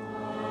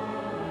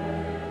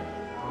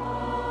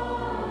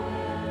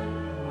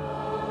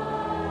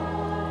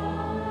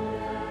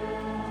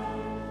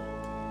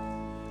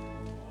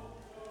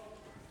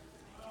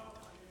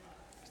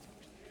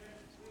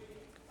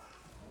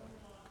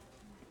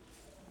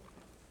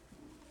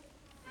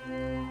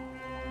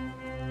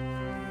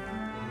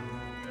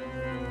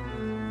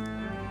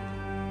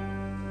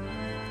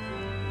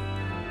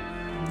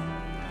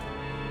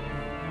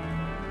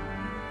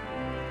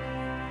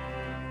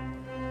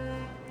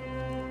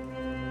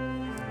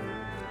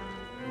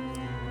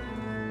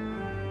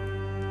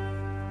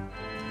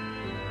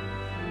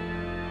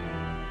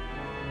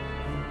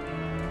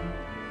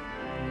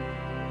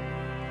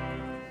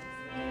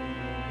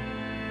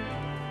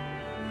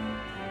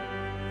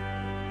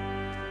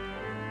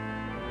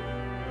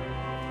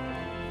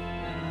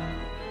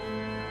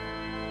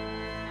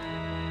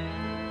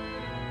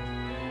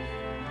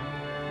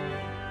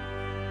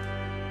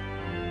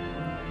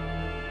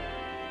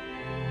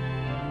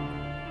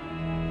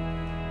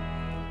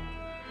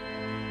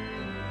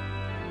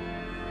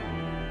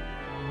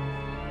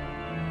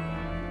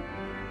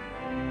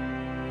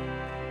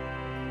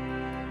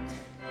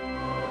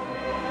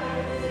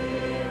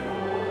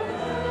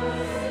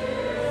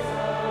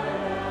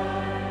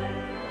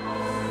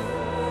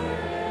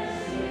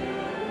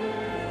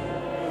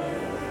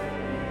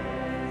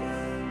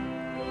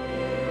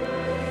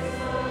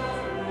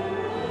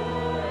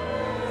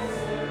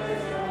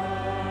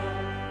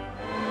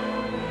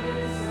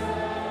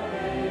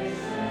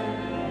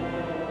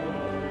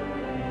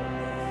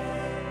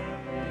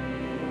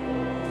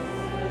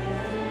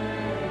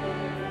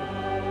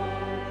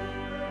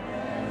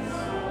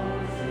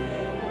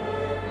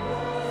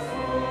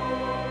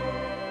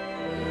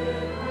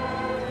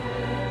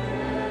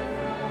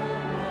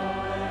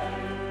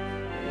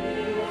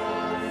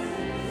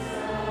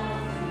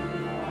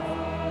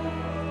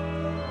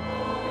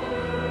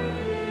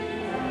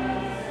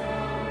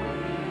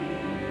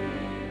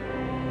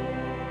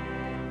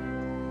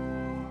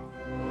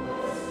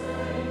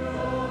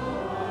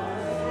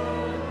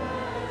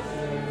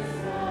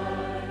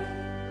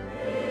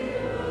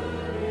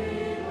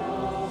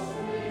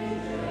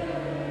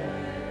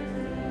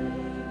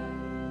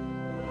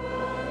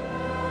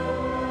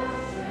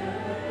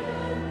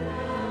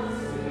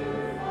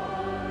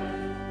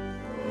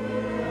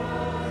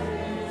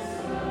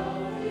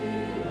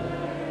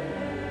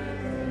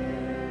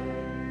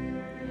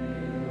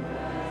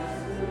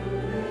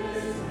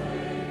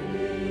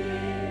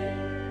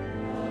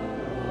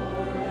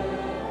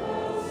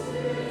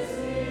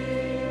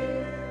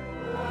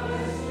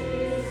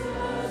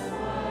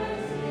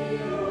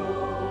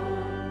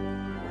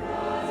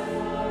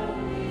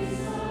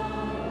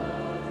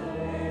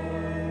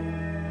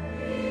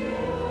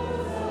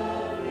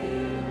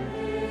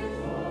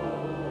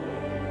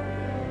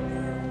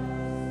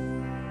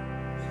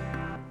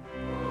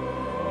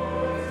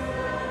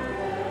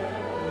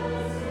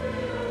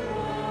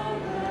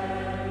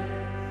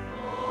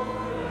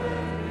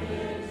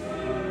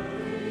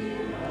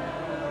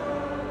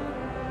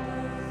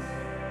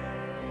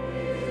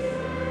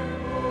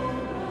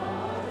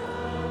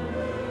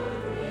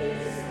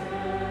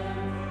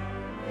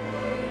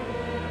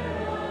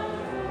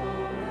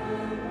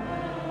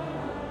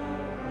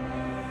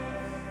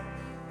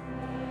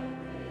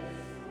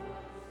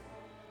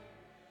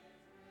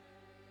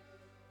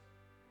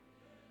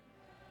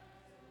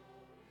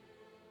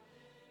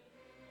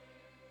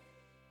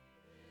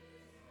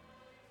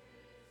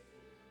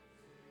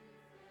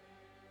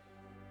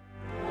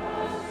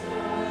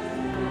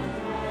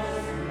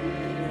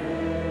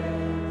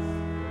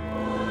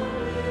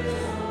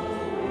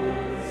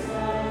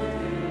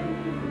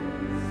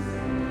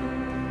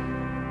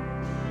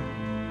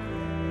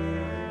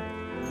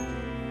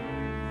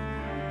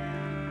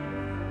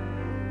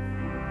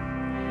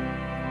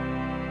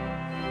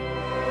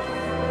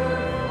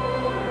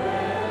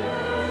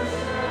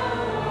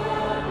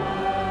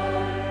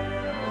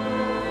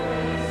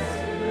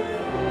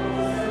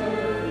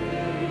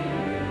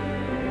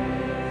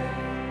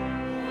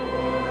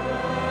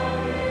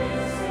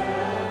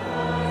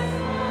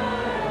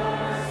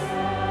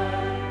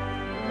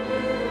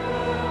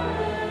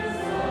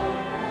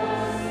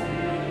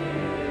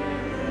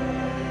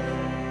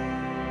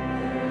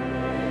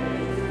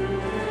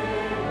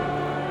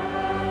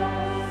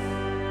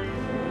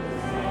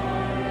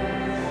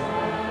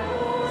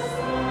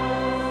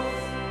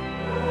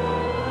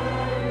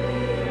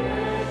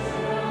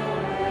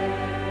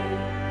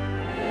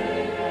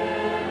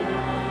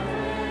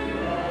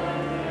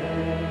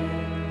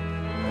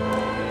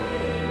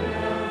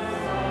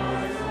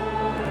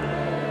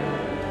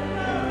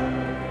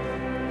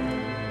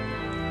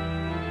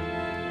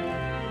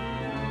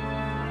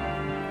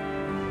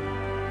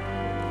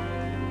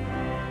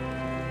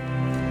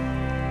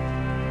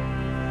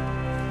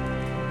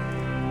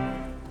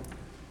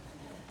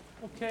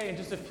 Okay, and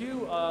just a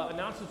few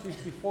announcements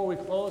before we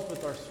close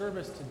with our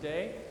service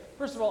today.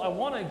 First of all, I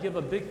want to give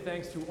a big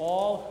thanks to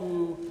all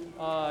who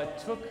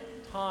took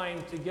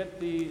time to get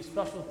the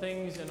special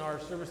things in our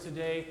service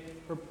today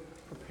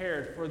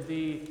prepared for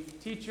the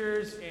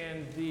teachers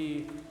and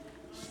the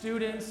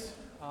students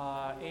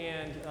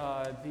and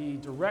the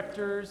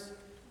directors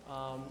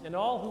and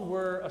all who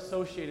were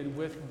associated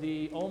with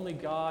the Only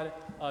God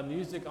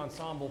Music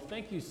Ensemble.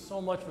 Thank you so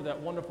much for that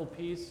wonderful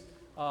piece.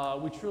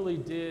 We truly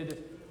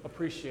did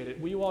appreciate it.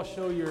 Will you all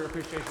show your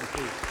appreciation,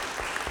 please?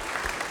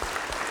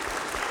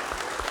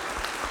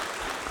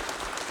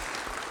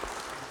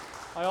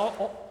 I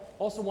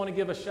also want to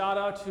give a shout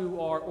out to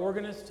our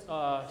organist,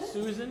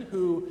 Susan,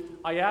 who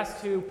I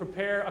asked to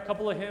prepare a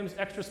couple of hymns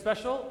extra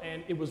special,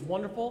 and it was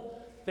wonderful.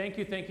 Thank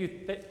you, thank you,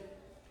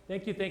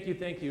 thank you, thank you,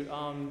 thank you.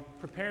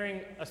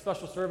 Preparing a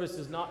special service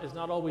is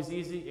not always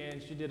easy,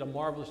 and she did a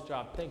marvelous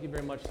job. Thank you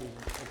very much, Susan.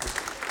 Thank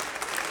you.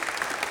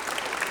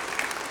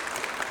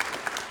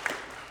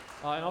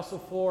 And also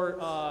for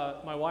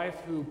my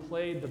wife, who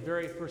played the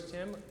very first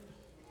hymn.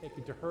 Thank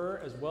you to her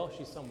as well.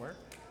 She's somewhere.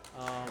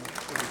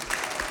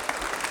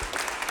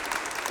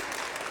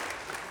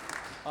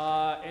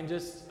 And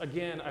just,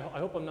 again, I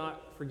hope I'm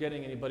not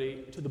forgetting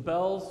anybody. To the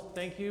bells,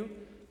 thank you.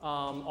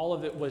 All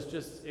of it was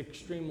just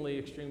extremely,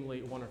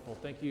 extremely wonderful.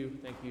 Thank you,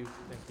 thank you,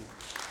 thank you.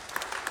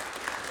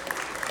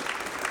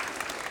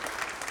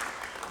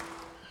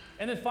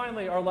 And then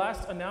finally, our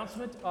last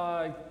announcement,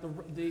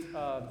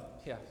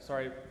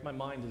 sorry, my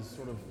mind is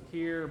sort of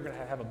here. We're going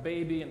to have a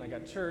baby, and I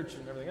got church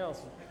and everything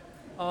else.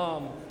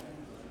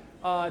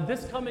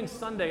 This coming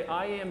Sunday,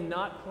 I am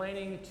not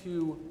planning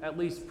to at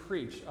least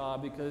preach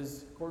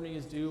because Courtney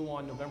is due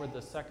on November the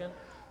 2nd.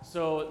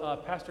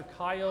 So Pastor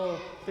Kyle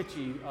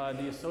Fitchie,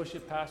 the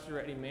associate pastor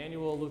at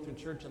Emmanuel Lutheran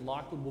Church in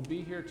Lockwood, will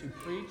be here to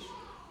preach,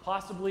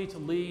 possibly to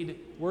lead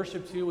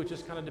worship too. It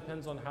just kind of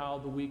depends on how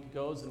the week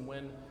goes and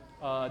when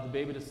the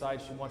baby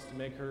decides she wants to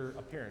make her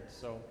appearance.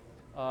 So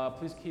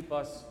please keep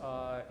us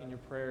in your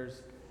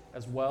prayers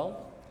as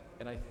well.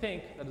 And I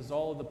think that is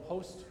all of the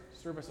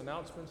post-service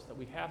announcements that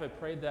we have. I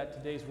pray that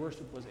today's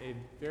worship was a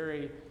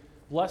very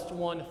blessed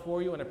one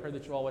for you, and I pray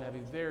that you all would have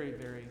a very,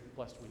 very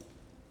blessed week.